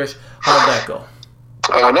Spearfish. How did that go?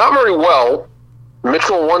 Not very well.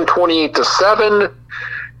 Mitchell won 28-7.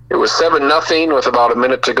 It was 7-0 with about a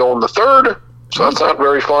minute to go in the third. So that's not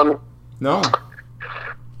very fun. No.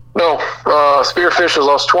 Spearfish has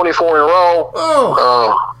lost 24 in a row.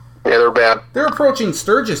 Oh. Yeah, they're bad. They're approaching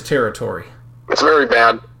Sturgis territory. It's very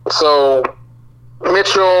bad. So,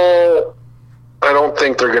 Mitchell, I don't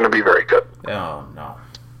think they're going to be very good. Oh, no.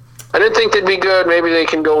 I didn't think they'd be good. Maybe they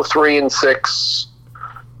can go 3-6,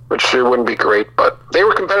 which wouldn't be great. But they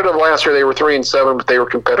were competitive last year. They were 3-7, but they were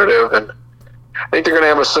competitive. And I think they're going to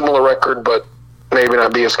have a similar record, but maybe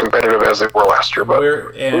not be as competitive as they were last year. But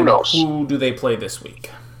who knows? Who do they play this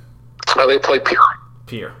week? They play Pierre.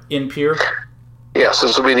 Pierre. In Pierre? Yes,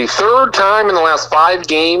 this will be the third time in the last 5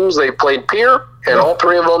 games they played Pierre, and all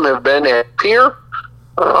 3 of them have been at Pierre.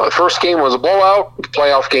 The first game was a blowout. The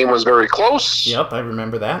playoff game was very close. Yep, I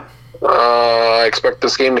remember that. I expect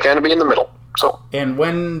this game to kind of be in the middle. So. And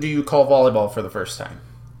when do you call volleyball for the first time?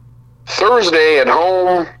 Thursday at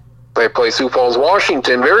home. They play Sioux Falls,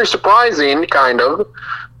 Washington. Very surprising, kind of.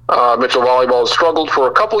 Mitchell Volleyball has struggled for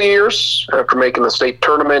a couple years after making the state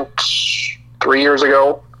tournament 3 years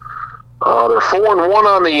ago. They're 4-1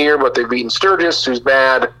 on the year, but they've beaten Sturgis, who's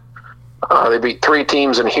bad. They beat 3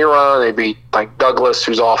 teams in Huron. They beat Douglas,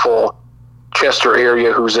 who's awful. Chester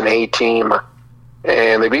area, who's an A team.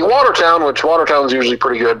 And they beat Watertown, which Watertown's usually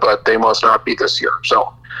pretty good, but they must not be this year.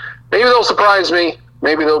 So maybe they'll surprise me.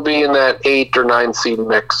 Maybe they'll be in that 8 or 9 seed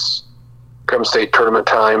mix come state tournament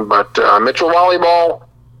time. But Mitchell Volleyball,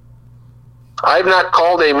 I've not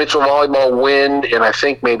called a Mitchell Volleyball win in, I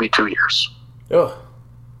think, maybe 2 years. Oh.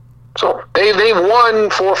 So they've won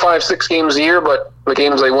 4, 5, 6 games a year, but the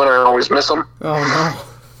games they win, I always miss them. Oh,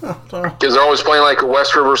 no. Because they're always playing like a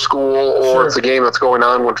West River school, or it's a game that's going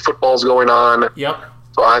on when football's going on. Yep.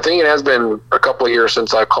 So I think it has been a couple of years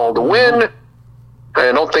since I called a win.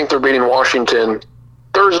 I don't think they're beating Washington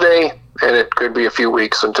Thursday, and it could be a few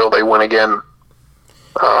weeks until they win again.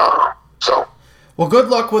 Well, good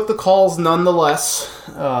luck with the calls nonetheless,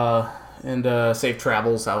 and safe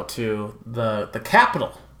travels out to the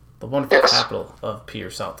capital, the wonderful capital of Pierre,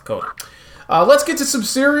 South Dakota. Let's get to some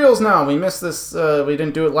cereals now. We missed this. We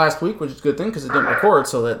didn't do it last week, which is a good thing because it didn't record,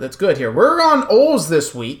 so that's good here. We're on O's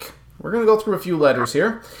this week. We're going to go through a few letters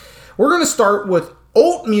here. We're going to start with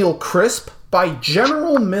Oatmeal Crisp by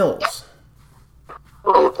General Mills.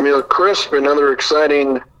 Oatmeal Crisp, another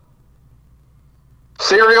exciting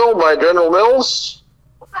cereal by General Mills.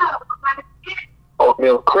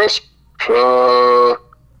 Oatmeal Crisp.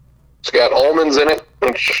 It's got almonds in it.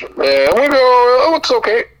 Which, we go, it looks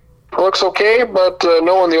okay. It looks okay, but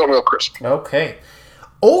no on the Oatmeal Crisp. Okay.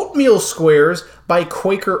 Oatmeal Squares by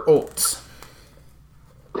Quaker Oats.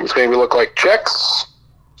 These maybe look like checks.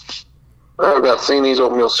 I've not seen these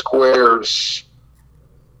Oatmeal Squares.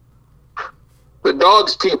 The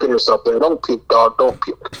dog's peeping or something. Don't peep, dog. Don't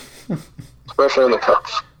peep. Especially in the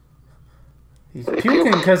cups. He's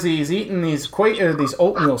puking because he's eating these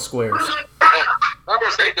oatmeal squares. I'm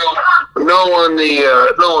gonna say no. No on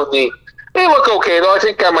the. They look okay though. I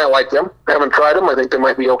think I might like them. I haven't tried them. I think they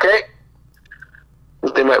might be okay.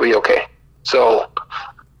 So,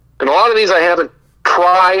 and a lot of these I haven't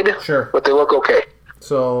tried. Sure. But they look okay.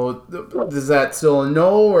 So, is that still a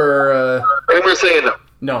no or? I'm gonna say no.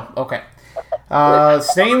 No. Okay.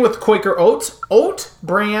 Staying with Quaker Oats, Oat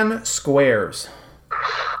Bran Squares.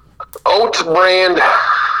 Oat brand,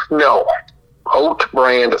 no. Oat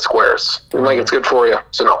brand squares. I think it's good for you,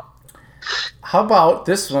 so no. How about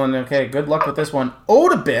this one? Okay, good luck with this one.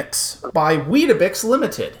 Oatabix by Weetabix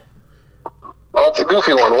Limited. Oh, it's a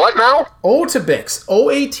goofy one. What now? Oatabix.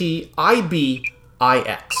 Oatibix.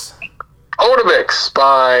 Oatabix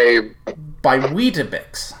by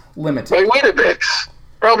Weetabix Limited. By Weetabix.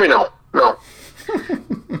 Probably no. No.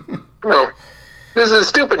 No. This is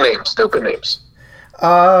stupid names.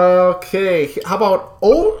 Okay. How about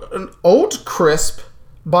Oat Crisp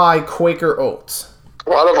by Quaker Oats? A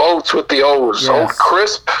lot of oats with the O's. Yes. Oat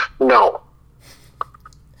Crisp? No.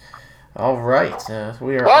 All right.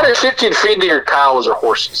 We are. A lot of shit you'd feed to your cows or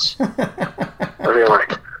horses. I feel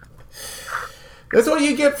like. That's what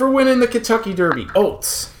you get for winning the Kentucky Derby.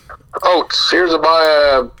 Oats. Oats. Here's oat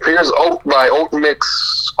by Oat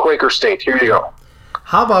Mix Quaker State. Here you go.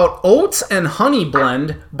 How about Oats and Honey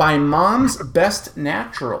Blend by Mom's Best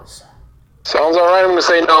Naturals? Sounds all right. I'm going to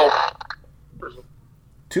say no.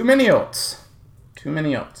 Too many oats.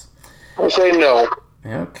 I'll say no.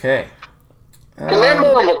 Okay. Because they're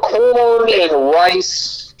more of a corn and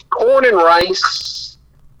rice,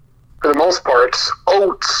 for the most part.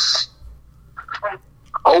 Oats.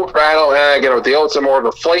 Oat battle. Again, with the oats are more of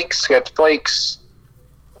the flakes. Got the flakes.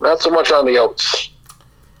 Not so much on the oats.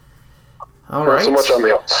 All right. Not so much on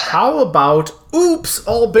the oats. How about Oops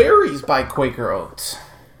All Berries by Quaker Oats?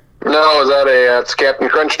 No, is that it's Captain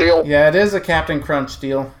Crunch deal? Yeah, it is a Captain Crunch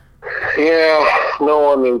deal. Yeah,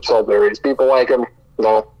 no on the Oops All Berries. People like them.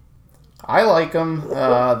 No. I like them.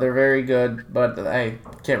 They're very good, but I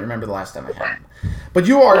can't remember the last time I had them. But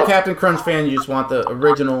you are a Captain Crunch fan. You just want the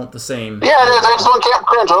original, the same. Yeah, I just want Captain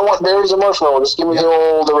Crunch. I don't want berries or marshmallow. Just give me the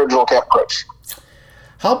old original Captain Crunch.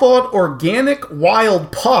 How about Organic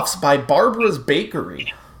Wild Puffs by Barbara's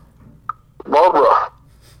Bakery? Barbara.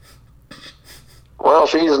 Well,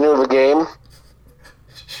 she's new to the game.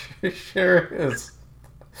 She sure is.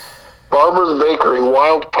 Barbara's Bakery,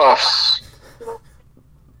 Wild Puffs.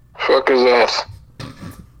 Fuck is that?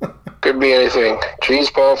 Could be anything.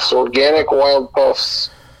 Cheese puffs, organic wild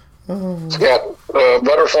puffs. It's got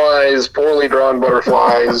butterflies, poorly drawn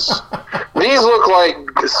butterflies. These look like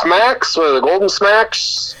smacks, the golden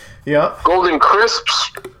smacks. Yeah. Golden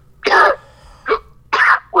crisps,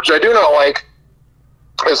 which I do not like.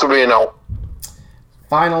 This will be a no.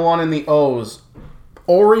 Final one in the O's.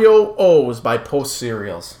 Oreo O's by Post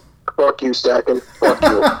Cereals. Fuck you, Stacking. Fuck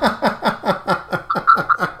you.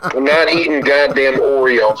 I'm not eating goddamn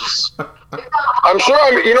Oreos.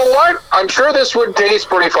 You know what? I'm sure this would taste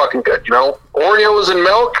pretty fucking good, you know? Oreos and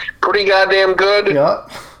milk, pretty goddamn good. Yeah.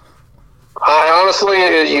 Honestly,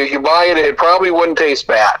 you buy it, it probably wouldn't taste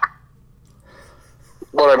bad.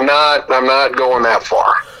 But I'm not going that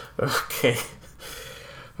far. Okay.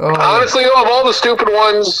 Honestly, of all the stupid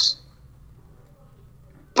ones,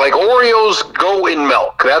 like Oreos go in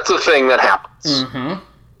milk. That's the thing that happens. Mm-hmm.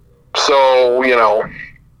 So, you know,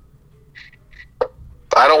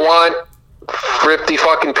 I don't want 50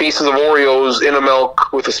 fucking pieces of Oreos in a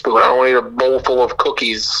milk with a spoon. I don't want to eat a bowl full of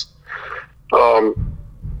cookies.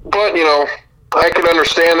 But, you know, I can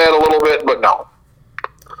understand that a little bit, but no.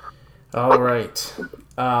 All right.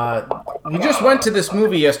 We just went to this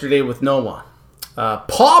movie yesterday with Noah.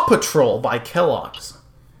 Paw Patrol by Kellogg's.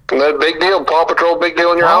 Isn't that a big deal? Paw Patrol, big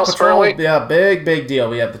deal in your house, apparently? Yeah, big deal.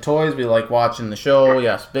 We have the toys. We like watching the show.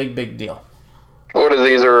 Yes, big deal. What are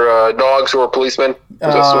these? Are dogs who are policemen?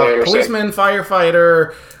 Policeman,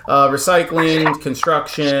 firefighter, recycling,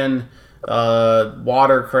 construction,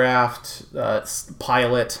 watercraft,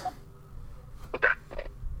 pilot.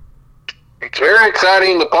 It's very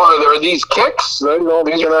exciting. Are these kicks? No,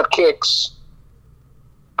 these are not kicks.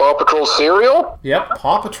 Paw Patrol cereal? Yep,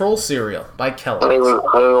 Paw Patrol cereal by Kellogg's. I don't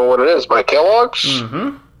know what it is. By Kellogg's?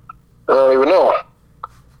 Mm-hmm. I don't even know.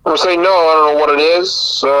 I'm going to say no. I don't know what it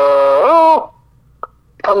is.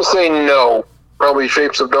 I'm going to say no. Probably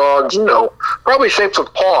shapes of dogs? No. Probably shapes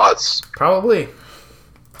of paws. Probably.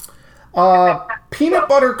 Peanut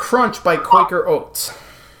Butter Crunch by Quaker Oats.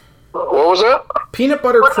 What was that? Peanut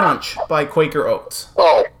Butter Crunch by Quaker Oats.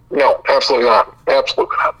 Oh, no. Absolutely not.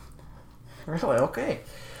 Absolutely not. Really? Okay.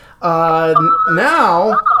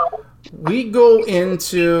 Now, we go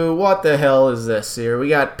into, what the hell is this here? We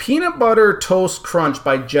got Peanut Butter Toast Crunch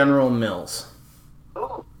by General Mills.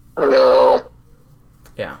 No.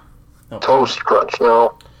 Yeah. Okay. Toast Crunch,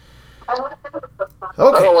 no. Okay. I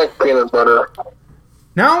don't like peanut butter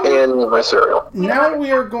Now, in my cereal. now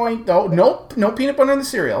we are going, oh, nope, no peanut butter in the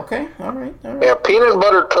cereal. Okay, all right. Yeah, peanut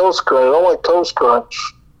butter Toast Crunch. I don't like Toast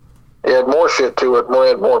Crunch. It had more shit to it. It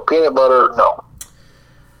had more peanut butter. No.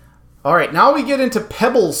 All right, now we get into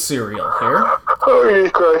Pebbles cereal here. Oh,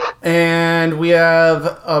 Jesus Christ. And we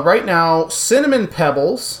have, right now, Cinnamon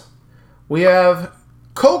Pebbles. We have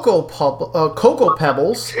Cocoa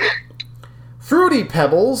Pebbles, Fruity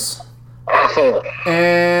Pebbles,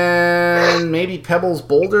 and maybe Pebbles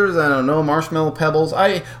Boulders. I don't know, Marshmallow Pebbles.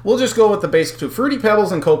 We'll just go with the basic two: Fruity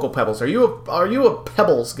Pebbles and Cocoa Pebbles. Are you a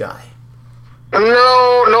Pebbles guy? No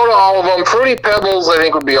to all of them. Fruity Pebbles, I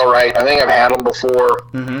think, would be all right. I think I've had them before.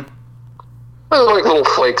 Mm-hmm. I like little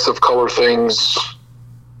flakes of color things.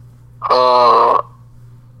 I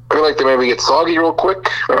feel like they maybe get soggy real quick.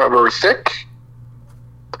 They're not very thick.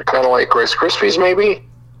 They're kind of like Rice Krispies, maybe.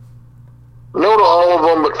 No to all of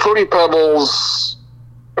them, but Fruity Pebbles,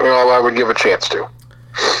 I would give a chance to.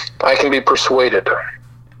 I can be persuaded.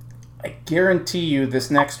 I guarantee you this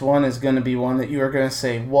next one is going to be one that you are going to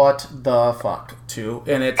say, what the fuck, to.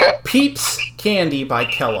 And it's Peeps Candy by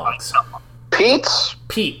Kellogg's. Peeps?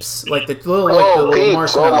 Peeps. Like the little Peeps.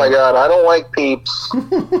 marshmallow. Oh my god, I don't like Peeps.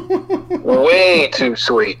 Way too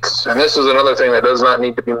sweet. And this is another thing that does not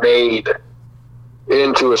need to be made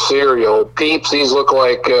into a cereal. Peeps, these look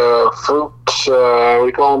like fruit, what do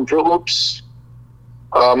you call them, Fruit Loops?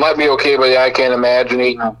 Might be okay, but I can't imagine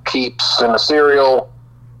eating Peeps in a cereal.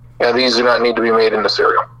 Yeah, these do not need to be made into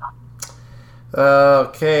cereal.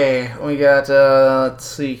 Okay, we got, let's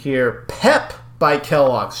see here, Pep by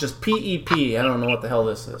Kellogg's, just P-E-P. I don't know what the hell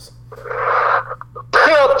this is.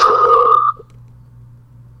 Pep!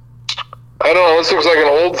 I don't know, this looks like an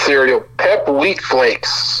old cereal. Pep Wheat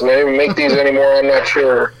Flakes. Do they even make these anymore? I'm not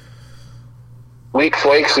sure. Wheat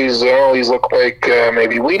Flakes, these look like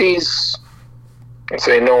maybe Wheaties. I'd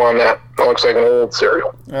say no on that. That looks like an old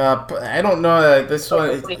cereal. I don't know. This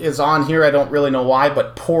one is on here. I don't really know why,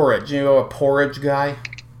 but porridge. You know, a porridge guy?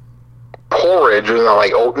 Porridge? Isn't that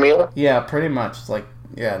like oatmeal? Yeah, pretty much. It's like,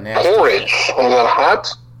 yeah, nasty. Porridge? Is that hot?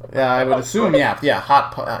 Yeah, I would assume, yeah,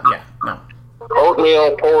 hot, yeah, no.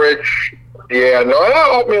 Oatmeal, porridge. Yeah, no,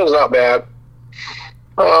 oatmeal's not bad.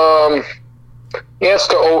 Yes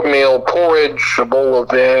to oatmeal, porridge, a bowl of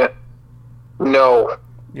that. No.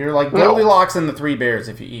 You're like Goldilocks and the Three Bears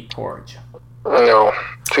if you eat porridge. No.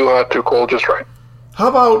 Too hot, too cold, just right. How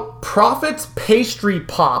about Prophet's Pastry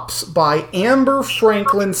Pops by Amber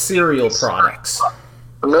Franklin Cereal Products?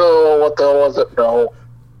 No, what the hell was it? No.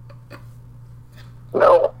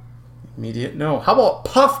 No. Immediate no. How about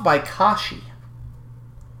Puff by Kashi?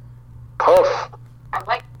 Puff. I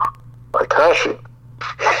like By Kashi.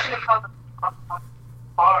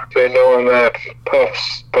 Say no on that.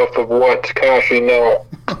 Puffs. Puff of what? Kashi, no.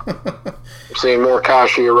 Seeing more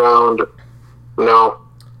Kashi around. No.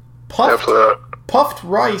 Puffed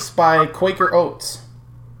Rice by Quaker Oats.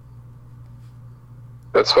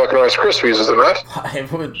 That's fucking Rice Krispies, isn't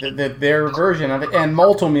it? Their version of it. And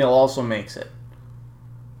Malto-Meal also makes it.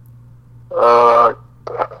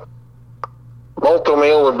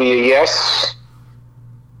 Malto-Meal would be a yes.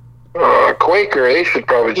 Quaker, they should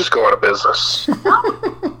probably just go out of business.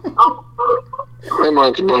 They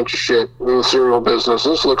might a bunch of shit in the cereal business.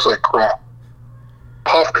 This looks like crap.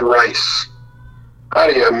 Puffed rice. How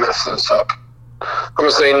do you mess this up? I'm going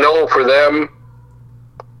to say no for them,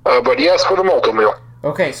 but yes for the Malto-Meal.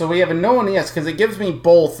 Okay, so we have a no and a yes, because it gives me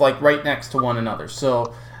both, like, right next to one another.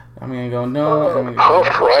 So I'm going to go no.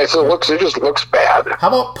 Puffed rice, it just looks bad. How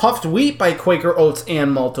about Puffed Wheat by Quaker Oats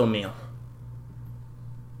and Malto-Meal?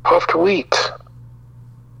 Puffed wheat.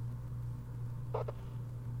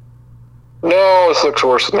 No, This looks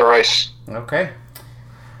worse than the rice. Okay.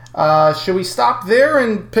 Should we stop there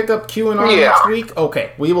and pick up Q&R next week?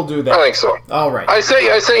 Okay, we will do that. I think so. All right. I sent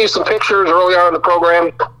you some pictures early on in the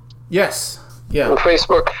program. Yes. Yeah. On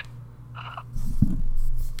Facebook.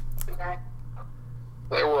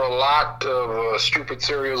 There were a lot of stupid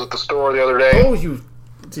cereals at the store the other day. Oh, you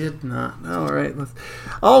did not.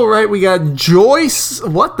 All right, we got Joyce.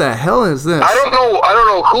 What the hell is this? I don't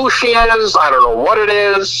know who she is. I don't know what it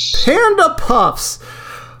is. Panda Puffs.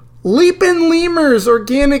 Leapin' Lemurs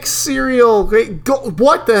organic cereal.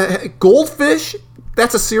 What the heck? Goldfish?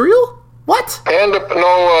 That's a cereal? What?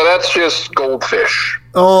 No, that's just goldfish.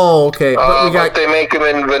 Oh, okay. But they make them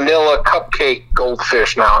in vanilla cupcake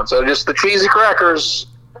goldfish now. So just the cheesy crackers.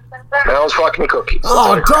 Now it's fucking cookies.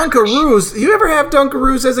 Oh, Dunkaroos. You ever have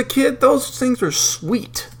Dunkaroos as a kid? Those things are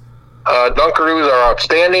sweet. Dunkaroos are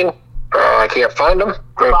outstanding. I can't find them.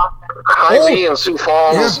 Hy-Vee in Sioux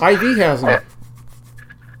Falls. Yeah, Hy-Vee has them.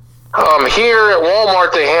 Here at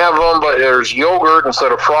Walmart they have them, but there's yogurt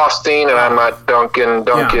instead of frosting, and I'm not dunking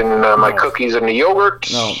my cookies in the yogurt.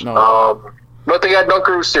 No. But they got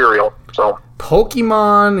Dunkaroo cereal. So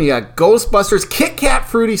Pokemon, you got Ghostbusters, Kit Kat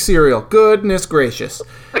fruity cereal. Goodness gracious.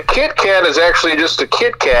 The Kit Kat is actually just a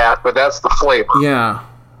Kit Kat, but that's the flavor. Yeah.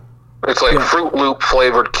 It's like Fruit Loop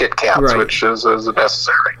flavored Kit Kats, which is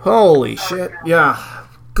necessary. Holy shit! Yeah.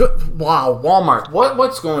 Good. Wow. Walmart.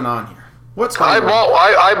 What's going on here? I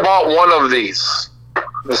bought one of these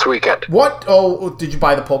this weekend. What? Oh, did you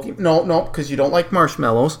buy the Pokemon? No, because you don't like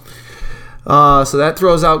marshmallows. So that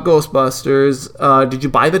throws out Ghostbusters. Did you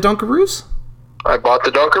buy the Dunkaroos? I bought the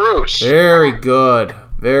Dunkaroos. Very good.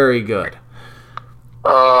 Very good.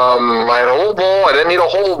 I had a whole bowl. I didn't need a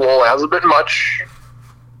whole bowl. It hasn't been much.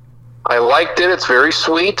 I liked it. It's very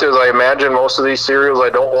sweet, as I imagine most of these cereals I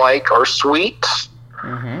don't like are sweet.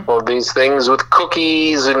 Mm-hmm. Well, these things with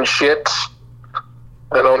cookies and shit.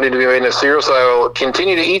 I don't need to be making a cereal, so I will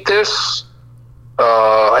continue to eat this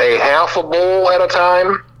a half a bowl at a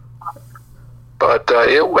time. But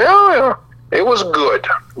it was good.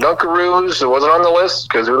 Dunkaroos, it wasn't on the list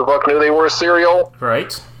because who the fuck knew they were a cereal?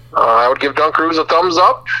 Right. I would give Dunkaroos a thumbs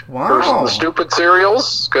up for the stupid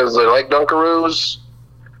cereals because I like Dunkaroos.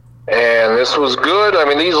 And this was good. I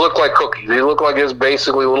mean, these look like cookies. These look like just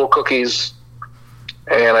basically little cookies.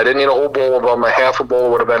 And I didn't need a whole bowl of them. A half a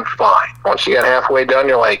bowl would have been fine. Once you get halfway done,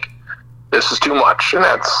 you're like, this is too much. And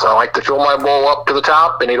I like to fill my bowl up to the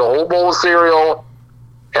top and eat a whole bowl of cereal.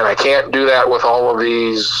 And I can't do that with all of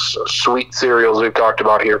these sweet cereals we've talked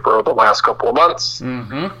about here for the last couple of months.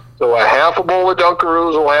 Mm-hmm. So a half a bowl of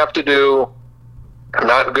Dunkaroos will have to do.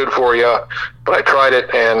 Not good for you, but I tried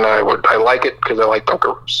it, and I like it because I like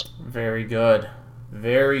Dunkaroos. Very good.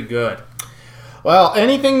 Very good. Well,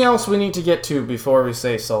 anything else we need to get to before we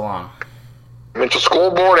say so long? It's a school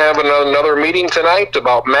board having another meeting tonight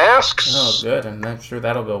about masks. Oh, good, and I'm sure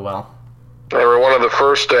that'll go well. They were one of the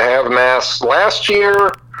first to have masks last year.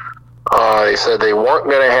 They said they weren't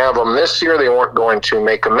going to have them this year. They weren't going to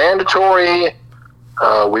make them mandatory.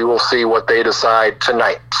 We will see what they decide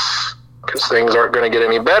tonight. Because things aren't going to get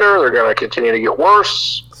any better. They're going to continue to get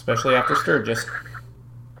worse. Especially after Sturgis.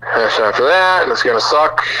 After that, it's going to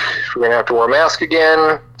suck. We're going to have to wear a mask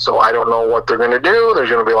again. So I don't know what they're going to do. There's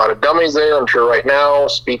going to be a lot of dummies there, I'm sure, right now,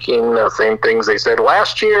 speaking the same things they said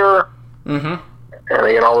last year. Mm-hmm. And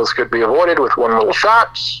again, all this could be avoided with one little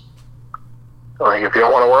shot. Like, if you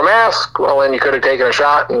don't want to wear a mask, well, then you could have taken a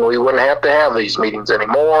shot and we wouldn't have to have these meetings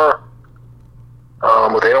anymore.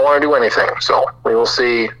 But they don't want to do anything. So we will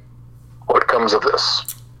see what comes of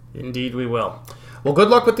this. Indeed we will. Well, good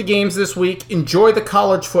luck with the games this week. Enjoy the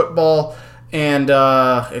college football. And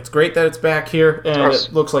it's great that it's back here. And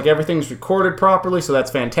it looks like everything's recorded properly, so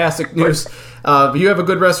that's fantastic news. You have a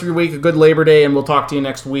good rest of your week, a good Labor Day, and we'll talk to you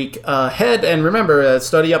next week. And remember,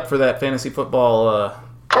 study up for that fantasy football.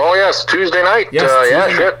 Oh, yes, Tuesday night. Yes,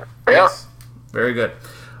 Tuesday shit. Night. Yeah. Yes. Very good.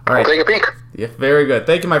 All right. I'll take a peek. Yeah, very good.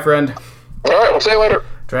 Thank you, my friend. All right, we'll see you later.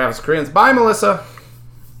 Travis Crins. Bye, Melissa.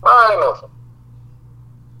 Bye, Melissa.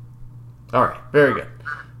 All right, very good.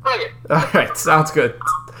 Okay. All right, sounds good.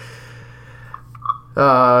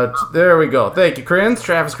 There we go. Thank you, Crins.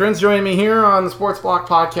 Travis Crins joining me here on the Sports Block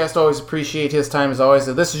Podcast. Always appreciate his time as always.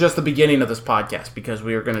 This is just the beginning of this podcast because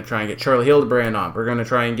we are going to try and get Charlie Hildebrand on. We're going to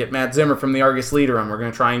try and get Matt Zimmer from the Argus Leader on. We're going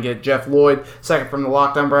to try and get Jeff Lloyd, second from the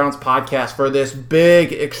Lockdown Browns podcast, for this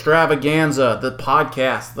big extravaganza, the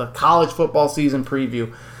podcast, the college football season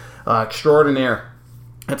preview extraordinaire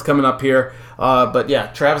that's coming up here. But yeah,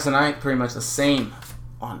 Travis and I pretty much the same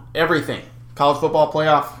on everything. College football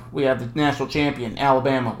playoff, we have the national champion,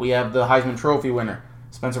 Alabama. We have the Heisman Trophy winner,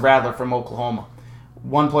 Spencer Rattler from Oklahoma.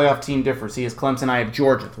 One playoff team difference. He has Clemson. I have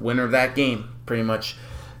Georgia. The winner of that game, pretty much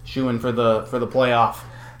shooing for the playoff.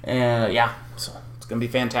 So it's going to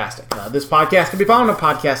be fantastic. This podcast can be found on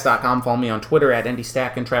podcast.com. Follow me on Twitter at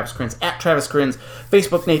NDStack and Travis Crins at Travis Crins.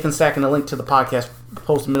 Facebook, Nathan Stack, and the link to the podcast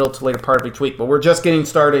post middle to later part of each week. But we're just getting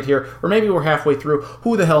started here, or maybe we're halfway through.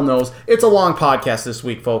 Who the hell knows? It's a long podcast this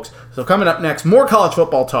week, folks. So coming up next, more college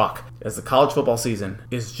football talk, as the college football season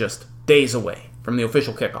is just days away from the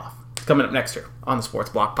official kickoff. It's coming up next here on the Sports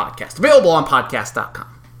Block Podcast, available on podcast.com.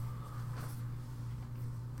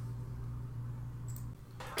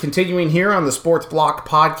 Continuing here on the Sports Block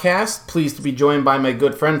Podcast, pleased to be joined by my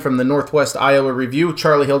good friend from the Northwest Iowa Review,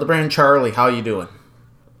 Charlie Hildebrand. Charlie, how you doing?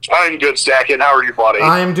 I'm good, Stacken. How are you, buddy?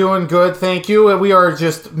 I am doing good, thank you. We are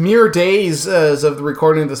just mere days as of the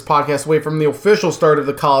recording of this podcast away from the official start of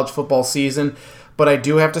the college football season, but I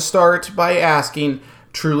do have to start by asking,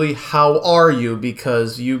 truly, how are you?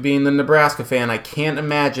 Because you being the Nebraska fan, I can't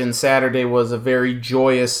imagine Saturday was a very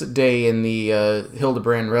joyous day in the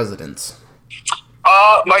Hildebrand residence.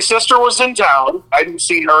 My sister was in town. I hadn't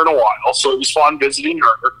seen her in a while, so it was fun visiting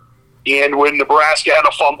her. And when Nebraska had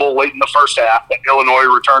a fumble late in the first half, and Illinois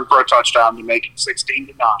returned for a touchdown to make it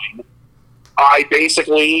 16-9, I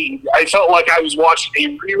felt like I was watching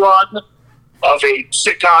a rerun of a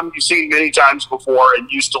sitcom you've seen many times before and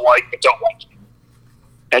used to like but don't like.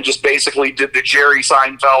 And just basically did the Jerry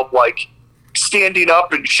Seinfeld, like, standing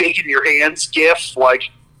up and shaking your hands gif, like,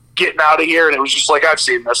 getting out of here. And it was just like, I've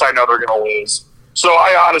seen this. I know they're going to lose. So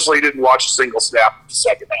I honestly didn't watch a single snap of the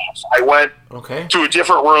second half. I went to a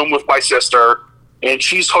different room with my sister, and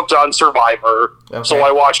she's hooked on Survivor. Okay. So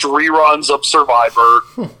I watched reruns of Survivor.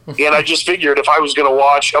 And I just figured if I was going to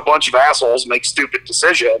watch a bunch of assholes make stupid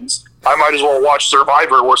decisions, I might as well watch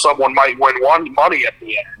Survivor where someone might win money at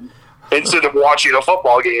the end, instead of watching a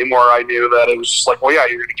football game where I knew that it was just like, well, yeah,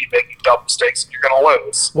 you're going to keep making dumb mistakes and you're going to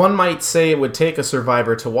lose. One might say it would take a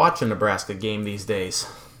Survivor to watch a Nebraska game these days.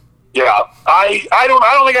 Yeah, I don't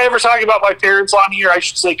think I ever talked about my parents on here. I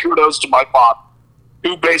should say kudos to my pop,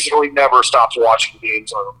 who basically never stops watching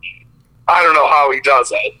games on me. I don't know how he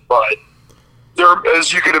does it, but there,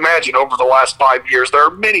 as you can imagine, over the last 5 years, there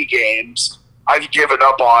are many games I've given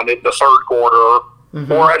up on in the third quarter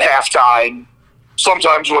or at halftime,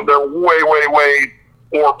 sometimes when they're way, way, way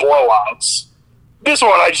more blowouts. This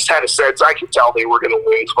one, I just had a sense. I could tell they were going to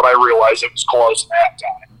lose, but I realized it was close at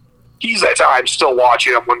halftime. He's at times still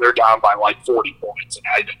watching them when they're down by like 40 points, and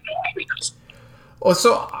I didn't know. Well,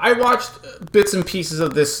 so I watched bits and pieces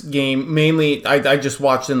of this game. Mainly, I just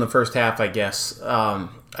watched in the first half, I guess.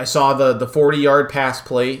 I saw the 40-yard pass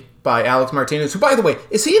play by Alex Martinez, who, by the way,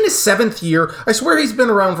 is he in his 7th year? I swear he's been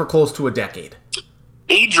around for close to a decade.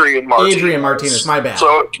 Adrian Martinez, my bad.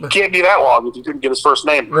 So it can't be that long if you couldn't get his first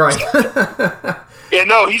name. Right. Yeah,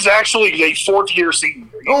 no, he's actually a 4th-year senior.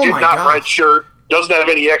 He did not redshirt. Doesn't have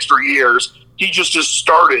any extra years. He just has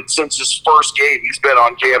started since his first game. He's been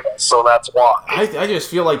on campus, so that's why. I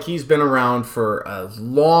just feel like he's been around for a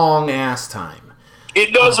long-ass time.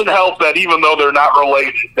 It doesn't help that even though they're not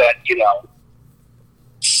related, that,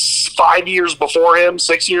 5 years before him,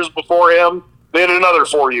 6 years before him, they had another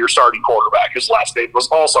 4-year starting quarterback. His last name was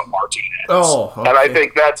also Martinez. Oh, okay. And I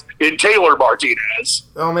think that's in Taylor Martinez.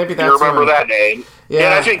 Oh, maybe that's you remember that name. Yeah.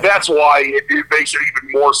 And I think that's why it makes it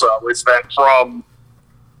even more so, is that from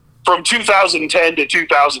 2010 to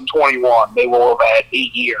 2021, they will have had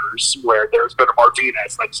 8 years where there's been a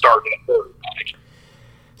Martinez that started at quarterback.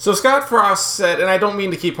 So Scott Frost said, and I don't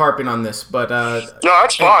mean to keep harping on this, but... no,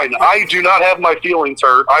 that's fine. I do not have my feelings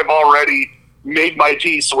hurt. I've already made my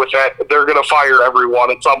peace with that. They're going to fire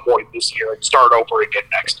everyone at some point this year and start over again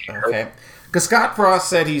next year. Okay. Because Scott Frost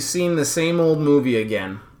said he's seen the same old movie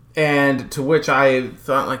again. And to which I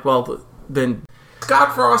thought, like, well, then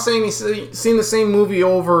Scott Frost saying he's seen the same movie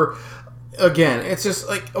over again. It's just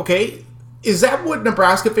like, okay, is that what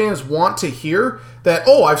Nebraska fans want to hear? That,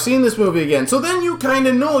 oh, I've seen this movie again. So then you kind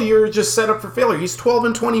of know you're just set up for failure. He's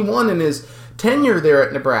 12-21 in his tenure there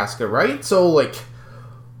at Nebraska, right? So, like,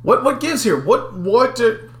 what gives here?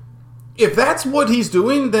 If that's what he's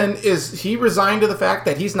doing, then is he resigned to the fact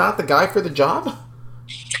that he's not the guy for the job?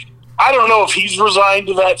 I don't know if he's resigned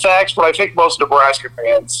to that fact, but I think most Nebraska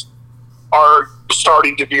fans are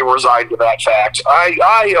starting to be resigned to that fact.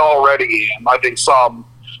 I already am. I think some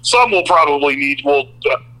will probably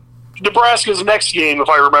Nebraska's next game, if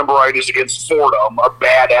I remember right, is against Fordham, a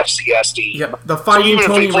bad FCS team. Yep, the fighting so even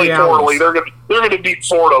Tony if they play poorly, they're going to beat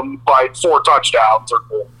Fordham by 4 touchdowns or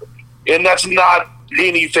more. And that's not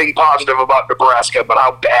anything positive about Nebraska, but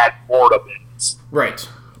how bad Fordham is. Right.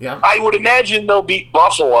 Yeah. I would imagine they'll beat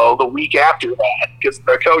Buffalo the week after that because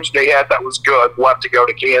the coach they had that was good left to go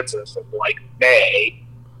to Kansas in like May.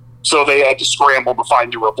 So they had to scramble to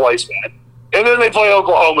find a replacement. And then they play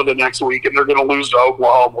Oklahoma the next week, and they're going to lose to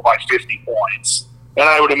Oklahoma by 50 points. And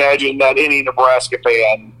I would imagine that any Nebraska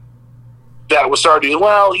fan that was starting,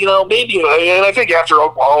 well, maybe, and I think after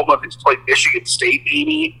Oklahoma, they played Michigan State,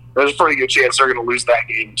 maybe, there's a pretty good chance they're going to lose that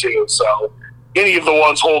game too. So any of the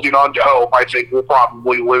ones holding on to hope, I think, will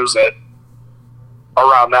probably lose it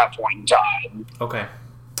around that point in time. Okay.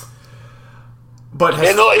 But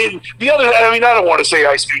and the other, I don't want to say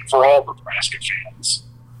I speak for all Nebraska fans,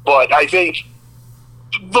 but I think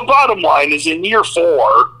the bottom line is in year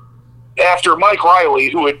 4, after Mike Riley,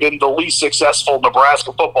 who had been the least successful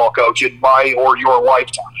Nebraska football coach in my or your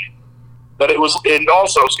lifetime, that it was, and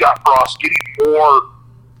also Scott Frost getting more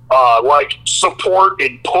support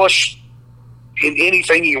and push in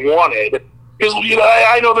anything he wanted. Because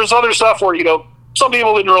I know there's other stuff where some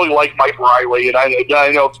people didn't really like Mike Riley, and I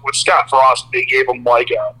know with Scott Frost they gave him like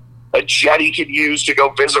a jet he could use to go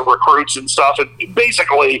visit recruits and stuff. And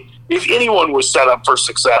basically, if anyone was set up for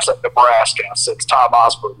success at Nebraska since Tom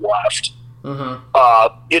Osborne left,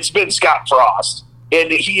 it's been Scott Frost.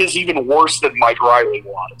 And he is even worse than Mike Riley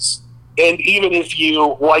was. And even if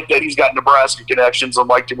you like that he's got Nebraska connections and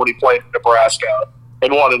liked him when he played in Nebraska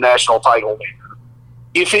and won a national title there,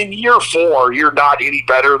 if in year 4 you're not any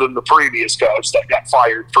better than the previous coach that got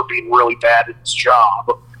fired for being really bad at his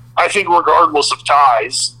job, I think regardless of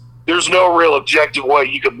ties, there's no real objective way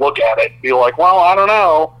you can look at it and be like, well, I don't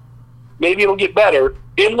know, maybe it'll get better.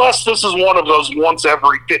 Unless this is one of those once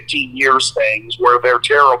every 15 years things where they're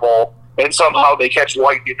terrible and somehow they catch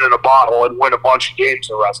lightning in a bottle and win a bunch of games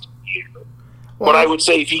the rest of the year. Well, but I would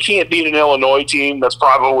say if you can't beat an Illinois team that's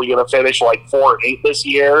probably going to finish like 4-8 this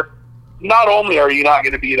year, not only are you not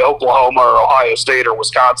going to beat Oklahoma or Ohio State or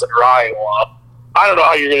Wisconsin or Iowa, I don't know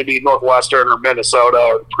how you're going to beat Northwestern or Minnesota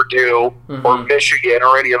or Purdue or Michigan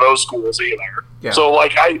or any of those schools either. Yeah. So,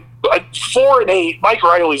 4-8, Mike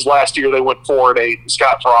Riley's last year they went 4-8, and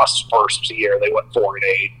Scott Frost's first year they went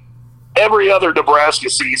 4-8. Every other Nebraska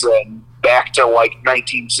season back to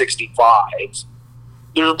 1965,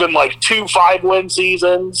 there have been 2 5-win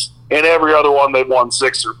seasons, and every other one they've won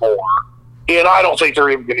 6 or more. And I don't think they're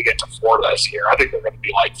even going to get to 4 this year. I think they're going to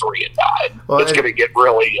be 3-9. Well, it's going to get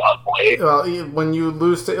really ugly. Well, when you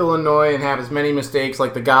lose to Illinois and have as many mistakes,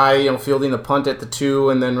 like the guy fielding the punt at the 2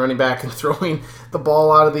 and then running back and throwing the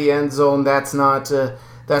ball out of the end zone, that's not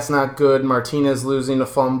good. Martinez losing a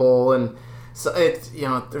fumble, and so it's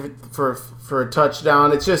for a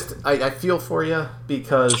touchdown. It's just I feel for you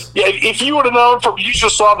because if you would have known you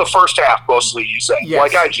just saw the first half mostly. You said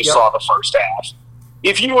I just saw the first half.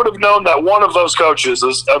 If you would have known that one of those coaches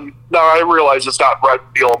is, now I realize it's not Brett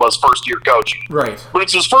Bielema's first year coaching. Right. But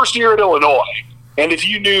it's his first year at Illinois. And if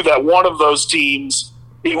you knew that one of those teams,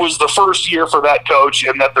 it was the first year for that coach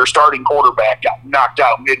and that their starting quarterback got knocked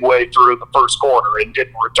out midway through the first quarter and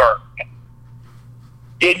didn't return.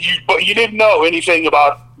 But you didn't know anything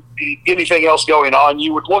about anything else going on,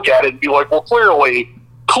 you would look at it and be like, well, clearly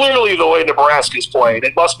the way Nebraska's playing,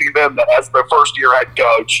 it must be them that has their first year head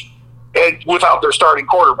coach. And without their starting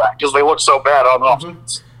quarterback, because they look so bad on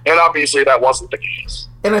offense. And obviously that wasn't the case.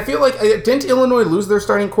 And I feel like, didn't Illinois lose their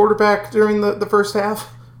starting quarterback during the first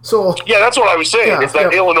half? So yeah, that's what I was saying, is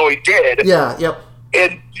that Illinois did. Yeah, yep.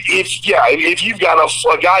 And if you've got a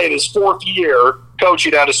guy in his 4th year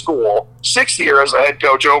coaching out of school, 6th year as a head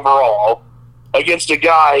coach overall, against a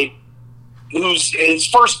guy who's in his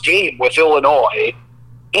first game with Illinois,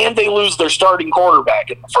 and they lose their starting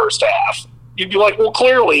quarterback in the first half, you'd be like, well,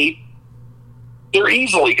 clearly they're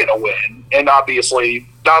easily going to win. And obviously,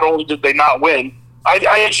 not only did they not win, I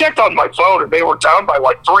had checked on my phone, and they were down by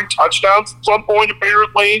 3 touchdowns at some point,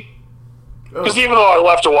 apparently. Because even though I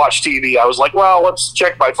left to watch TV, I was like, well, let's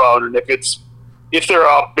check my phone, and if they're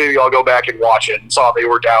up, maybe I'll go back and watch it. And saw they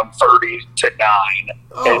were down 30-9,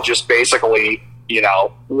 and just basically,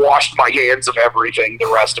 washed my hands of everything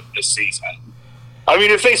the rest of this season. I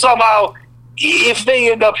mean, if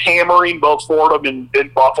they end up hammering both Fordham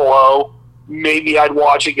and Buffalo, maybe I'd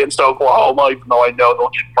watch against Oklahoma, even though I know they'll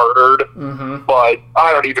get murdered. But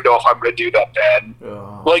I don't even know if I'm going to do that then.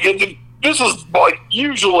 This is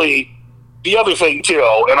usually the other thing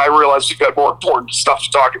too, and I realize you've got more important stuff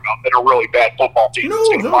to talk about than a really bad football team that's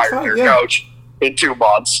going to fire their coach in 2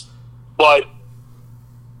 months. But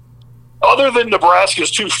other than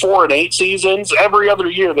Nebraska's 2 4-8 seasons, every other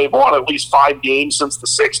year they've won at least 5 games since the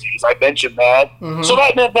 60s. I mentioned that. So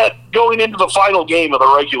that meant that going into the final game of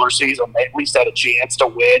the regular season, they at least had a chance to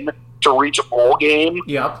win, to reach a bowl game.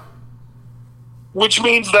 Yep. which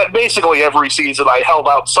means that basically every season I held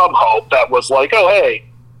out some hope that was like, oh, hey,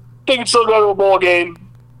 they can still go to a bowl game.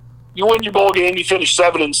 You win your bowl game, you finish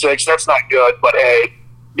 7-6. That's not good, but hey,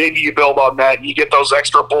 maybe you build on that and you get those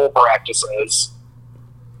extra bowl practices.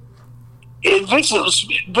 And this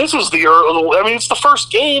is the early, I mean, it's the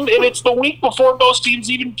first game, and it's the week before most teams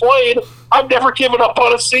even played. I've never given up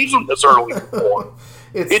on a season this early before.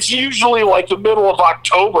 It's usually like the middle of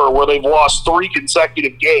October where they've lost 3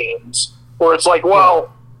 consecutive games, where it's like,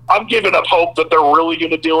 well, I'm giving up hope that they're really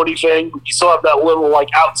going to do anything, but you still have that little like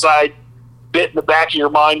outside bit in the back of your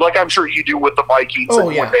mind, like I'm sure you do with the Vikings when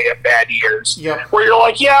they have bad years, where you're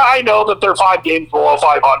like, yeah, I know that they're 5 games below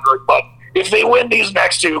 500, but if they win these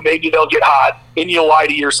next 2, maybe they'll get hot, and you lie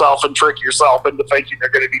to yourself and trick yourself into thinking they're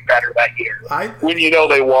going to be better that year when you know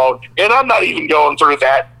they won't. And I'm not even going through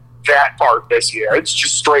that part this year. It's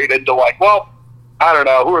just straight into like, well, I don't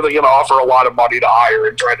know, who are they going to offer a lot of money to hire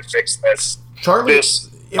and try to fix this?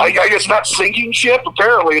 I guess not sinking ship.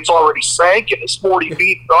 Apparently, it's already sank and it's 40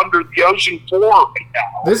 feet under the ocean floor right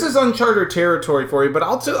now. This is uncharted territory for you, but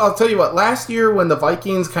I'll tell you what. Last year, when the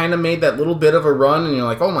Vikings kind of made that little bit of a run, and you're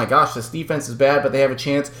like, oh my gosh, this defense is bad, but they have a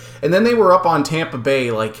chance. And then they were up on Tampa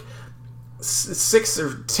Bay, like 6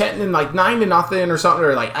 or 10 and like 9-0 or something,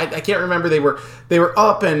 or like I can't remember. They were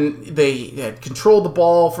up and they had controlled the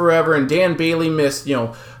ball forever, and Dan Bailey missed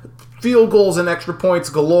field goals and extra points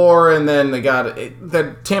galore, and then they got it.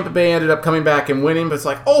 The Tampa Bay ended up coming back and winning, but it's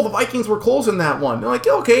like, oh, the Vikings were close in that one. They're like,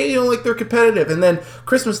 okay, like they're competitive. And then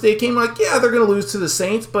Christmas Day came, like, yeah, they're going to lose to the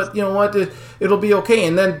Saints, but you know what, it'll be okay.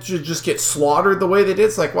 And then to just get slaughtered the way they did,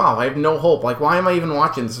 it's like, wow, I have no hope. Like, why am I even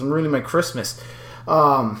watching this? I'm ruining my Christmas.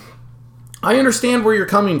 I understand where you're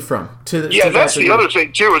coming from. That's the other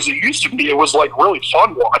thing, too, is it used to be, it was like really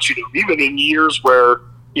fun watching them, even in years where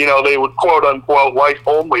they would quote-unquote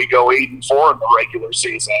only go 8-4 in the regular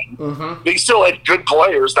season. Mm-hmm. They still had good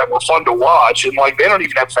players that were fun to watch, and like they don't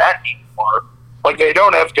even have that anymore. Like they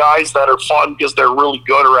don't have guys that are fun because they're really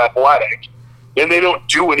good or athletic, and they don't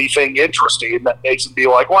do anything interesting that makes it be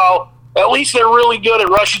like, well, at least they're really good at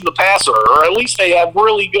rushing the passer, or at least they have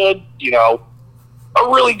really good, a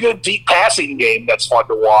really good deep passing game that's fun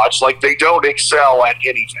to watch. Like they don't excel at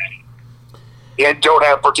anything and don't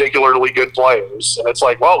have particularly good players. And it's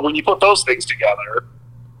like, well, when you put those things together,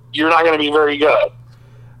 you're not going to be very good.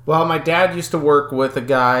 Well, my dad used to work with a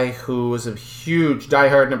guy who was a huge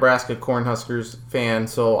diehard Nebraska Cornhuskers fan,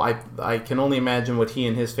 so I can only imagine what he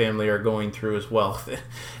and his family are going through as well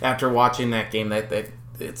after watching that game.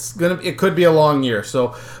 It could be a long year,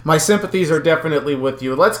 so my sympathies are definitely with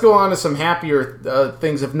you. Let's go on to some happier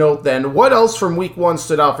things of note then. What else from week 1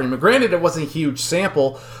 stood out for you? Granted, it wasn't a huge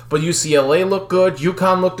sample, but UCLA looked good.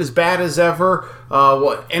 UConn looked as bad as ever.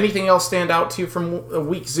 Anything else stand out to you from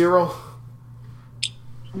week 0?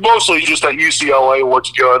 Mostly just that UCLA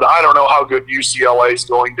looked good. I don't know how good UCLA is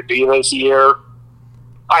going to be this year.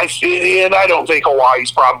 I don't think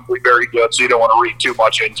Hawaii's probably very good, so you don't want to read too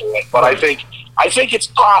much into it. But I think it's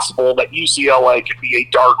possible that UCLA could be a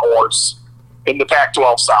dark horse in the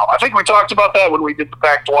Pac-12 South. I think we talked about that when we did the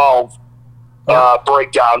Pac-12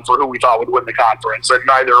 breakdown for who we thought would win the conference, and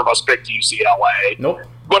neither of us picked UCLA. Nope.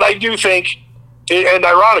 But I do think, and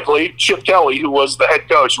ironically, Chip Kelly, who was the head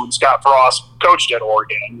coach when Scott Frost coached at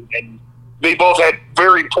Oregon, and they both had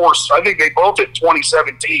very poor, I think they both had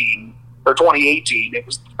 2017 or 2018. It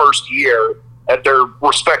was the first year at their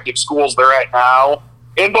respective schools they're at now.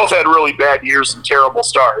 And both had really bad years and terrible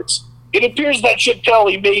starts. It appears that Chip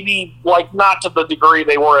Kelly maybe, not to the degree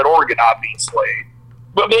they were at Oregon, obviously,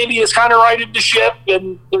 but maybe is kind of righted the ship,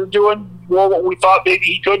 and they're doing more what we thought maybe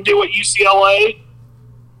he could do at UCLA.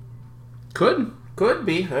 Could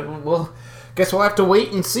be. Well, guess we'll have to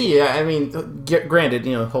wait and see. I mean, granted,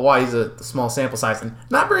 Hawaii's a small sample size, and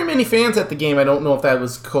not very many fans at the game. I don't know if that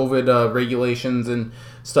was COVID regulations and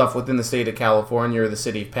stuff within the state of California or the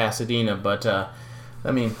city of Pasadena, but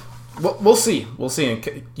I mean, we'll see. We'll see. And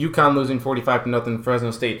UConn losing 45-0 to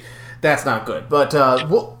Fresno State, that's not good. But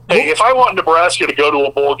hey, if I want Nebraska to go to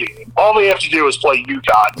a bowl game, all they have to do is play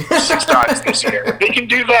UConn 6 times this year. If they can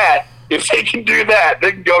do that,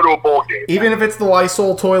 they can go to a bowl game. Even if it's the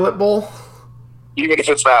Lysol Toilet Bowl? Even if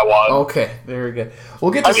it's that one. Okay, very good.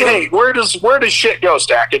 We'll get to hey, where does shit go?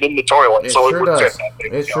 Stack it in the toilet it sure does.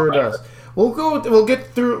 It sure does. We'll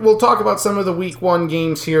get through. We'll talk about some of the week 1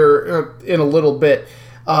 games here in a little bit.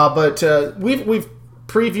 But we've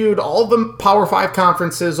previewed all the Power 5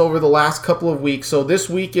 conferences over the last couple of weeks. So this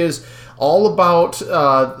week is all about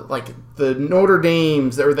the Notre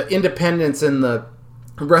Dames or the Independents and the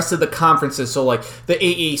the rest of the conferences, so like the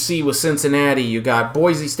AAC with Cincinnati, you got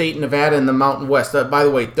Boise State, Nevada, and the Mountain West. By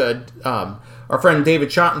the way, our friend David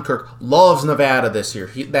Schottenkirk loves Nevada this year.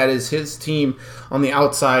 That is his team on the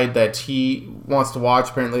outside that he wants to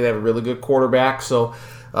watch. Apparently, they have a really good quarterback, so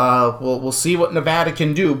we'll see what Nevada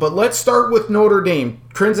can do. But let's start with Notre Dame.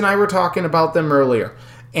 Krins and I were talking about them earlier,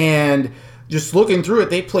 and just looking through it,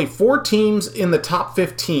 they play 4 teams in the top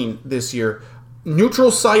 15 this year,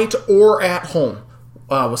 neutral site or at home.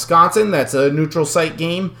 Wisconsin, that's a neutral site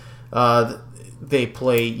game. They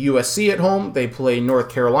play USC at home. They play North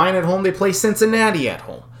Carolina at home. They play Cincinnati at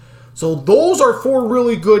home. So those are 4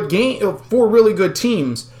 really good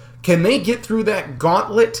teams. Can they get through that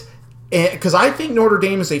gauntlet? Because I think Notre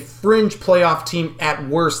Dame is a fringe playoff team at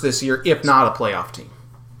worst this year, if not a playoff team.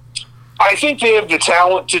 I think they have the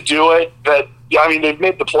talent to do it. They've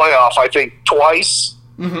made the playoff, I think, twice.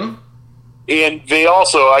 Mm-hmm. And they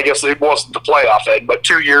also, I guess it wasn't the playoff end, but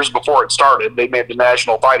 2 years before it started, they made the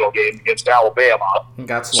national title game against Alabama.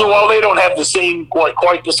 So while they don't have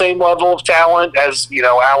quite the same level of talent as,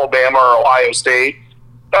 Alabama or Ohio State,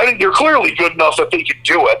 I think they're clearly good enough that they can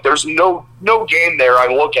do it. There's no game there I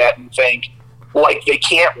look at and think, like, they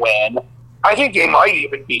can't win. I think they might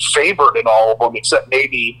even be favored in all of them, except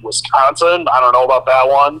maybe Wisconsin. I don't know about that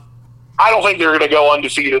one. I don't think they're going to go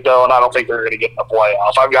undefeated, though, and I don't think they're going to get in the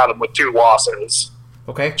playoff. I've got them with 2 losses.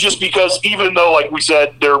 Okay. Just because even though, like we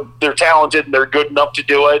said, they're talented and they're good enough to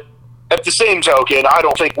do it, at the same token, I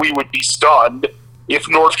don't think we would be stunned if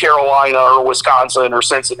North Carolina or Wisconsin or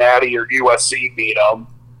Cincinnati or USC beat them.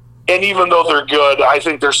 And even though they're good, I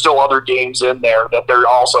think there's still other games in there that they're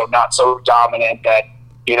also not so dominant that,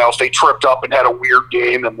 if they tripped up and had a weird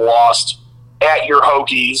game and lost at your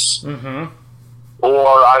Hokies, or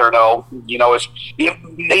I don't know, if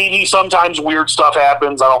maybe sometimes weird stuff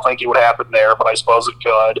happens. I don't think it would happen there, but I suppose it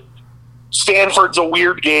could. Stanford's a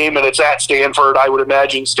weird game, and it's at Stanford. I would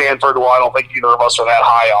imagine Stanford, well, I don't think either of us are that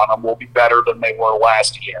high on them, will be better than they were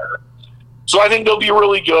last year. So I think they'll be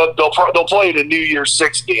really good. They'll play in a New Year's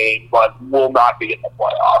 6 game, but will not be in the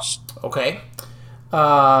playoffs. Okay.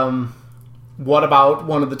 What about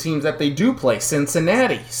one of the teams that they do play,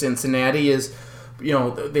 Cincinnati? Cincinnati is,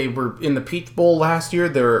 they were in the Peach Bowl last year.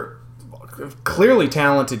 They're a clearly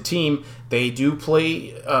talented team. They do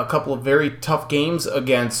play a couple of very tough games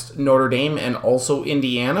against Notre Dame and also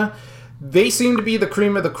Indiana. They seem to be the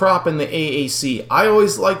cream of the crop in the AAC. I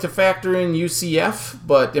always like to factor in UCF,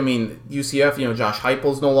 but, UCF, Josh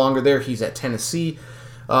Heupel's no longer there. He's at Tennessee.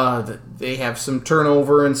 They have some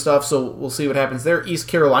turnover and stuff, so we'll see what happens there. East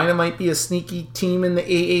Carolina might be a sneaky team in the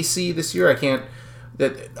AAC this year.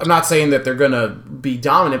 I'm not saying that they're going to be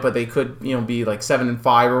dominant, but they could, be like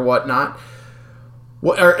 7-5 or whatnot.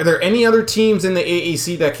 Are there any other teams in the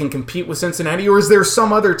AAC that can compete with Cincinnati, or is there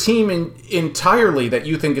some other team entirely that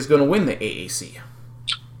you think is going to win the AAC?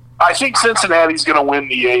 I think Cincinnati's going to win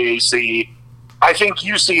the AAC. I think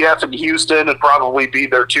UCF and Houston would probably be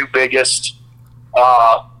their 2 biggest,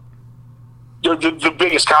 the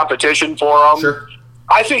biggest competition for them. Sure.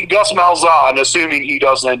 I think Gus Malzahn, assuming he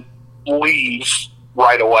doesn't leave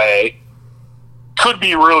right away, could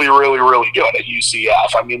be really, really, really good at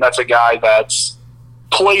UCF. That's a guy that's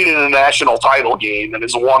played in a national title game and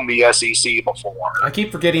has won the SEC before. I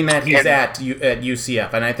keep forgetting that he's at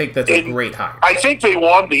UCF, and I think that's a great hire. I think they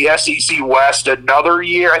won the SEC West another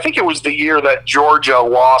year. I think it was the year that Georgia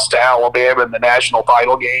lost to Alabama in the national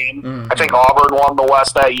title game. Mm-hmm. I think Auburn won the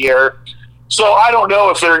West that year. So I don't know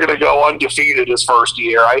if they're going to go undefeated his first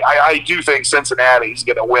year. I do think Cincinnati's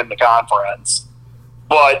going to win the conference.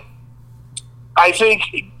 But I think,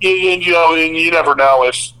 and you never know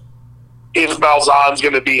if Malzahn's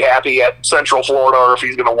going to be happy at Central Florida or if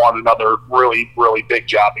he's going to want another really, really big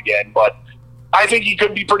job again. But I think he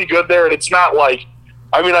could be pretty good there, and it's not like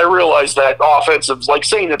 – I realize that offensive – like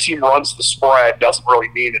saying the team runs the spread doesn't really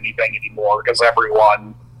mean anything anymore because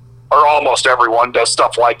everyone – or almost everyone does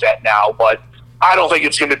stuff like that now. But I don't think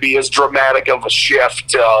it's going to be as dramatic of a shift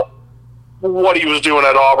to what he was doing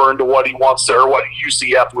at Auburn to what he wants to – or what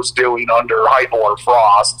UCF was doing under Heupel or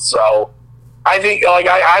Frost. So – I think,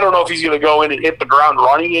 I don't know if he's going to go in and hit the ground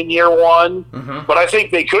running in year 1, but I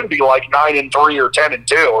think they could be like 9-3 or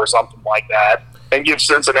 10-2 or something like that and give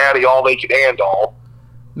Cincinnati all they can handle.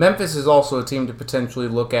 Memphis is also a team to potentially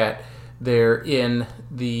look at there in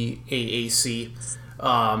the AAC.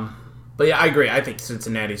 But yeah, I agree. I think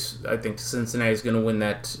Cincinnati's going to win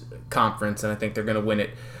that conference, and I think they're going to win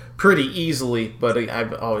it pretty easily. But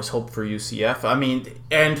I've always hoped for UCF.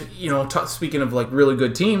 Speaking of really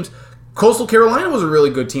good teams, Coastal Carolina was a really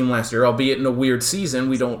good team last year, albeit in a weird season.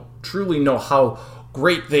 We don't truly know how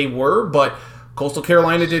great they were, but Coastal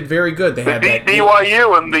Carolina did very good. They had beat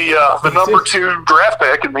BYU in the number 2 draft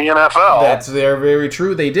pick in the NFL. They're very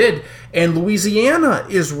true. They did. And Louisiana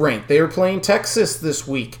is ranked. They were playing Texas this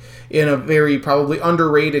week in a very probably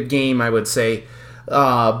underrated game, I would say.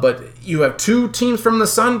 But you have 2 teams from the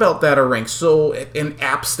Sun Belt that are ranked. So, and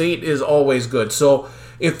App State is always good. So,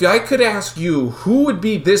 if I could ask you, who would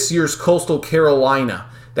be this year's Coastal Carolina,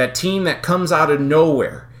 that team that comes out of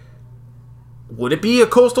nowhere? Would it be a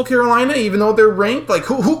Coastal Carolina, even though they're ranked? Like,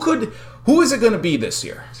 who is it going to be this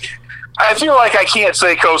year? I feel like I can't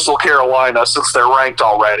say Coastal Carolina since they're ranked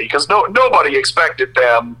already, because nobody expected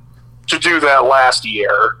them to do that last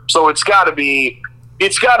year. So it's got to be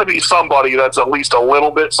somebody that's at least a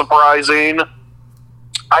little bit surprising.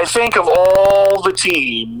 I think of all the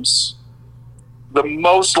teams, the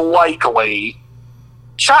most likely,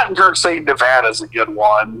 Schottenkirk saying Nevada's a good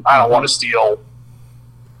one. I don't want to steal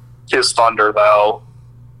his thunder, though.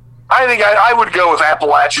 I think I would go with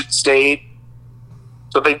Appalachian State.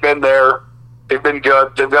 So they've been there. They've been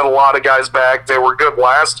good. They've got a lot of guys back. They were good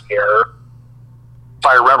last year. If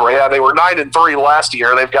I remember, they were 9-3 last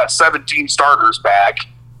year. They've got 17 starters back.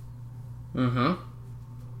 Mm-hmm.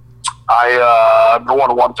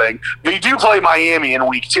 One thing. They do play Miami in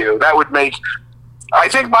week 2. That would make... I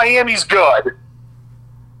think Miami's good.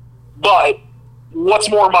 But what's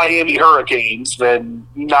more Miami Hurricanes than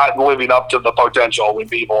not living up to the potential when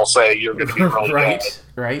people say you're going to be really good?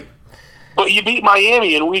 Right. But you beat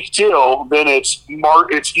Miami in week 2, then it's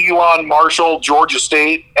Elon, Marshall, Georgia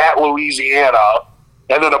State, at Louisiana,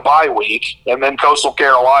 and then a bye week, and then Coastal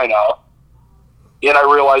Carolina. And I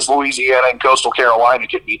realize Louisiana and Coastal Carolina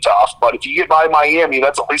could be tough, but if you get by Miami,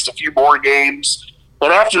 that's at least a few more games.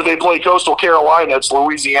 And after they play Coastal Carolina, it's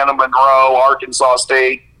Louisiana, Monroe, Arkansas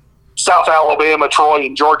State, South Alabama, Troy,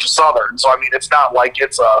 and Georgia Southern. So, I mean, it's not like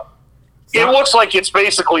it looks like it's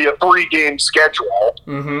basically a 3-game schedule.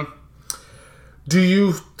 Mm-hmm. Do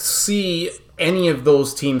you see any of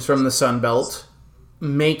those teams from the Sun Belt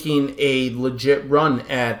making a legit run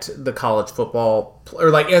at the college football, or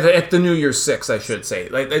like at the New Year's Six, I should say?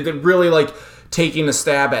 Like they're really like taking a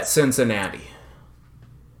stab at Cincinnati.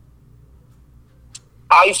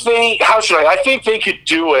 I think they could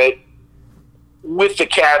do it with the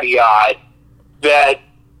caveat that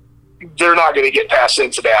they're not going to get past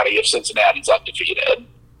Cincinnati if Cincinnati's undefeated.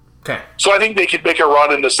 Okay. So I think they could make a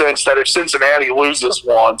run in the sense that if Cincinnati loses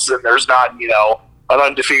once and there's not, an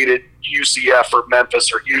undefeated UCF or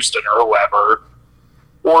Memphis or Houston or whoever,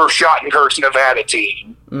 or Schottenkirk's Nevada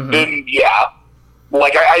team, then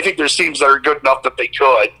I think there's teams that are good enough that they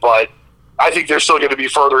could, but I think they're still going to be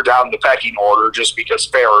further down the pecking order just because,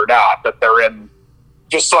 fair or not, that they're in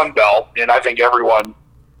the Sun Belt, and I think everyone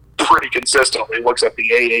pretty consistently looks at the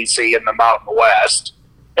AAC and the Mountain West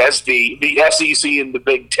as the SEC and the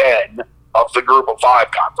Big Ten of the Group of 5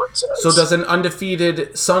 conferences. So does an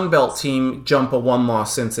undefeated Sun Belt team jump a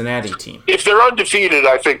 1-loss Cincinnati team? If they're undefeated,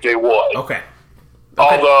 I think they would. Okay.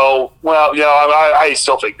 Although, I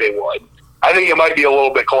still think they would. I think it might be a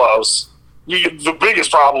little bit close. The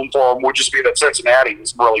biggest problem for them would just be that Cincinnati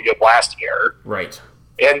was really good last year. Right.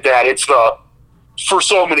 And that for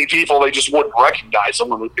so many people, they just wouldn't recognize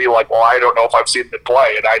them and would be like, well, I don't know if I've seen them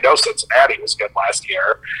play, and I know Cincinnati was good last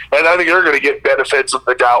year. And I think they're going to get benefits of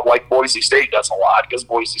the doubt like Boise State does a lot, because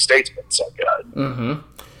Boise State's been so good.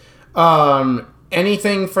 Mm-hmm.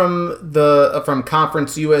 Anything from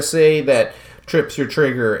Conference USA that trips your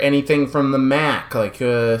trigger? Anything from the MAC?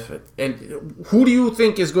 And who do you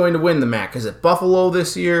think is going to win the MAC? Is it Buffalo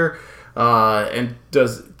this year? And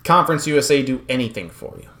does Conference USA do anything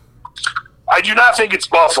for you? I do not think it's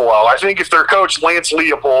Buffalo. I think if their coach Lance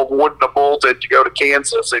Leopold wouldn't have bolted to go to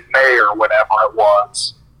Kansas in May or whatever it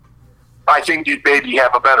was, I think you'd maybe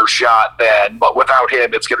have a better shot then. But without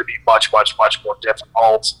him, it's going to be much, much, much more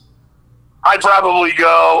difficult. I'd probably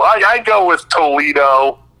I'd go with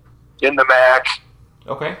Toledo in the MAC.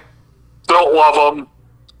 Okay. Don't love them.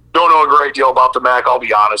 Don't know a great deal about the MAC, I'll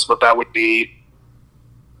be honest, but that would be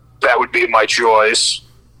my choice.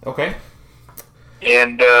 Okay.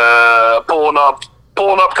 And pulling up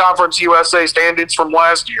Conference USA standings from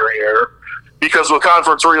last year here, because with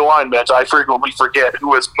conference realignment, I frequently forget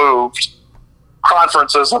who has moved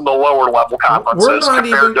conferences in the lower level conferences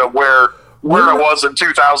compared to where it was in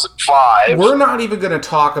 2005. We're not even going to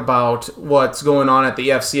talk about what's going on at the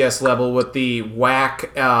FCS level with the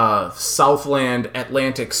WAC Southland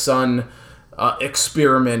Atlantic Sun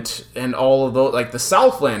experiment and all of those. Like, the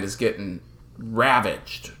Southland is getting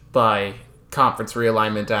ravaged by conference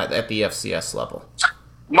realignment at the FCS level.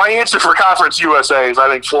 My answer for Conference USA is I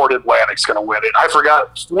think Florida Atlantic's going to win it. I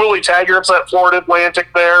forgot Willie Taggart's at Florida Atlantic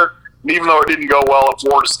there. And even though it didn't go well at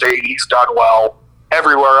Florida State, he's done well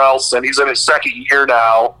everywhere else, and he's in his second year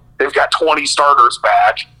now. They've got 20 starters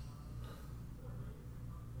back.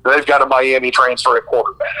 They've got a Miami transfer at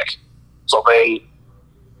quarterback. So I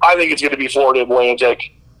think it's going to be Florida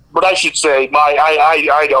Atlantic. But I should say,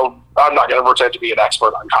 I'm not going to pretend to be an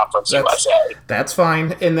expert on Conference USA. That's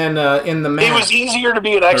fine. And then in the MAC, it was easier to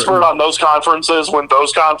be an expert on those conferences when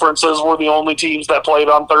those conferences were the only teams that played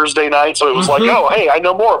on Thursday night. So it was like, oh, hey, I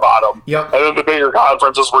know more about them. Yep. And then the bigger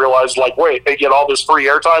conferences realized, like, wait, they get all this free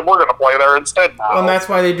airtime. We're going to play there instead now. Well, and that's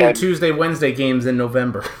why they do Tuesday, Wednesday games in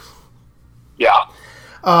November. Yeah.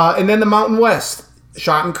 And then the Mountain West.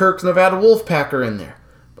 Schottenkirk's Nevada Wolfpack are in there.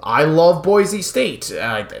 I love Boise State.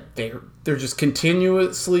 They're just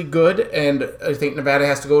continuously good, and I think Nevada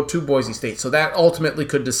has to go to Boise State. So that ultimately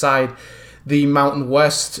could decide the Mountain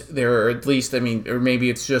West there, or at least, or maybe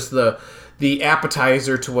it's just the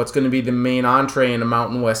appetizer to what's going to be the main entree in a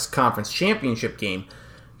Mountain West Conference Championship game.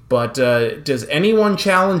 But does anyone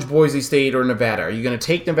challenge Boise State or Nevada? Are you going to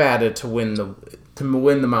take Nevada to win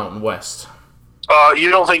the Mountain West? You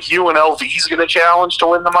don't think UNLV is going to challenge to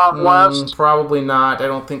win the Mountain West? Probably not. I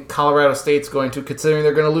don't think Colorado State's going to, considering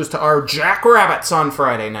they're going to lose to our Jackrabbits on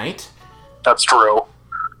Friday night. That's true.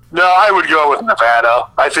 No, I would go with Nevada.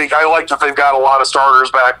 I like that they've got a lot of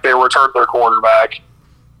starters back. They returned their quarterback.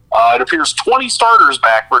 It appears 20 starters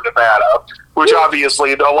back for Nevada, which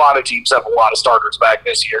obviously a lot of teams have a lot of starters back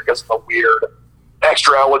this year because of the weird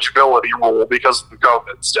extra eligibility rule because of the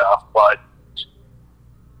COVID stuff. But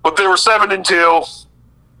they were 7-2,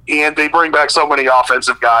 and they bring back so many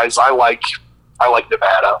offensive guys. I like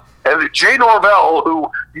Nevada. And Jay Norvell, who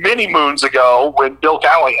many moons ago, when Bill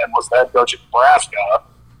Callahan was the head coach at Nebraska,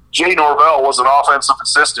 Jay Norvell was an offensive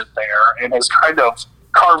assistant there and has kind of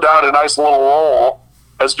carved out a nice little role.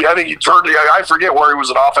 I forget where he was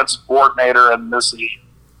an offensive coordinator in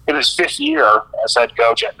his fifth year as head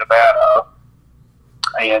coach at Nevada.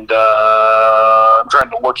 And I'm trying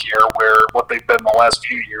to look here what they've been the last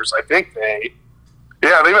few years. I think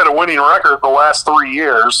they've had a winning record the last 3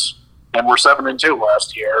 years, and we're 7-2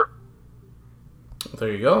 last year.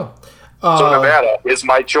 There you go. So Nevada is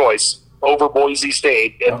my choice over Boise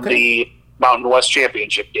State in the Mountain West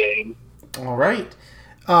Championship game. All right.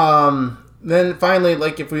 Then finally,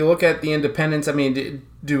 if we look at the independents,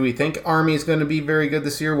 do we think Army is going to be very good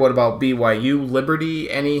this year? What about BYU, Liberty,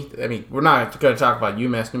 we're not going to talk about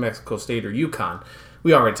UMass, New Mexico State, or UConn.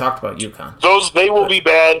 We already talked about UConn. They will be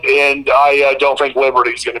bad, and I don't think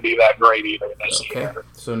Liberty's going to be that great either this year.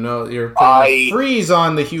 So no, you're putting freeze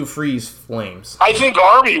on the Hugh Freeze Flames. I think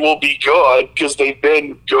Army will be good because they've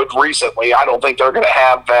been good recently. I don't think they're going to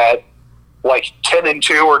have that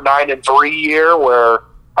 10-2 or 9-3 year where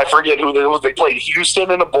I forget who they was. They played Houston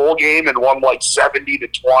in a bowl game and won 70-20.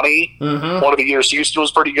 Mm-hmm. One of the years Houston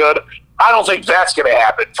was pretty good. I don't think that's going to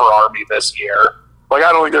happen for Army this year. I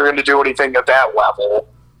don't think they're going to do anything at that level.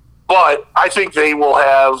 But I think they will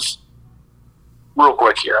have, real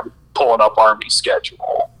quick here, I'm pulling up Army's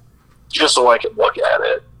schedule just so I can look at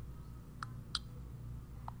it.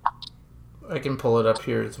 I can pull it up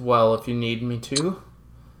here as well if you need me to.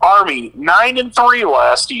 Army, 9-3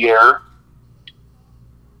 last year.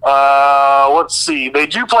 Let's see. They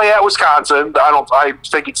do play at Wisconsin. I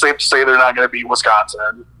think it's safe to say they're not going to beat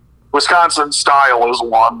Wisconsin. Wisconsin's style is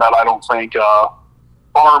one that I don't think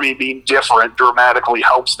Army being different dramatically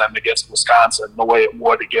helps them against Wisconsin the way it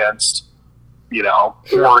would against,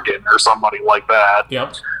 Oregon or somebody like that.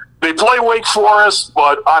 Yep. They play Wake Forest,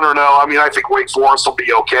 but I don't know. I think Wake Forest will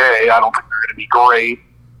be okay. I don't think they're going to be great.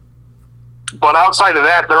 But outside of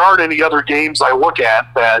that, there aren't any other games I look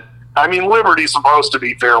at that. Liberty's supposed to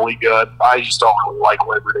be fairly good. I just don't really like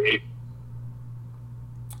Liberty.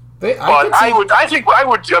 I would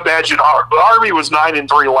imagine Army was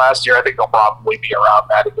 9-3 last year. I think they'll probably be around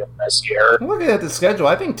that again this year. Looking at the schedule,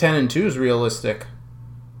 I think 10-2 is realistic.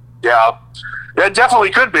 Yeah, it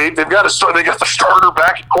definitely could be. They got the starter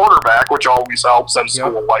back at quarterback, which always helps at a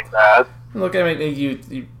school like that. Look,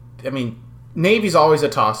 Navy's always a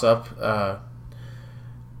toss-up.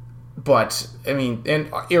 But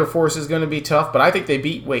and Air Force is going to be tough. But I think they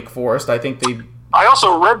beat Wake Forest. I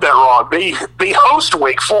also read that wrong. They host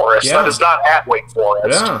Wake Forest. Yeah. That is not at Wake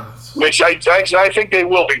Forest. Yeah. Which I think they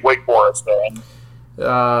will beat Wake Forest then.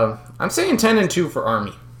 I'm saying 10-2 for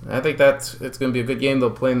Army. I think it's going to be a good game. They'll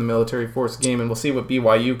play in the military force game, and we'll see what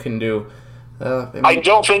BYU can do. I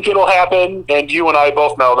don't think it'll happen, and you and I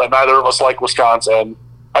both know that neither of us like Wisconsin.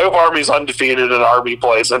 I hope Army's undefeated and Army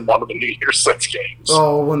plays in one of the New Year's Six games.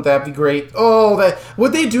 Oh, wouldn't that be great? Oh,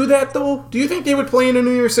 would they do that, though? Do you think they would play in a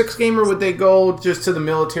New Year's Six game, or would they go just to the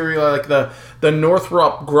military, like the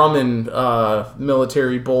Northrop Grumman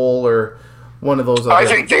Military Bowl, or one of those other... I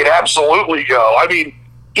think they'd absolutely go. I mean,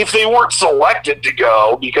 if they weren't selected to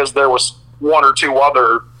go because there was one or two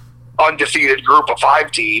other undefeated group of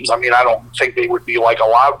 5 teams, I mean, I don't think they would be,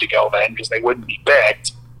 allowed to go then because they wouldn't be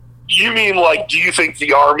picked. You mean, do you think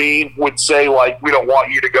the Army would say, we don't want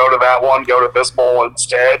you to go to that one, go to this bowl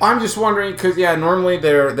instead? I'm just wondering, because, normally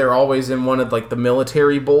they're always in one of, the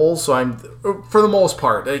military bowls, so for the most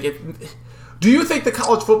part, do you think the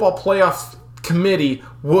College Football Playoff Committee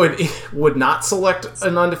would not select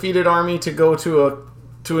an undefeated Army to go to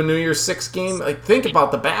a New Year's Six game? Think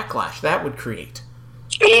about the backlash that would create.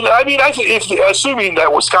 And, I mean, assuming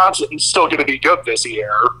that Wisconsin's still going to be good this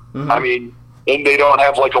year, I mean... and they don't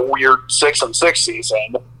have a weird 6-6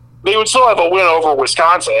 season, they would still have a win over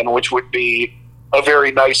Wisconsin, which would be a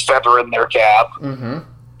very nice feather in their cap. Mm-hmm.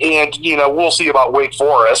 And, we'll see about Wake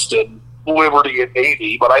Forest and Liberty and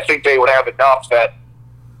Navy, but I think they would have enough that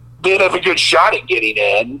they'd have a good shot at getting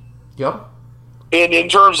in. Yep. And in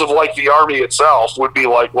terms of, the Army itself, would be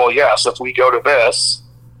well, yes, if we go to this,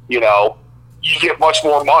 you get much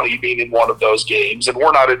more money being in one of those games, and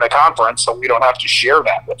we're not in the conference, so we don't have to share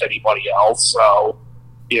that with anybody else. So,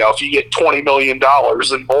 if you get $20 million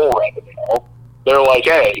in bowl revenue, they're like,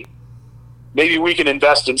 hey, maybe we can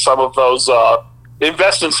invest in some of those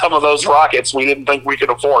rockets we didn't think we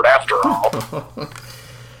could afford after all.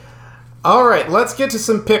 All right, let's get to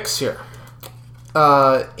some picks here.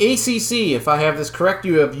 ACC, if I have this correct,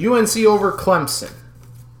 you have UNC over Clemson.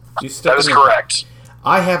 That is correct.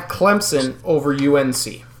 I have Clemson over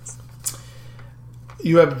UNC.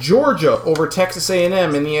 You have Georgia over Texas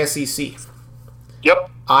A&M in the SEC. Yep.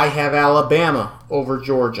 I have Alabama over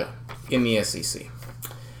Georgia in the SEC.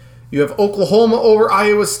 You have Oklahoma over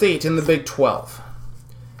Iowa State in the Big 12.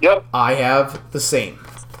 Yep. I have the same.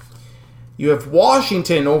 You have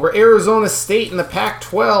Washington over Arizona State in the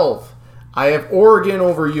Pac-12. I have Oregon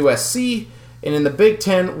over USC. And in the Big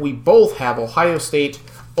 10, we both have Ohio State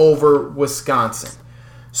over Wisconsin.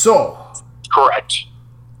 So, correct.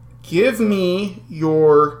 Give me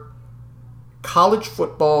your college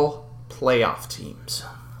football playoff teams.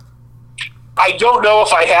 I don't know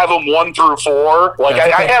if I have them 1 through 4.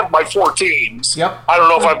 I have my 4 teams. Yep. I don't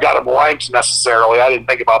know if I've got them ranked necessarily. I didn't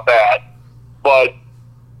think about that. But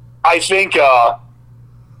I think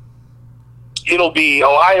it'll be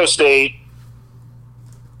Ohio State,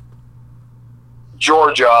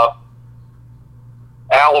 Georgia,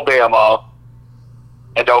 Alabama,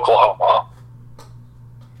 and Oklahoma.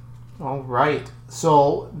 All right.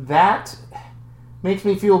 So that makes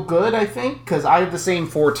me feel good, I think, because I have the same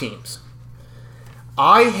 4 teams.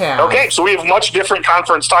 Okay, so we have much different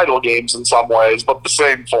conference title games in some ways, but the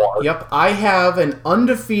same 4. Yep. I have an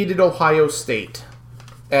undefeated Ohio State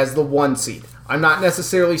as the 1 seed. I'm not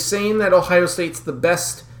necessarily saying that Ohio State's the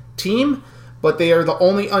best team, but they are the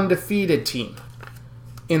only undefeated team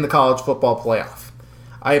in the college football playoff.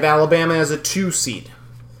 I have Alabama as a 2 seed.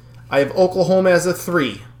 I have Oklahoma as a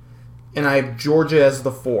 3. And I have Georgia as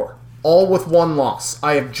the 4. All with 1 loss.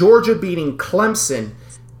 I have Georgia beating Clemson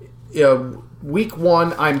week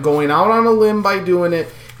 1. I'm going out on a limb by doing it.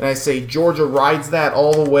 And I say Georgia rides that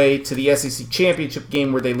all the way to the SEC championship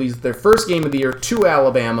game where they lose their first game of the year to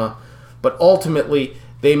Alabama. But ultimately,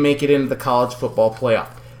 they make it into the college football playoff.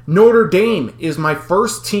 Notre Dame is my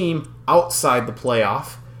first team outside the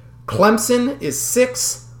playoff. Clemson is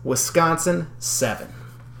 6. Wisconsin, 7.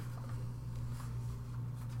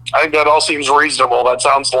 I think that all seems reasonable. That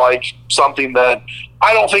sounds like something that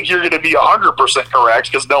I don't think you're going to be 100%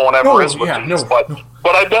 correct because no one ever is with these.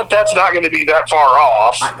 But I bet that's not going to be that far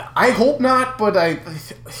off. I hope not, but I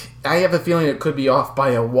have a feeling it could be off by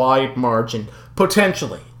a wide margin,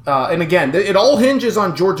 potentially. And again, it all hinges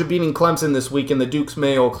on Georgia beating Clemson this week in the Duke's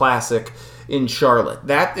Mayo Classic in Charlotte.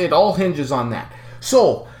 It all hinges on that.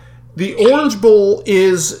 So, the Orange Bowl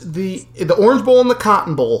is the Orange Bowl and the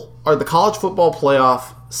Cotton Bowl are the college football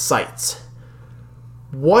playoff sites.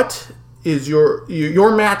 What is your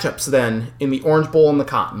matchups then in the Orange Bowl and the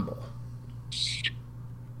Cotton Bowl?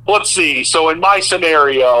 Let's see. So in my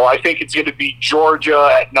scenario, I think it's going to be Georgia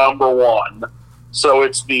at number 1. So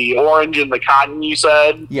it's the Orange and the Cotton, you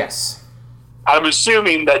said? Yes. I'm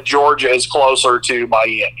assuming that Georgia is closer to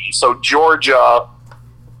Miami. So Georgia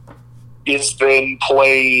is then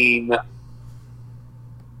playing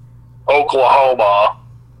Oklahoma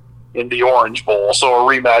in the Orange Bowl, so a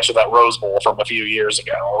rematch of that Rose Bowl from a few years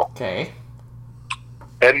ago. Okay.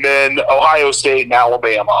 And then Ohio State and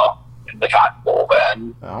Alabama in the Cotton Bowl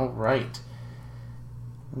then. All right.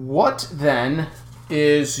 What then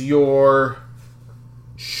is your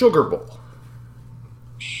Sugar Bowl?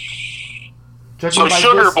 So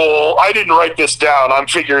Sugar Bowl, I didn't write this down. I'm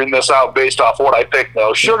figuring this out based off what I picked,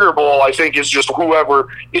 though. Sugar Bowl, I think, is just whoever.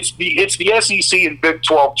 It's the SEC and Big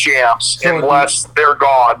 12 champs. So unless they're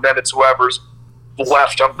gone, then it's whoever's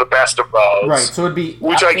left of the best of those. Right. So it'd be,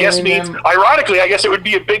 which I guess means, ironically, I guess it would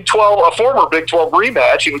be a former Big 12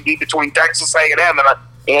 rematch. It would be between Texas A&M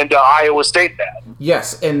and Iowa State then.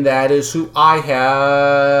 Yes, and that is who I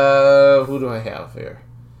have. Who do I have here?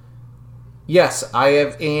 Yes, I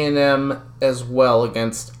have A&M as well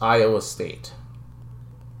against Iowa State.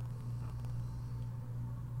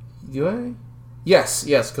 Do I? Yes,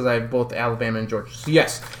 because I have both Alabama and Georgia. So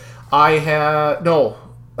yes, I have... No,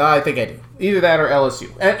 I think I do. Either that or LSU.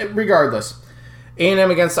 Regardless,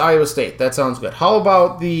 A&M against Iowa State. That sounds good. How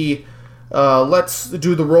about the... let's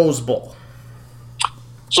do the Rose Bowl.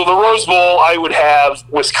 So the Rose Bowl, I would have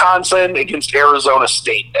Wisconsin against Arizona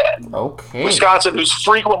State then. Okay. Wisconsin, who's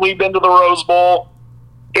frequently been to the Rose Bowl.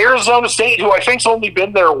 Arizona State, who I think's only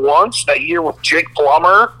been there once, that year with Jake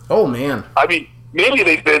Plummer. Oh, man. I mean, maybe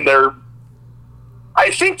they've been there.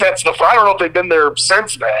 I think that's I don't know if they've been there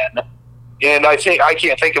since then. And I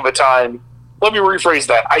can't think of a time. Let me rephrase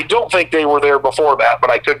that. I don't think they were there before that, but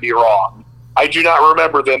I could be wrong. I do not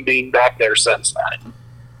remember them being back there since then.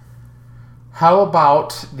 How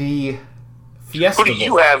about the Fiesta Bowl? Who do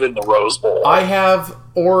you have in the Rose Bowl? I have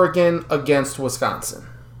Oregon against Wisconsin.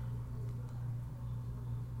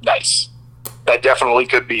 Nice. That definitely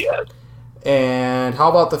could be it. And how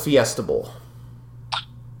about the Fiesta Bowl?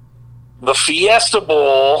 The Fiesta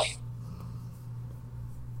Bowl,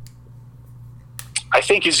 I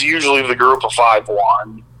think, is usually the Group of 5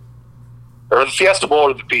 one. Or the Fiesta Bowl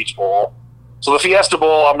or the Peach Bowl. So the Fiesta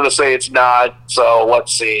Bowl, I'm going to say it's not. So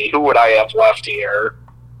let's see. Who would I have left here?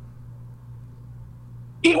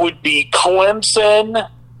 It would be Clemson.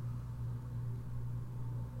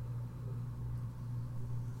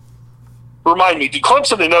 Remind me,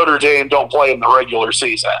 Clemson and Notre Dame don't play in the regular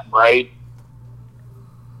season, right?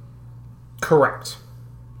 Correct.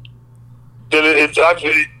 Then it's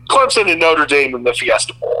Clemson and Notre Dame in the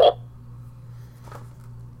Fiesta Bowl.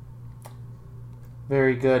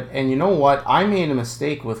 Very good. And you know what? I made a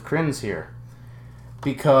mistake with Crins here.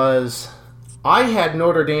 Because I had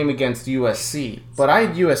Notre Dame against USC, but I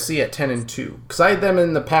had USC at 10-2. Because I had them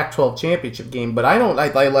in the Pac-12 championship game, but I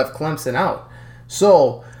left Clemson out.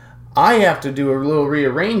 So I have to do a little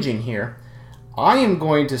rearranging here. I am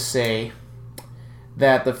going to say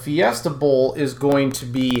that the Fiesta Bowl is going to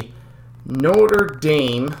be Notre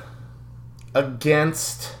Dame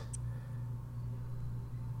against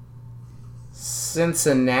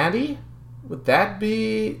Cincinnati. Would that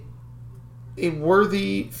be a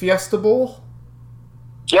worthy Fiesta Bowl?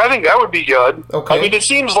 Yeah, I think that would be good. Okay. I mean, it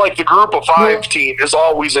seems like the Group of 5 team is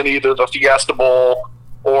always in either the Fiesta Bowl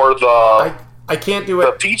or the... I can't do it.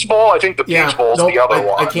 The Peach Bowl? I think the Peach Bowl is the other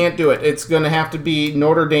one. I can't do it. It's going to have to be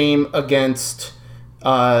Notre Dame against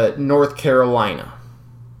North Carolina.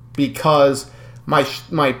 Because my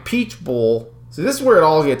Peach Bowl... So this is where it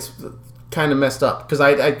all gets kind of messed up. Because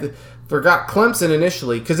I forgot Clemson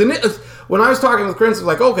initially. Because when I was talking with Clemson, I was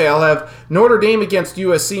like, okay, I'll have Notre Dame against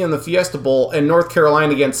USC in the Fiesta Bowl and North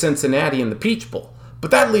Carolina against Cincinnati in the Peach Bowl.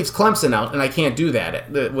 But that leaves Clemson out, and I can't do that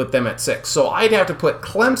with them at 6. So I'd have to put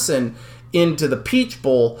Clemson into the Peach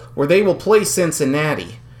Bowl where they will play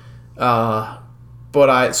Cincinnati. So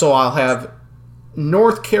I'll have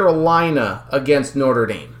North Carolina against Notre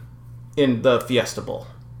Dame in the Fiesta Bowl.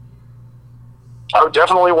 I would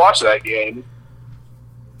definitely watch that game.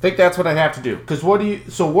 I think that's what I'd have to do.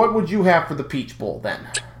 What would you have for the Peach Bowl then?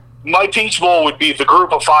 My Peach Bowl would be the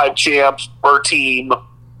Group of 5 champs per team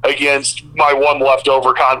against my one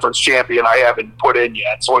leftover conference champion I haven't put in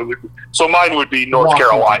yet. So mine would be North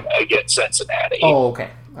Carolina against Cincinnati. Oh, okay.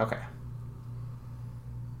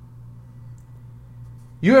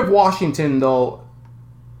 You have Washington, though.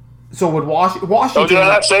 So would Washington... Oh, did I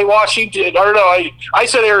not say Washington? Or no, I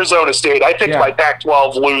said Arizona State. I picked my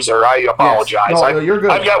Pac-12 loser. I apologize. Yes. No, you're good.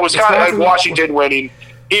 I've got Washington winning.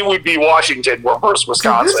 It would be Washington versus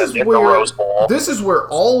Wisconsin in the Rose Bowl. This is where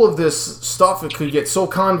all of this stuff could get so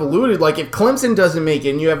convoluted. Like, if Clemson doesn't make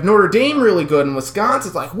it and you have Notre Dame really good and Wisconsin,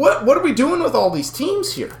 it's like, what are we doing with all these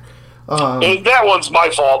teams here? And that one's my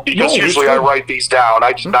fault because usually I write these down.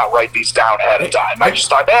 I did not write these down ahead of time. I just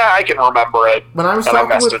thought, I can remember it, I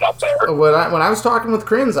messed it up there. When I was talking with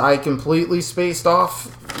Crins, I completely spaced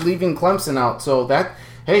off leaving Clemson out. So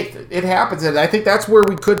it happens. And I think that's where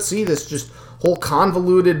we could see this just whole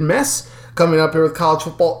convoluted mess coming up here with college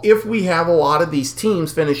football if we have a lot of these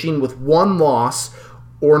teams finishing with one loss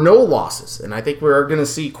or no losses. And I think we're going to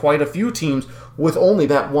see quite a few teams with only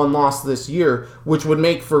that one loss this year, which would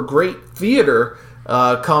make for great theater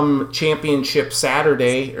come championship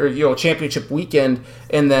Saturday or championship weekend,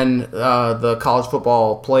 and then the college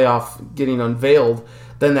football playoff getting unveiled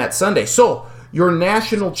then that Sunday. So your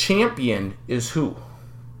national champion is who?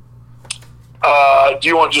 Do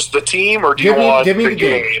you want just the team, or do you want the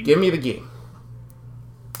game? Give me the game.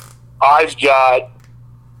 I've got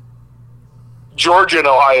Georgia and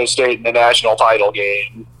Ohio State in the national title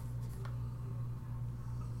game.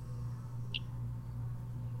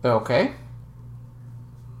 Okay.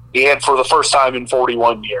 And for the first time in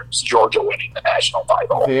 41 years, Georgia winning the national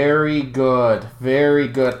title. Very good. Very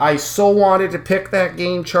good. I so wanted to pick that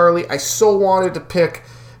game, Charlie. I so wanted to pick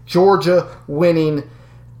Georgia winning,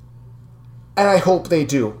 and I hope they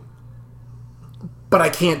do. But I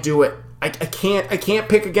can't do it. I can't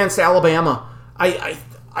pick against Alabama. I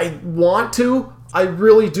want to. I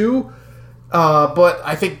really do. But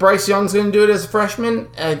I think Bryce Young's going to do it as a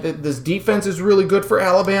freshman. This defense is really good for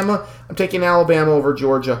Alabama. I'm taking Alabama over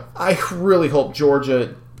Georgia. I really hope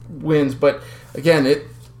Georgia wins. But again,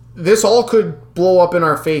 this all could blow up in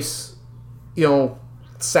our face,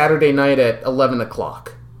 Saturday night at 11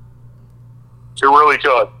 o'clock. It really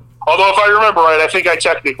could. Although, if I remember right, I think I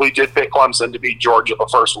technically did pick Clemson to beat Georgia the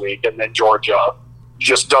first week, and then Georgia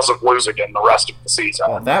just doesn't lose again the rest of the season.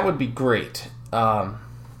 Well, that would be great.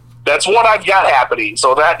 That's what I've got happening.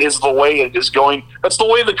 So that is the way it is going. That's the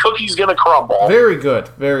way the cookie's going to crumble. Very good.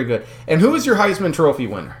 Very good. And who is your Heisman Trophy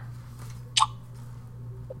winner?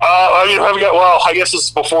 I guess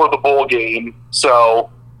it's before the bowl game,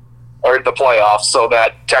 or the playoffs, so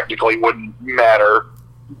that technically wouldn't matter.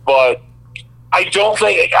 But I don't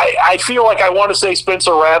think, I feel like I want to say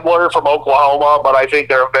Spencer Rattler from Oklahoma, but I think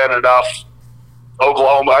there have been enough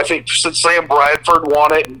Oklahoma. I think since Sam Bradford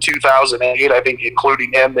won it in 2008, I think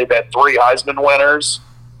including him, they've had 3 Heisman winners.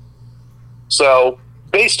 So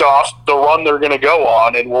based off the run they're going to go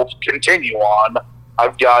on and will continue on,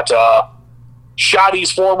 I've got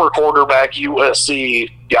Shoddy's former quarterback, USC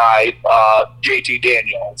guy, JT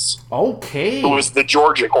Daniels. Okay. Who is the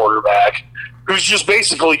Georgia quarterback, who's just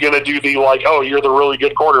basically going to do the, you're the really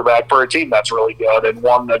good quarterback for a team that's really good and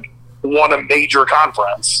won a major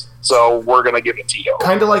conference. So we're going to give it to you.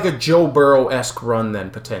 Kind of like a Joe Burrow-esque run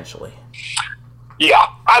then, potentially. Yeah.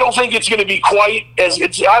 I don't think it's going to be quite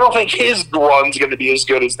I don't think his run's going to be as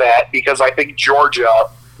good as that, because I think Georgia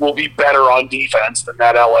will be better on defense than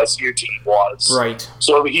that LSU team was. Right.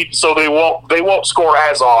 So they won't score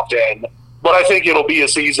as often, but I think it'll be a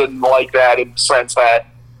season like that in the sense that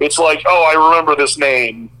it's like, I remember this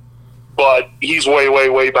name, but he's way, way,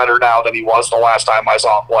 way better now than he was the last time I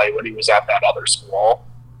saw him play when he was at that other school.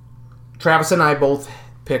 Travis and I both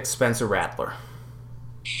picked Spencer Rattler.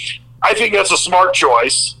 I think that's a smart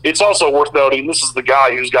choice. It's also worth noting this is the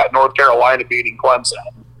guy who's got North Carolina beating Clemson,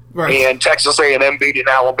 right, and Texas A&M beating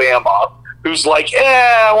Alabama, who's like,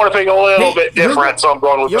 I want to think a little bit different, so I'm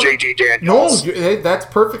going with JT Daniels. No, that's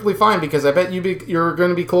perfectly fine, because I bet you're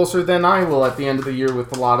going to be closer than I will at the end of the year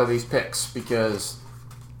with a lot of these picks, because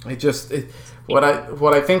what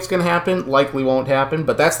I think's going to happen likely won't happen,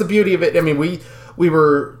 but that's the beauty of it. I mean, we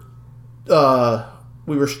were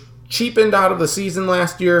cheapened out of the season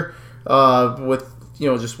last year with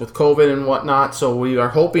just with COVID and whatnot. So we are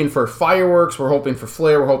hoping for fireworks. We're hoping for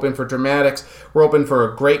flair. We're hoping for dramatics. We're hoping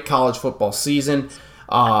for a great college football season.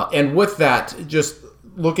 And with that, just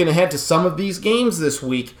looking ahead to some of these games this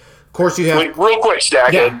week. Of course, you have real quick,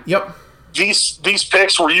 Stackett. Yeah. Yep. These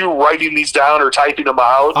picks, were you writing these down or typing them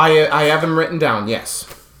out? I have them written down. Yes.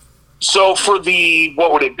 So for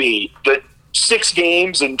what would it be? The 6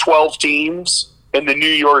 games and 12 teams in the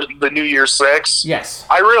New Year's 6? Yes.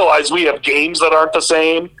 I realize we have games that aren't the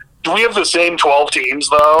same. Do we have the same 12 teams,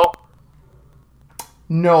 though?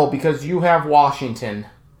 No, because you have Washington.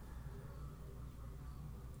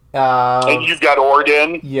 And you've got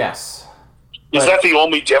Oregon? Yes. Is that the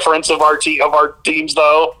only difference of our teams,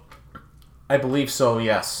 though? I believe so,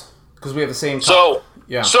 yes. Because we have the same So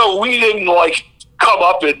we didn't, come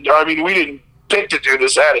up and... we didn't pick to do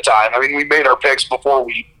this at a time. We made our picks before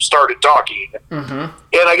we started talking. Mm-hmm. And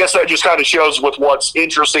I guess that just kind of shows with what's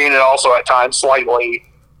interesting and also at times slightly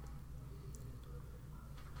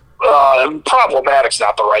problematic's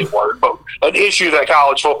not the right word, but an issue that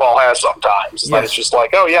college football has sometimes. Yes. That it's just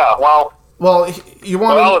like,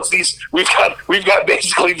 it's these we've got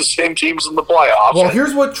basically the same teams in the playoffs. Well,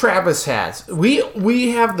 here's what Travis has.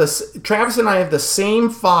 We have Travis and I have the same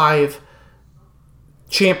 5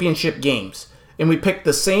 championship games. and we picked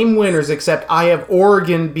the same winners, except I have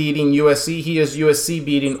Oregon beating USC. He has USC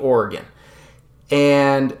beating Oregon.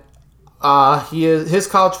 And his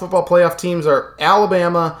college football playoff teams are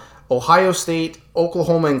Alabama, Ohio State,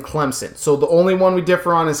 Oklahoma, and Clemson. So the only one we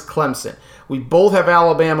differ on is Clemson. We both have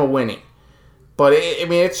Alabama winning. But,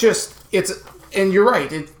 and you're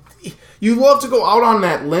right. You love to go out on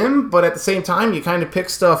that limb, but at the same time, you kind of pick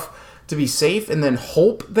stuff to be safe and then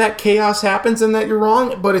hope that chaos happens and that you're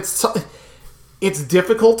wrong. But it's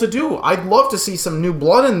difficult to do. I'd love to see some new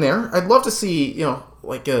blood in there. I'd love to see, God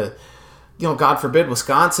forbid,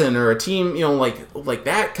 Wisconsin or a team, like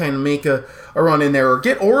that kind of make a run in there, or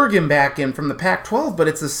get Oregon back in from the Pac-12. But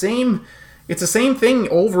it's the same thing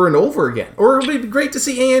over and over again. Or it would be great to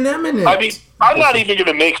see A&M in it. I mean, I'm not even going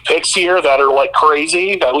to make picks here that are like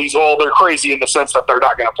crazy. At least, they're crazy in the sense that they're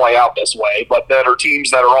not going to play out this way, but that are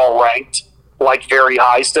teams that are all ranked like very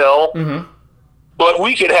high still. Mm-hmm. But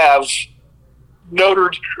we could have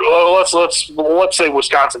let's say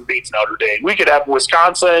Wisconsin beats Notre Dame. We could have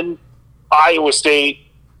Wisconsin, Iowa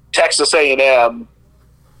State, Texas A&M,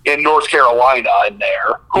 and North Carolina in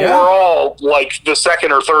there, who are all like the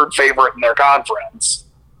second or third favorite in their conference.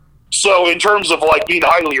 So in terms of like being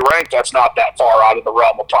highly ranked, that's not that far out of the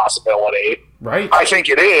realm of possibility. Right. I think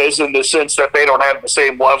it is, in the sense that they don't have the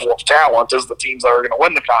same level of talent as the teams that are going to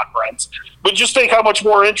win the conference. But just think how much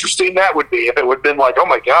more interesting that would be if it would have been like, oh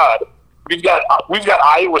my God, we've got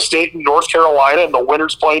Iowa State and North Carolina, and the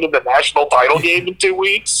winners playing in the national title game in 2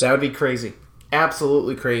 weeks. That would be crazy.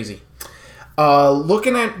 Absolutely crazy.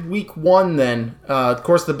 Looking at week 1 then, of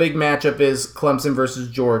course the big matchup is Clemson versus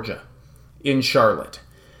Georgia in Charlotte.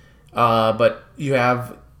 But you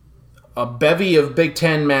have a bevy of Big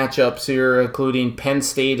Ten matchups here, including Penn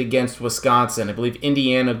State against Wisconsin. I believe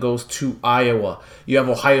Indiana goes to Iowa. You have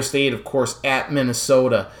Ohio State, of course, at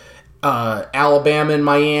Minnesota. Alabama and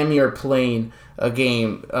Miami are playing a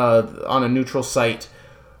game on a neutral site.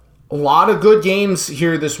 A lot of good games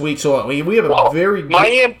here this week, so we have a very good...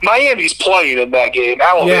 Miami's playing in that game.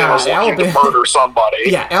 Alabama's looking to murder somebody.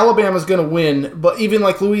 Yeah, Alabama's going to win, but even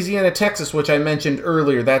like Louisiana, Texas, which I mentioned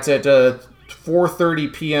earlier, that's at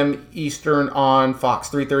 4:30 p.m. Eastern on Fox,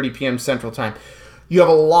 3:30 p.m. Central Time. You have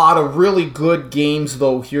a lot of really good games,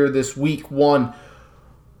 though, here this week 1.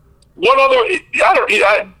 One other...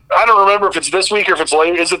 I don't remember if it's this week or if it's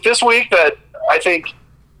later. Is it this week that I think...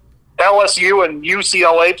 LSU and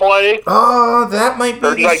UCLA play? That might be...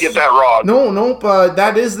 Or did I get that wrong? Nope.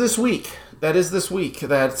 That is this week. That's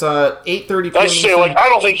 8:30 p.m. I say, I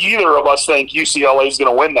don't think either of us think UCLA is going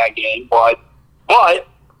to win that game, but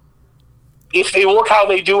if they look how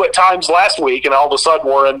they do at times last week, and all of a sudden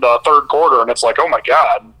we're in the third quarter, and it's like, oh my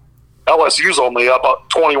God, LSU's only up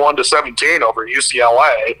 21-17 over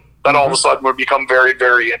UCLA, then all of a sudden would become very,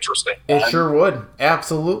 very interesting. It sure would.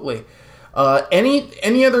 Absolutely.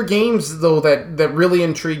 Any other games, though, that really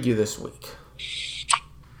intrigue you this week?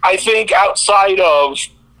 I think outside of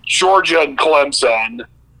Georgia and Clemson,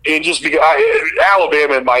 and just because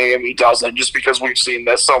Alabama and Miami doesn't, just because we've seen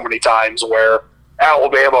this so many times where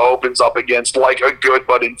Alabama opens up against like a good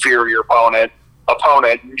but inferior opponent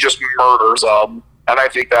and just murders them, and I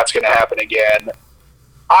think that's going to happen again.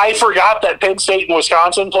 I forgot that Penn State and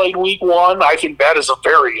Wisconsin played week 1. I think that is a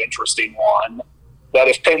very interesting one. That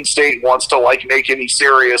if Penn State wants to make any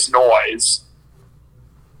serious noise,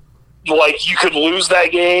 you could lose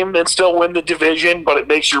that game and still win the division, but it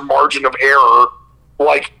makes your margin of error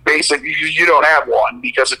basically you don't have one,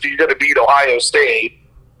 because if you're going to beat Ohio State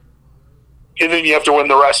and then you have to win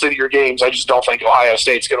the rest of your games, I just don't think Ohio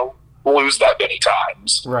State's going to lose that many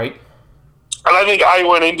times. Right. And I think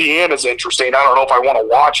Iowa and Indiana is interesting. I don't know if I want to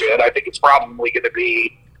watch it. I think it's probably going to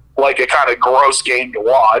be a kind of gross game to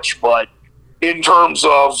watch, but in terms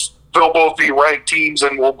of they'll both be ranked teams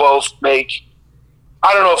and will both make...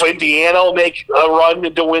 I don't know if Indiana will make a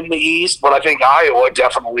run to win the East, but I think Iowa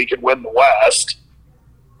definitely could win the West.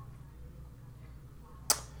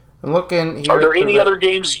 I'm looking here. Are there any other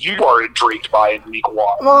games you are intrigued by in week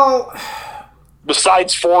 1? Well...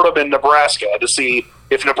 Besides Fordham and Nebraska, to see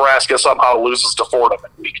if Nebraska somehow loses to Fordham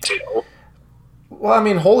in week 2. Well, I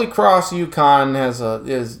mean, Holy Cross UConn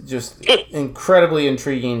is just incredibly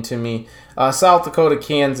intriguing to me. South Dakota,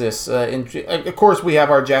 Kansas. Of course, we have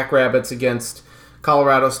our Jackrabbits against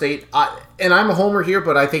Colorado State. And I'm a homer here,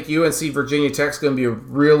 but I think UNC Virginia Tech's going to be a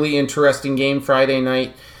really interesting game Friday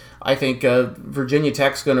night. I think Virginia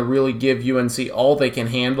Tech's going to really give UNC all they can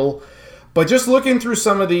handle. But just looking through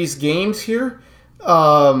some of these games here,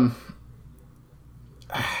 I'd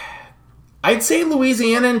say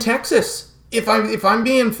Louisiana and Texas. If I'm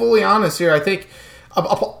being fully honest here, I think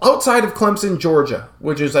outside of Clemson, Georgia,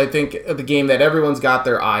 which is, I think, the game that everyone's got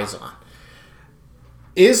their eyes on,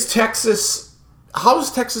 Is Texas...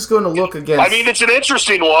 How's Texas going to look against... I mean, it's an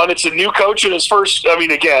interesting one. It's a new coach in his first... I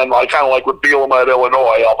mean, again, kind of like with Bielema at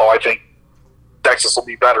Illinois, although I think Texas will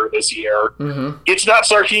be better this year. Mm-hmm. It's not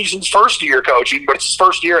Sarkisian's first year coaching, but it's his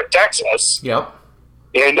first year at Texas. Yep.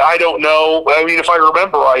 And I don't know... I mean, if I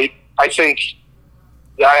remember right, I think...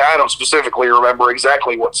 I don't specifically remember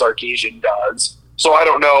exactly what Sarkisian does. So I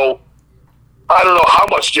don't know how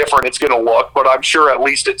much different it's going to look, but I'm sure at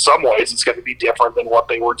least in some ways it's going to be different than what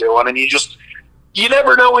they were doing. And you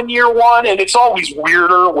never know in year one, and it's always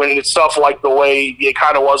weirder when it's stuff like the way it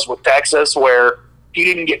kind of was with Texas, where he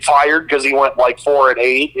didn't get fired because he went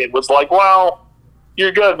 4-8. It was like, well,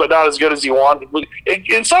 you're good, but not as good as you wanted.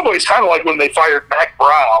 In some ways, kind of like when they fired Mac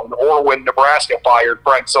Brown, or when Nebraska fired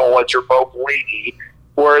Frank Solich or Bo Pelini,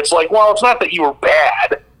 where it's like, well, it's not that you were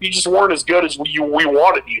bad, you just weren't as good as we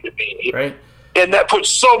wanted you to be. Right. And that puts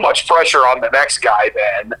so much pressure on the next guy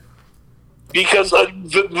then. Because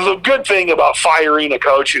the good thing about firing a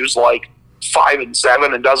coach who's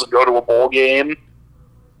 5-7 and doesn't go to a bowl game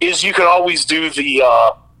is you can always do the,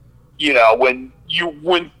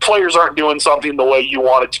 when players aren't doing something the way you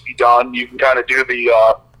want it to be done, you can kind of do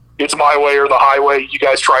the, it's my way or the highway. You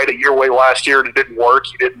guys tried it your way last year and it didn't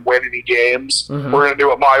work. You didn't win any games. Mm-hmm. We're going to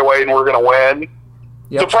do it my way and we're going to win.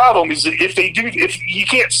 Yep. The problem is if you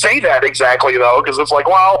can't say that exactly though, because it's like,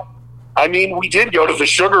 well, I mean, we did go to the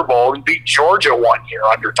Sugar Bowl and beat Georgia one year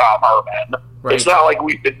under Tom Herman. Right. It's not like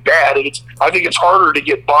we've been bad. I think it's harder to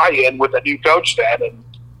get buy-in with a new coach then. And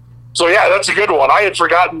so, yeah, that's a good one. I had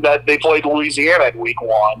forgotten that they played Louisiana in week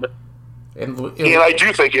 1. And I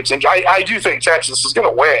do think I do think Texas is going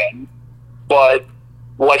to win. But,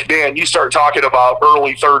 man, you start talking about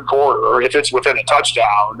early third quarter, if it's within a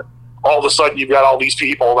touchdown, all of a sudden you've got all these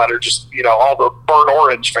people that are just, all the burnt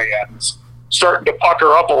orange fans starting to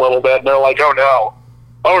pucker up a little bit, and they're like, oh no,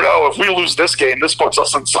 if we lose this game, this puts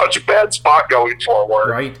us in such a bad spot going forward.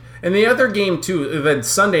 Right. And the other game, too, then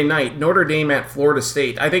Sunday night, Notre Dame at Florida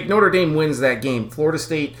State. I think Notre Dame wins that game. Florida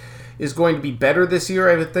State is going to be better this year,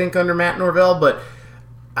 I would think, under Matt Norvell, but,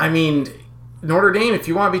 I mean, Notre Dame, if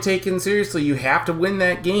you want to be taken seriously, you have to win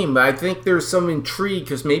that game. But I think there's some intrigue,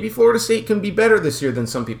 because maybe Florida State can be better this year than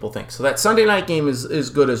some people think. So that Sunday night game is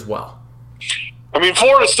good as well. I mean,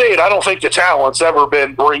 Florida State, I don't think the talent's ever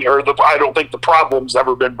been I don't think the problem's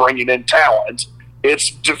ever been bringing in talent.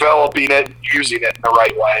 It's developing it, using it in the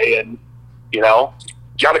right way, and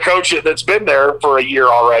got a coach that's been there for a year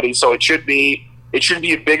already, so it should be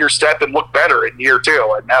a bigger step and look better in year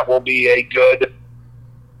 2, and that will be a good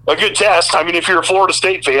test. I mean, if you're a Florida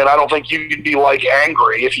State fan, I don't think you can be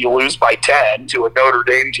angry if you lose by 10 to a Notre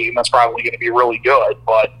Dame team. That's probably going to be really good,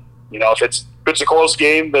 but if it's a close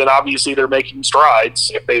game, then obviously they're making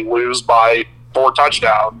strides. If they lose by 4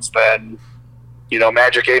 touchdowns, then,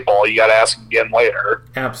 magic 8 ball, you got to ask again later.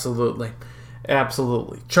 Absolutely.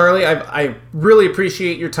 Charlie, I really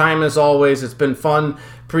appreciate your time as always. It's been fun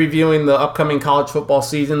previewing the upcoming college football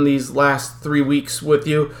season these last 3 weeks with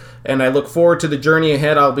you, and I look forward to the journey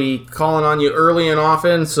ahead. I'll be calling on you early and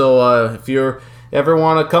often, so if you're ever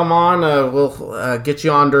want to come on, we'll get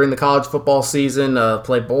you on during the college football season,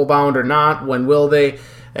 play bowl bound or not, when will they,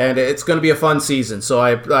 and it's going to be a fun season, so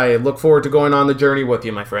I look forward to going on the journey with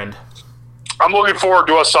you, my friend. I'm looking forward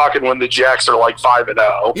to us talking when the Jacks are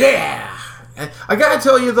 5-0. Yeah! I got to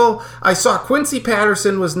tell you, though, I saw Quincy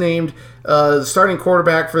Patterson was named the starting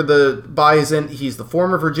quarterback for the Bison. He's the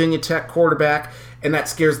former Virginia Tech quarterback, and that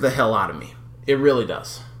scares the hell out of me. It really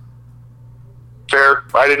does. Fair.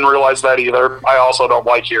 I didn't realize that either. I also don't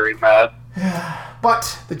like hearing that.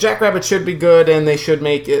 But the Jackrabbits should be good, and they should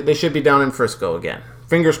make it. They should be down in Frisco again.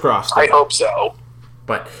 Fingers crossed. I hope so.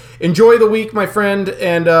 But enjoy the week, my friend,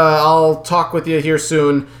 and I'll talk with you here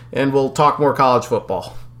soon, and we'll talk more college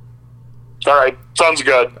football. All right. Sounds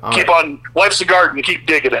good. Keep on. Life's a garden. Keep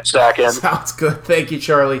digging it, stacking. Sounds good. Thank you,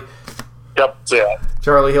 Charlie. Yep. See ya.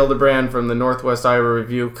 Charlie Hildebrand from the Northwest Iowa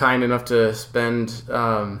Review, kind enough to spend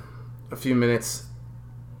a few minutes,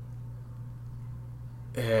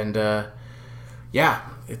 and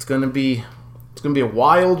it's gonna be a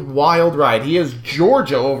wild ride. He has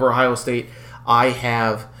Georgia over Ohio State. I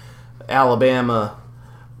have Alabama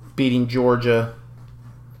beating Georgia.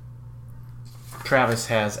 Travis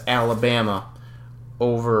has Alabama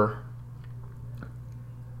over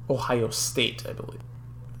Ohio State, I believe.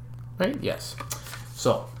 Right? Yes.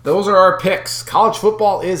 So, those are our picks. College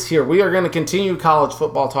football is here. We are going to continue college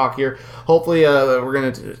football talk here. Hopefully, we're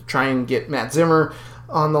going to try and get Matt Zimmer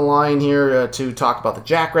on the line here to talk about the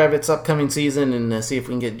Jackrabbits upcoming season and see if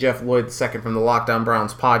we can get Jeff Lloyd II from the Lockdown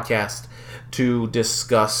Browns podcast to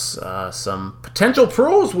discuss some potential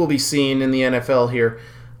pros we'll be seeing in the NFL here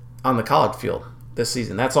on the college field this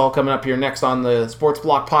season. That's all coming up here next on the Sports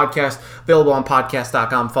Block Podcast, available on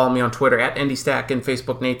podcast.com. Follow me on Twitter at NDStack and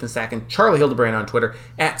Facebook Nathan Stack and Charlie Hildebrand on Twitter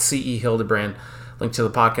at CE Hildebrand. Link to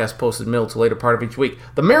the podcast posted middle to later part of each week.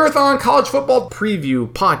 The Marathon College Football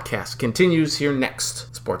Preview Podcast continues here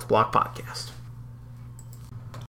next. Sports Block Podcast.